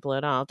white people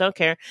at all. Don't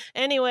care.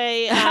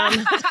 Anyway,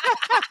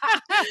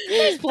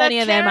 there's plenty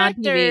of them on TV.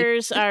 The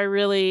characters are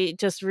really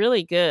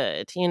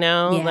good,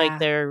 like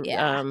they're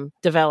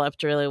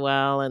developed really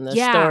well, and the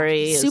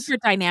story is super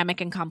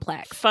dynamic and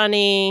complex,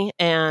 funny,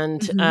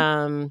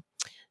 and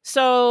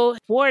so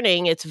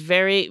warning, it's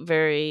very,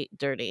 very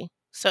dirty.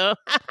 So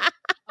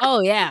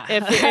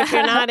if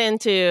you're not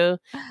into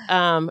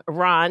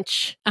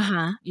raunch,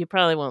 you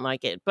probably won't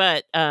like it.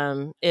 But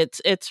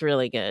it's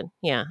really good.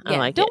 Yeah, I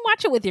like it. Don't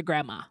watch it with your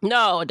grandma.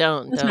 No,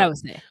 don't. That's what I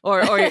was saying.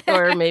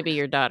 Or maybe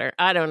your daughter.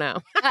 I don't know.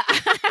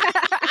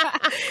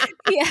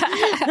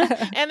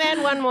 Yeah. And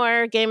then one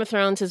more, Game of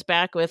Thrones is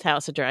back with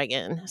House of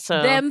Dragon.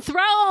 So them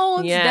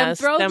thrones. Yes,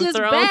 them thrones is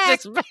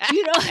back.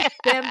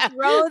 Them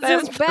thrones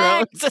is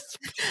back.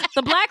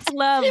 The Blacks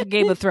love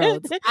Game of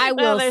Thrones. I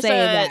will say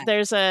that.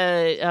 There's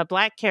a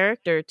Black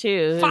character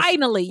too.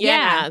 Finally,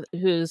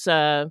 who's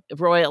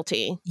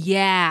royalty.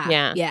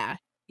 Yeah.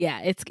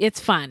 It's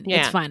fun.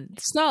 Yeah. It's fun.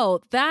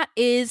 So that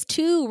is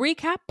to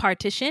recap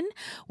Partition,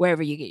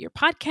 wherever you get your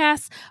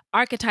podcasts.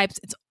 Archetypes,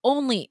 it's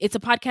a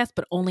podcast,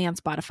 but only on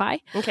Spotify.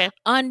 Okay.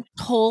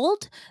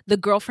 Untold, The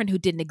Girlfriend Who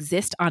Didn't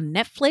Exist on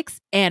Netflix,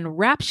 and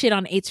Rap Shit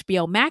on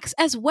HBO Max,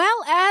 as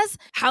well as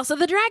House of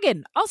the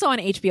Dragon, also on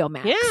HBO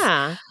Max.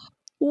 Yeah.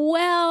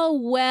 Well,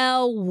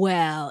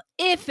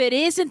 if it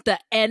isn't the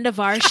end of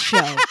our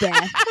show,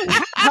 Beth.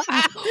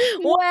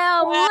 Look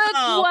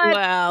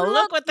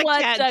what the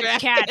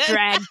cat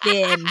dragged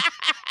in.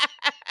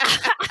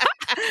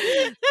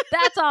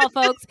 That's all,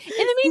 folks.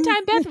 In the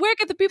meantime, Beth, where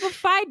can the people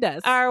find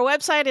us? Our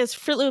website is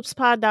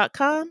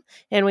fruitloopspod.com,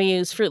 and we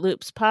use Fruit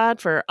Loops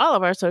Pod for all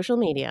of our social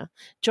media.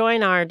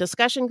 Join our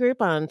discussion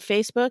group on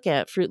Facebook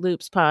at Fruit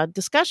Loops Pod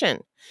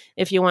Discussion.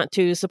 If you want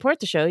to support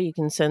the show, you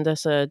can send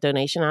us a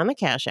donation on the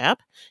Cash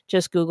App.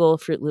 Just Google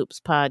Fruit Loops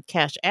Pod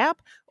Cash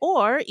App,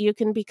 or you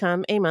can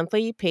become a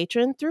monthly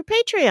patron through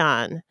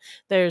Patreon.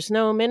 There's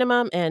no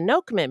minimum and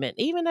no commitment.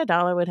 Even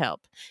 $1 would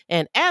help.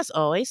 And as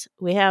always,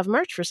 we have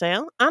merch for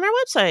sale on our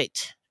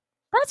website.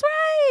 That's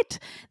right.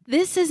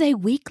 This is a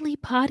weekly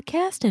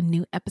podcast, and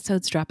new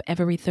episodes drop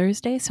every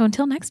Thursday. So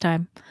until next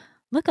time,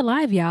 look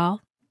alive, y'all.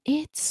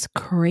 It's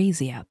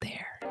crazy out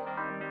there.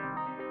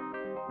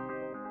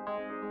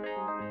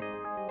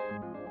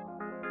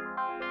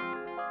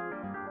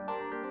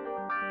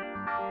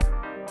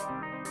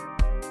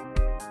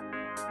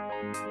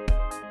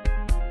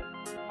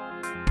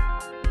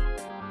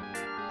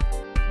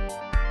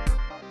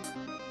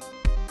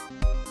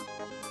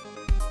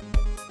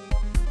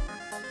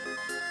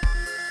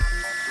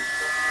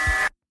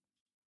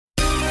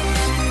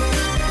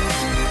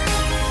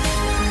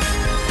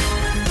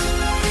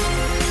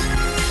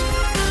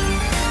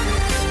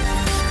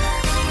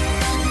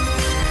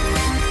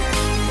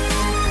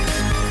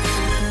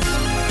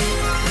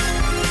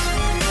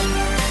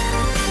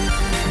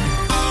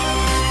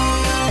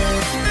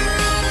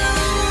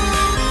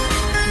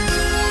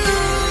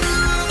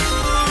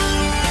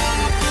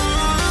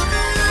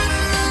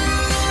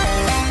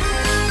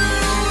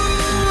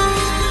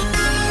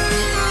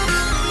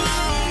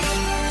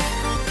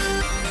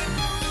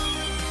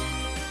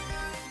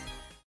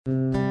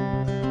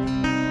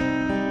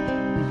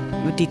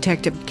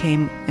 Detective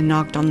came and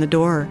knocked on the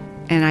door,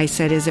 and I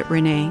said, "Is it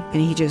Renee?"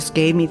 And he just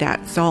gave me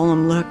that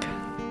solemn look.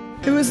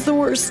 It was the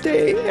worst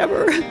day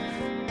ever.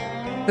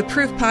 The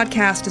Proof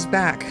podcast is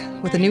back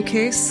with a new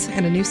case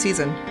and a new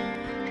season.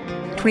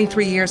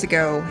 23 years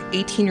ago,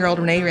 18-year-old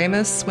Renee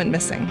Ramos went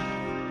missing.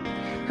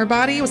 Her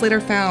body was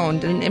later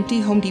found in an empty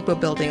Home Depot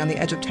building on the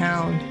edge of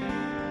town.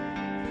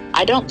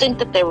 I don't think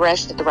that they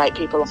arrested the right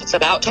people. It's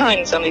about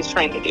time somebody's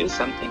trying to do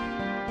something.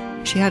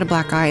 She had a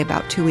black eye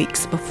about 2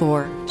 weeks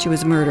before she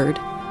was murdered.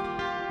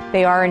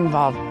 They are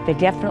involved. They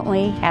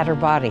definitely had her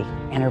body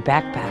and her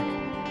backpack.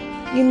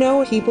 You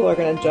know people are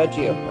going to judge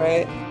you,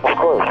 right? Of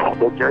course.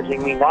 They're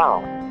judging me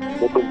now.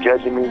 They've been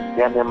judging me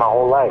damn near my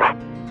whole life.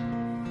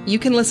 You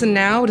can listen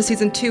now to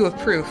Season 2 of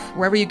Proof,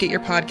 wherever you get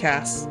your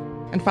podcasts,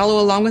 and follow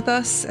along with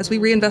us as we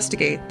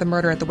reinvestigate the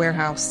murder at the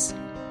warehouse.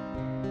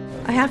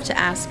 I have to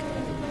ask,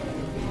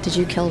 did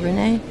you kill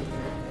Renee?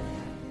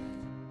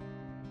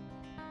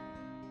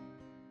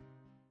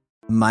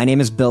 My name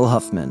is Bill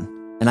Huffman,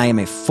 and I am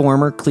a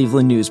former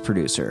Cleveland news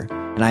producer,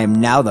 and I am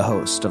now the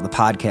host of the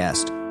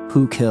podcast,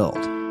 Who Killed?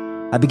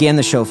 I began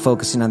the show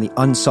focusing on the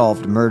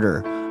unsolved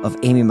murder of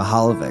Amy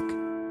Mihaljevic,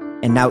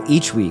 and now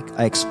each week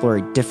I explore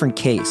a different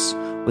case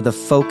with a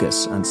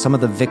focus on some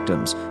of the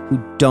victims who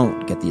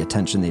don't get the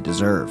attention they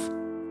deserve.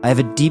 I have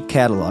a deep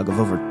catalog of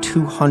over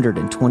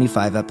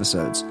 225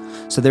 episodes,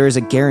 so there is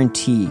a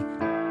guarantee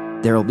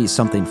there will be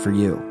something for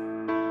you.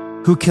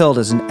 Who Killed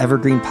is an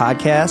evergreen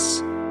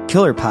podcasts,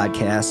 killer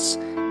podcasts,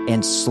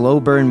 and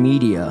slow burn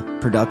media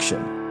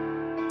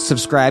production.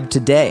 Subscribe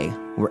today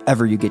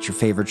wherever you get your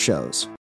favorite shows.